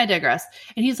 I digress.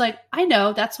 And he's like, I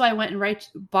know. That's why I went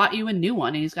and bought you a new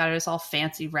one. And he's got this all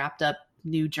fancy wrapped up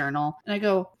new journal. And I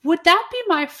go, would that be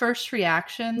my first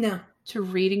reaction to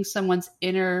reading someone's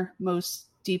innermost,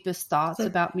 deepest thoughts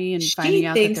about me and finding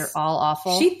out that they're all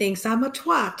awful? She thinks I'm a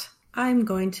twat. I'm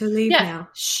going to leave now.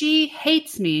 She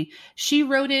hates me. She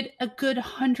wrote it a good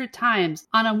 100 times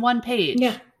on a one page.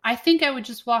 Yeah. I think I would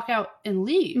just walk out and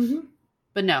leave. Mm-hmm.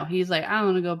 But no, he's like, I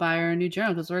want to go buy her a new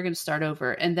journal because we're going to start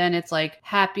over. And then it's like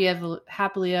happily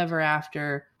ever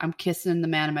after. I'm kissing the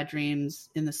man of my dreams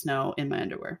in the snow in my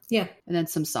underwear. Yeah. And then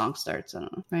some song starts. I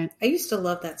don't know. Right. I used to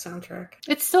love that soundtrack.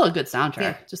 It's still a good soundtrack.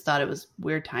 Yeah. Just thought it was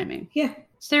weird timing. Yeah.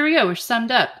 So there we go. We're summed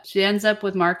up. She ends up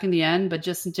with Mark in the end, but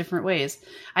just in different ways.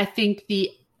 I think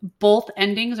both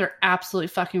endings are absolutely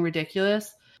fucking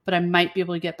ridiculous, but I might be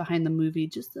able to get behind the movie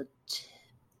just a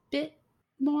bit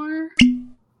more.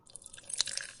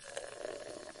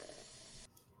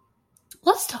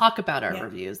 Let's talk about our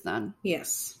reviews then.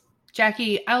 Yes.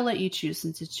 Jackie, I'll let you choose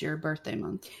since it's your birthday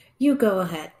month. You go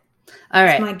ahead. All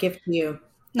right. It's my gift to you.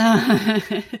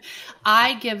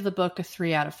 I give the book a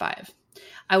 3 out of 5.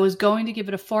 I was going to give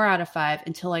it a 4 out of 5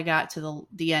 until I got to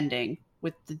the ending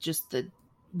with the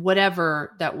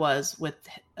whatever that was with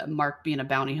Mark being a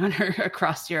bounty hunter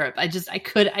across Europe. I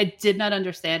did not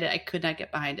understand it. I could not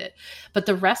get behind it. But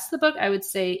the rest of the book, I would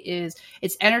say,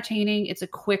 it's entertaining. It's a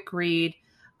quick read.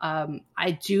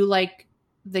 I do like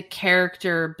the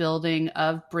character building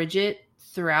of Bridget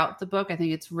throughout the book. I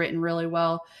think it's written really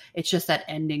well. It's just that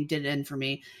ending did end for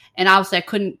me. And obviously I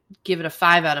couldn't give it a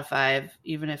 5 out of 5,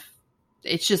 even if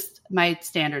it's just my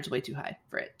standard's way too high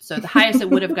for it. So the highest it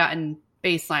would have gotten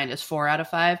baseline is 4 out of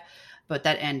 5, but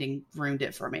that ending ruined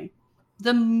it for me.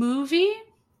 The movie,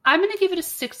 I'm going to give it a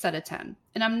 6 out of 10.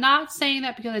 And I'm not saying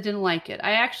that because I didn't like it.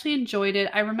 I actually enjoyed it.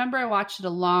 I remember I watched it a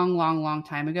long, long, long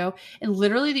time ago. And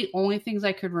literally the only things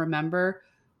I could remember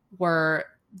were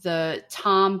the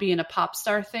Tom being a pop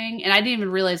star thing. And I didn't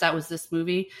even realize that was this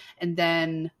movie. And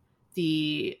then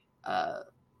the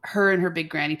her and her big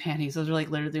granny panties. Those are like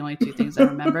literally the only 2 things I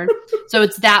remembered. So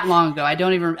it's that long ago. I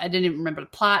didn't even remember the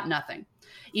plot, nothing.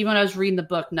 Even when I was reading the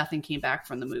book, nothing came back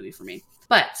from the movie for me.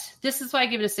 But this is why I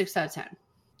give it a 6 out of 10.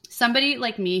 Somebody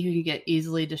like me who can get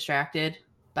easily distracted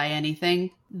by anything,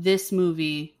 this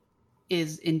movie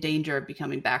is in danger of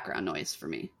becoming background noise for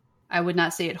me. I would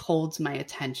not say it holds my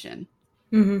attention,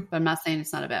 but I'm not saying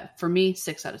it's not a bad. For me,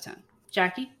 6 out of 10.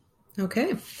 Jackie?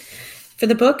 Okay. For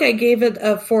the book, I gave it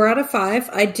a 4 out of 5.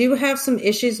 I do have some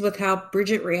issues with how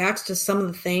Bridget reacts to some of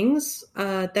the things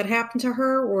that happen to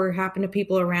her or happen to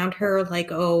people around her,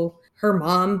 like, her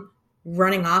mom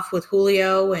running off with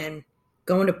Julio and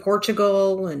going to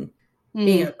Portugal and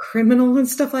being a criminal and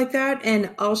stuff like that.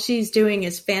 And all she's doing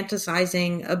is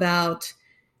fantasizing about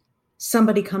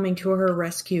somebody coming to her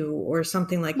rescue or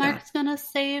something like Mark's gonna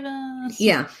save us.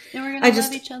 Yeah. And we're gonna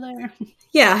love each other.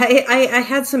 Yeah, I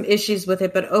had some issues with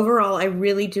it, but overall I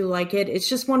really do like it. It's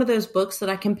just one of those books that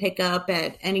I can pick up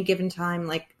at any given time,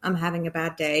 like I'm having a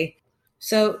bad day.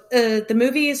 So the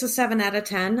movie is a 7 out of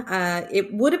 10.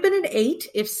 It would have been an 8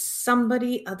 if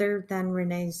somebody other than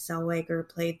Renee Zellweger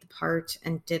played the part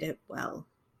and did it well.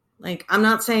 Like, I'm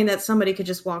not saying that somebody could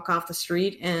just walk off the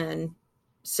street and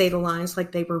say the lines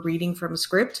like they were reading from a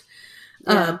script.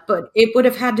 But it would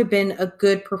have had to have been a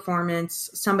good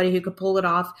performance, somebody who could pull it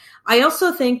off. I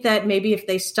also think that maybe if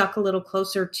they stuck a little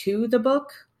closer to the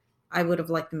book, I would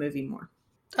have liked the movie more.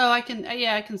 Oh, I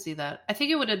can see that. I think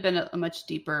it would have been a much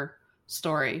deeper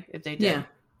story if they did. Yeah.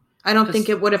 I don't think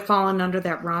it would have fallen under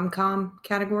that rom-com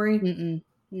category.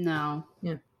 No.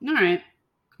 Yeah. All right.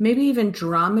 Maybe even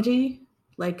dramedy.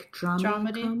 Like dramedy.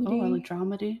 Comedy. Oh, I like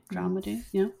dramedy.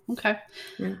 Yeah. Okay.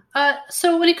 Yeah.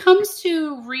 So when it comes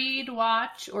to read,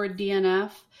 watch, or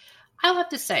DNF, I'll have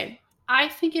to say, I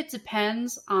think it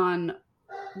depends on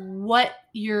what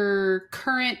your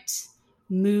current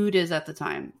mood is at the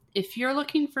time. If you're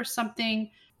looking for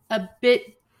something a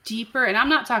bit deeper, and I'm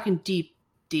not talking deep,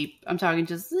 I'm talking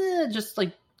just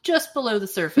below the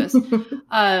surface,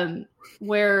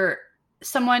 where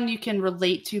someone you can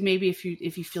relate to, maybe if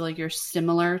you feel like you're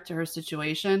similar to her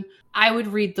situation, I would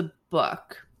read the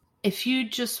book. If you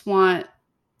just want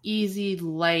easy,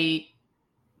 light,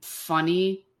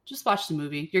 funny, just watch the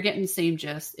movie. You're getting the same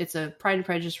gist. It's a Pride and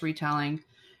Prejudice retelling.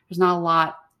 There's not a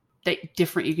lot that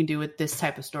different you can do with this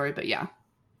type of story, but yeah.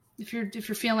 If you're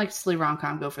feeling like a silly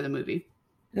rom-com, go for the movie.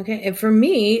 Okay, and for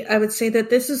me, I would say that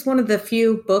this is one of the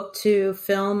few book to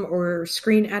film or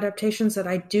screen adaptations that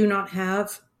I do not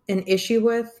have an issue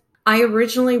with. I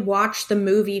originally watched the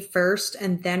movie first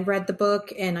and then read the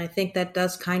book, and I think that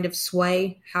does kind of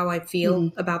sway how I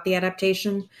feel about the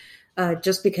adaptation.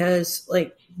 Just because,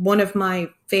 like, one of my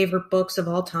favorite books of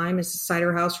all time is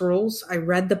Cider House Rules. I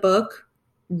read the book,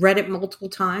 read it multiple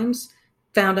times,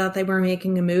 found out they were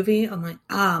making a movie. I'm like,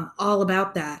 I'm all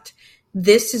about that.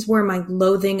 This is where my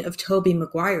loathing of Tobey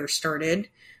Maguire started.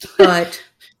 But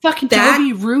fucking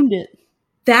Tobey ruined it.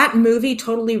 That movie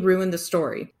totally ruined the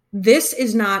story. This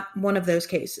is not one of those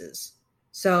cases.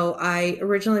 So I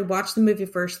originally watched the movie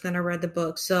first, then I read the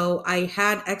book. So I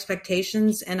had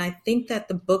expectations, and I think that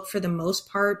the book, for the most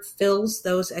part, fills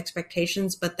those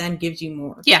expectations, but then gives you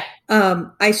more. Yeah.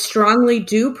 I strongly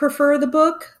do prefer the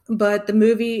book, but the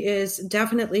movie is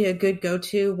definitely a good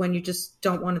go-to when you just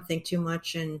don't want to think too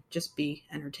much and just be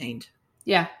entertained.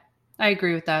 Yeah, I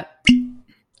agree with that.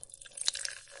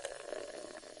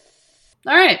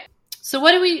 All right.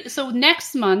 So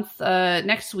next month,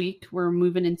 next week, we're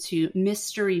moving into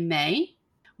Mystery May.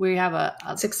 We have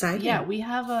it's exciting. Yeah, we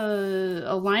have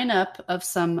a lineup of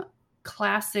some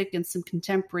classic and some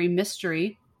contemporary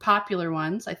mystery, popular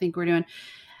ones. I think we're doing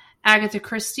Agatha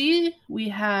Christie. We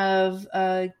have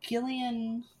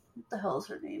Gillian, what the hell is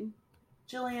her name?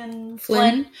 Gillian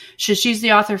Flynn. She's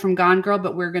the author from Gone Girl,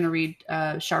 but we're going to read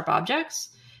Sharp Objects.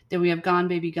 Then we have Gone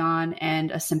Baby Gone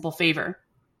and A Simple Favor.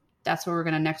 That's what we're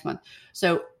going to next month.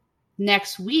 So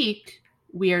next week,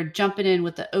 we are jumping in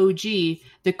with the OG,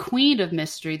 the queen of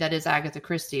mystery, that is Agatha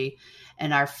Christie.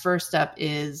 And our first up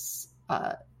is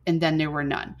And Then There Were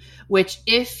None, which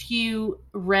if you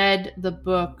read the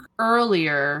book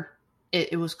earlier,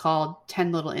 it was called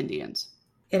 10 Little Indians.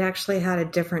 It actually had a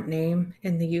different name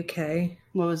in the UK.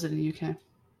 What was it in the UK?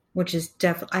 Which is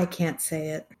I can't say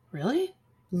it. Really?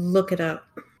 Look it up.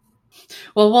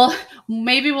 Well,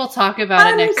 maybe we'll talk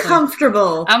about it next week.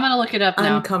 Uncomfortable. I'm going to look it up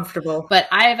now. Uncomfortable. But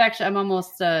I'm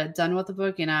almost done with the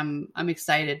book, and I'm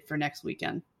excited for next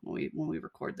weekend when we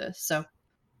record this. So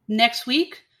next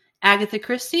week, Agatha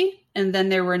Christie, And Then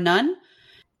There Were None.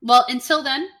 Well, until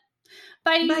then,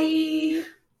 bye. Bye.